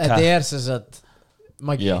 Já, píka þetta er sem sagt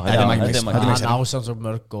Maggi Já, Þetta er Maggi Mix. þetta er Maggi Mix. Hann ásand svo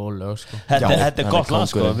mörg góð lög sko. Þetta Já, er hann gott er lag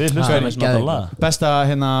sko, kóngurinn. við hlustum eins og geðveikur. náttúrulega lag Besta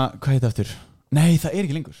hérna, hvað heit aftur? Nei, það er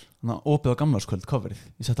ekki lengur Þannig að opið á gamlarskvöld coverið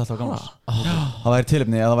Ég sett alltaf á gamlars Það væri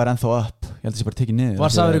tilefni að það væri ennþá upp Ég held að það sé bara tekið niður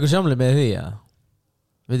Var Safir ykkur sjámli með því, já?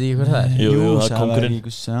 Veit ekki hver það er? Jú, það er kóngurinn.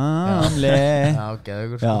 ykkur samli Já,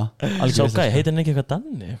 geðugur Já, Sá algjörlega gæi, heitir hann ekki eitthvað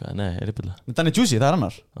Danni? Eitthvað? Nei, er ég byrla Danny Juicy, það er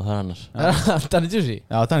annar Og það er annars Danny Juicy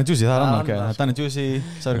Já, Danny Juicy, það er annar annar. okay. Danny Juicy,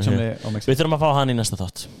 Sæður ykkur samli og Mexi Við þurfum að fá hann í næsta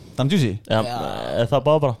þátt Danny Juicy? Já, er það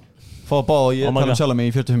báða bara? fá að báða og ég tala sjálf mig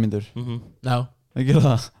í 45 mínútur Já Ég gera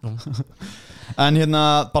það En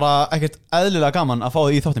hérna bara ekkert eðlilega gaman að fá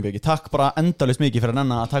þig í þáttinn Björki Takk bara endalaust mikið fyrir að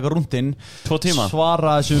nenna að taka rúndinn 2 tíma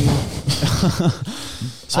Svara þessum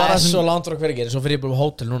Það er svo langt frá hverju gerir, svo fyrir ég bara á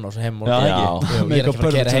hótel núna og svo heim og Já, ég er ekki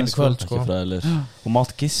að gera heim í kvöld sko. Þú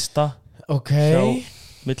mátt gista Ok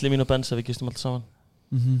Milli mín og Benz að við gistum alltaf saman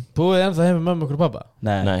Búið ennþá heim með mömmu okkur og pappa?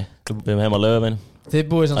 Nei, við erum heim á Laugaveginn Þið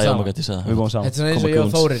búið samt saman? Við búum saman Þetta er svona eins og ég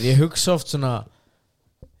og Þórir, ég hugsa oft svona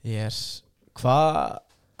Yes, hvað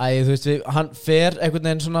Æ, þú veist, hann fer einhvern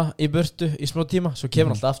veginn svona í burtu í smá tíma, svo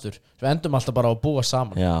kemur alltaf aftur Svo endum alltaf bara að búa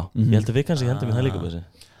saman Já, ég held að við kannski hendum í það líka þessi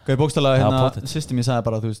Hvað er bókstæðlega hérna, systir mín sagði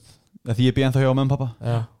bara, þú veist Því ég býð ennþá hjá mömmu og pappa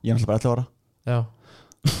Já. Ég er náttúrulega bara 11 ára Já.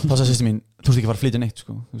 Þá sagði systir mín, þú veist ekki að fara að flytja neitt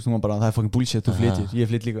sko. Þú veist, hún var bara, það er fucking bullshit, þú flytjir Ég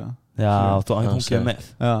flyt líka Já, hún kemur með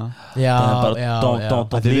Já,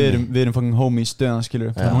 við erum fucking homies stöðan, skilur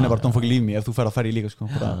Þannig hún er bara, don't fucking leave me ef þú fer að fara í líka sko.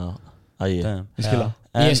 Ég skilja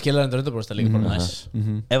Ég skilja það undir líka bara næs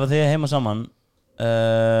Ef þið er heima saman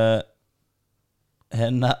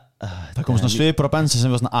Hérna Það kom svona svipur á Bensi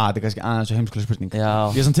sem var svona þetta er kannski aðeins og heimskulega spurning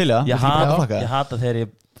Já. Ég er samt til í það Ég hata þegar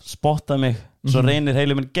ég spotta mig Svo reynir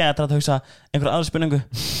heilum minn getur að hugsa einhverja aðra spurningu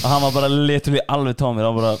Og hann var bara literally alveg tómir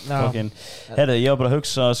Hann bara fokkin Herðu, ég var bara að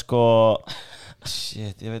hugsa sko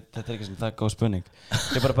Shit, ég veit, þetta er ekki sem það er góð spurning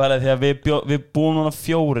Ég bara bæði því að við búum núna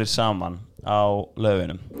 4 saman á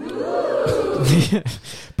Laugaveginum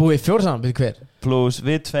Búið 4 saman, byrju hver? Plus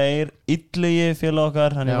við 2, Illugi félag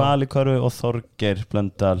okkar Hann er Valikörfu og Þorgeir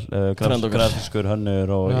Blöndal grafiskur hönnur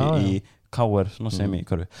og í KR svona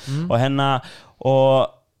semi-körfu Og hérna og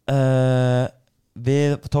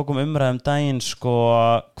við tókum umræðum daginn sko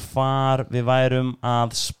hvar við værum að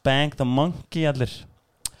spank the monkey allir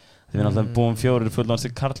Því við náttúrulega búum 4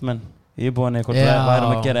 fullorðnir karlmenn Íbúinni, hvort við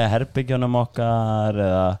værum að gera herbyggjónum okkar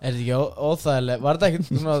eða Er þetta ekki óþægileg? Var þetta ekkert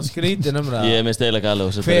svona skrítin umræða? Ég minnst eiginlega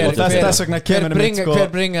galið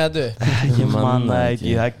Hver bringa þetta upp? Ég manna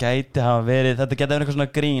ekki, það gæti hafa verið Þetta gæti verið eitthvað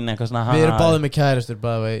svona grín Við erum báðið með kærustur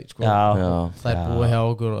bæði sko. Það er búið hjá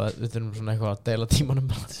okkur og við þurfum svona eitthvað að deila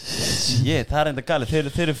tímanum Það er enda galið,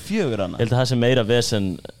 þeir eru 4 hana Ég held að það sé meira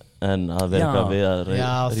vesen en að vera eitthvað við að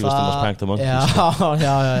rífast að spank the monkey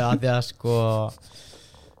Já, sko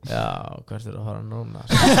Já, hvert er að fara núna?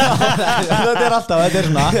 Þetta er alltaf, þetta er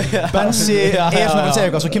svona Bensi er svona að segja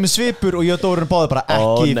eitthvað Svo kemur svipur og ég og Dóri báður bara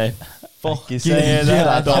ekki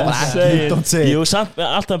segja það Jú, samt,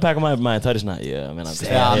 alltaf að pakka maður Það er svona, ég meina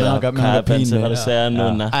hvað er Bensi að segja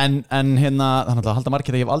núna En hérna, þannig að halda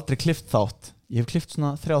margir að ég hef aldrei klift þátt Ég hef klift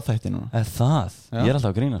svona 3 þætti núna Það? Ég er alltaf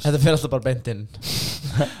að grínast Þetta fer alltaf bara beint inn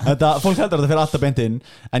Fólk heldur að þetta fer alltaf beint inn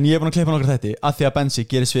En ég er búin að klippa nokkur þætti Af því að Bensi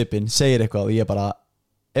gerir svipin, segir eitthvað og ég bara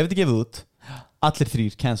Ef þetta gefið út, allir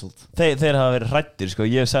 3 cancelled Þeir hafa verið hrættir sko.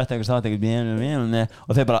 Ég hef sagt einhvers þátt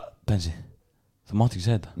og þeir bara, Bensi, þú mátt ekki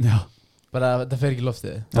segja þetta Bara, þetta fer ekki í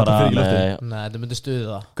loftið Nei, þetta myndi stuða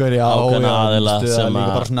það Gauri, ákveðna aðila sem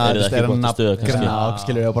að ekki búin að stuða kannski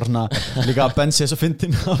Skilur ég bara svona Líka að Bensi er svo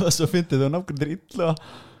fyndin Það er svo fyndið, þú nafngrundir illa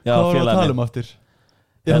Hvað voru að tala aftur?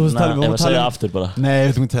 Ef að segja aftur bara Nei,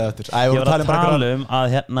 við þurfum að segja aftur Ég var að tala að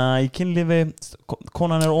hérna í kynlífi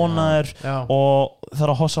Konan er ónæður Og það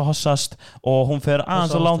er að hossast Og hún fer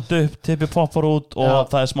aðeins og langt upp Tippi poppar út og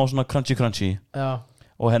það er smá svona crunchy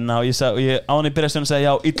Og hérna, og ég á henni byrjaði að segja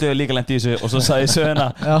já, Illugi líka lent í þessu Og svo sagði ég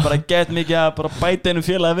söguna bara get mikið að bara bæta einu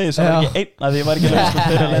félagi við Svo var ekki einn að því ég var ekki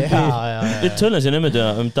leið Við tölum sér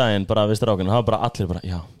um daginn bara við strákinu Það var bara allir bara,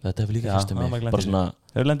 já, þetta hefur líka fyrstu mig Bara svona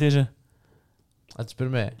Hefur lent í þessu? Þetta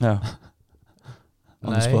spyrir mig? Já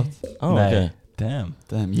On the spot? Nei, damn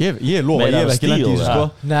Ég lofa, ég hef ekki lent í þessu sko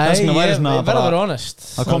Nei, ég verður að vera honest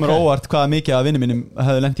Það komur óvart hvaða mikið að vinnum mínum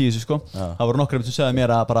hefði lent í þessu sko Það voru nokkrum sem segði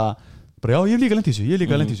mér að bara já, ég hef líka lent í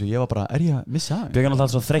þessu, ég var bara, er ég að missa það? Björn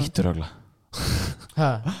alltaf svo þreyttur ögla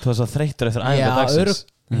Þú var svo þreyttur eftir æfingu dagsins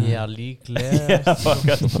Já, líklega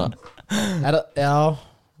Já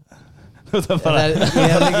Ég er að fara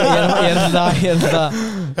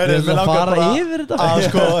yfir þetta að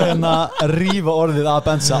sko hérna rífa orðið að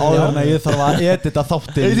Bensa áður en að ég þarf að edita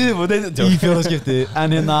þáttinn í 4. skipti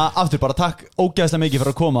en hérna aftur bara takk ógeðslega mikið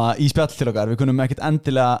fyrir að koma í spjall til okkar við kunnum ekkert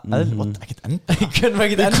endilega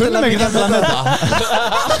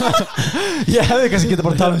ég hefði kannski getið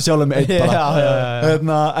bara að tala sjálf eitt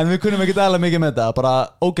bara en við kunnum ekkert eðla mikið með þetta bara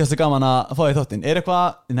ógeðslega gaman að fá í þáttinn er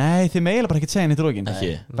eitthvað, nei þið meila bara ekkert segja nýtt í lokin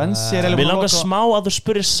Bensi er Við langar smá að þú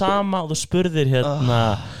spyrir sama og þú spurðir hérna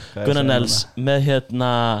Gunnar Nels með hérna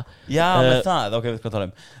Já, með það, ok, við hvað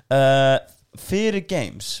tala fyrir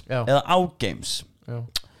games eða á games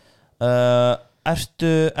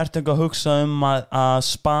Ertu eitthvað að hugsa að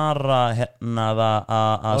spara hérna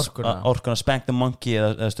orkuna spank the monkey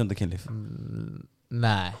eða stundakynlíf?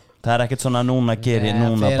 Nei. Það ekkert svona núna geri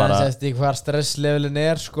núna bara. Það sést í hvar stresslevelin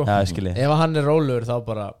sko. Já, ég skilji. Ef hann rólegur þá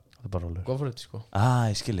bara go for it sko.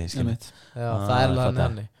 Ég skilji. Já, það alveg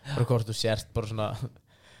hann. Bara hvort þú sért bara svona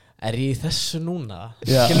ég í þessu núna?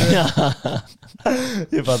 Já.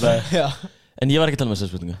 Ég fatt það. Já. En ég var ekki að tala með þessu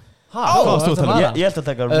spurningu. Hvað varst þú að tala? Ég held að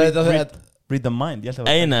taka read the mind.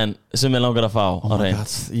 Einan sem ég langar að fá á hrein.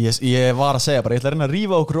 Ég var að segja bara, ég ætla að reyna að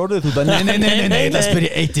rífa okkur orðið þú bara, nei, það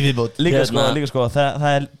spyrir eitt í viðbót. Líka sko, það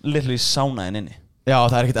er literally sánaðin inni. Já,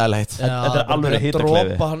 það er ekkert eðlægt. Þetta er alveg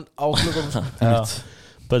hitaklefi. Drópa hann á klukkum.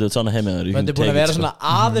 Böðu, svona heimiður. Þetta er búin að vera svona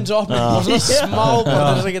aðeins opnum og svona smá,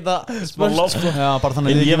 bara þess að geta spurt sko. Já, bara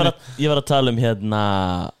þannig að ég var að tala hérna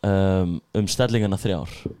stellingarna 3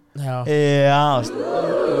 Já.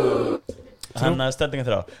 Þannig að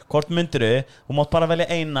stellingarna 3 Hvort myndirðu, þú mátt bara velja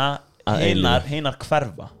eina hinar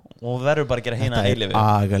hverfa og verður bara að gera hina eilifi. Og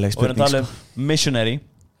við erum að tala missionary.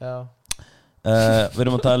 Já. Við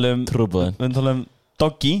erum að tala trúboðin. Við erum að tala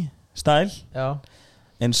doggy style. Já.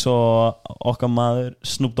 Eins og okkar maður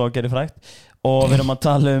Snoop Dogg gerir frægt. Og við erum að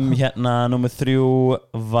tala hérna nummer 3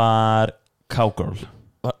 var cowgirl.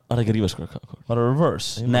 Var það ekki rífa cowgirl? Var það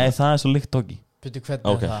reverse? Nei, það er svo líkt doggy. Byrju,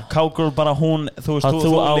 hvernig það? Cowgirl bara hún, þú veist,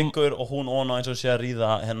 þú liggur og hún óna eins og sé að ríða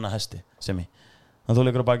hennar hesti sem í. Þannig að þú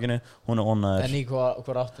liggur á bakinu, hún ónaður. En í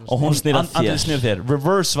hvað áttin? Og hún snýr þér.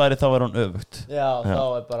 Reverse væri þá er hún öfugt. Já, þá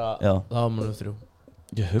er bara, þá er maður 3.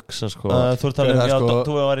 Ég hugsa sko. Þú ert að þú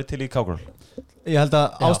hefur værið til í cowgirl. Ég held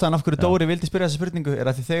að ástæðan af hverju Dóri vildi spyrja þessa spurningu er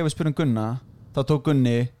að því þegar við spyrjum Gunna þá tók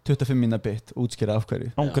Gunni 25 mínúna bit útskýra af hverju.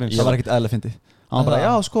 Það var ekkert eðlilega fyndið. Hann bara,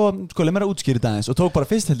 já, sko, leið mér að útskýra þetta eins og tók bara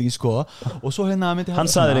fyrst hellingi, sko, og svo hérna myndi hann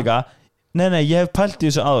sagði líka, nei, ég hef pælt í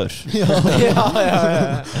þessu áður. Já.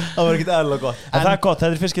 Það var ekkert eðlilega gott. En það er gott,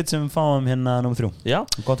 þetta er fyrst skipt sem við fáum hérna nummer 3. Já.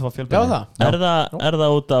 Gott að fá fjölbreytni. Já, það. Er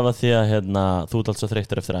það út af að því að hérna, þú ert alltaf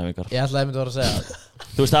þreyttur eftir æfingar? Ég ætlaði að segja.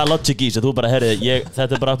 Þú veist, það er logic í þessu, þú bara,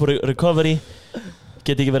 þetta er bara recovery.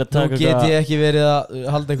 Geti ekki verið að taka eitthvað. Nú get ég ekki verið að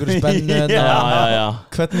halda einhverju spennu. Já.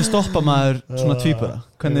 Hvernig stoppa maður svona tvíbara?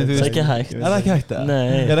 Það er ekki hægt. Er það ekki hægt það? Nei.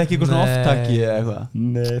 Er það ekki eitthvað svona oftaki eða eitthvað?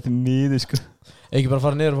 Nei, þetta er nýðið sko. Ekki bara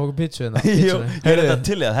fara niður og fá okkur pítsu hérna. Jú, þetta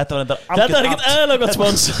til í það. Þetta var ekkert eðalega gott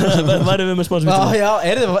spons. Væri við með spons? Já,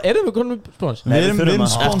 erum við konum með spons? Við erum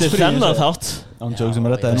spons eftir þennan þátt. Án joke sem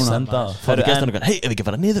að redda þér núna. Fáðu gestan okkar, ef við ekki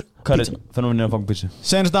fara niður. Fyrir við niður að fá okkur pítsu.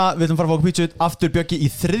 Segjum þetta, við ætlum að fara að fá okkur pítsu. Aftur Bjöggi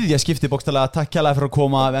í 3. skipti bókstaflega. Takk kærlega fyrir að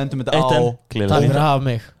koma. Við endum þetta á. Takk fyrir að hafa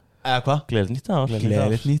mig. Eða hvað?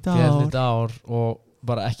 Gleðilegt nýtt ár og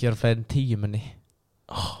bara ekki vera fleiri en 10 minni.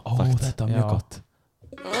 Þetta var mjög gott.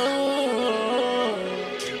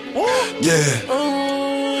 Yeah.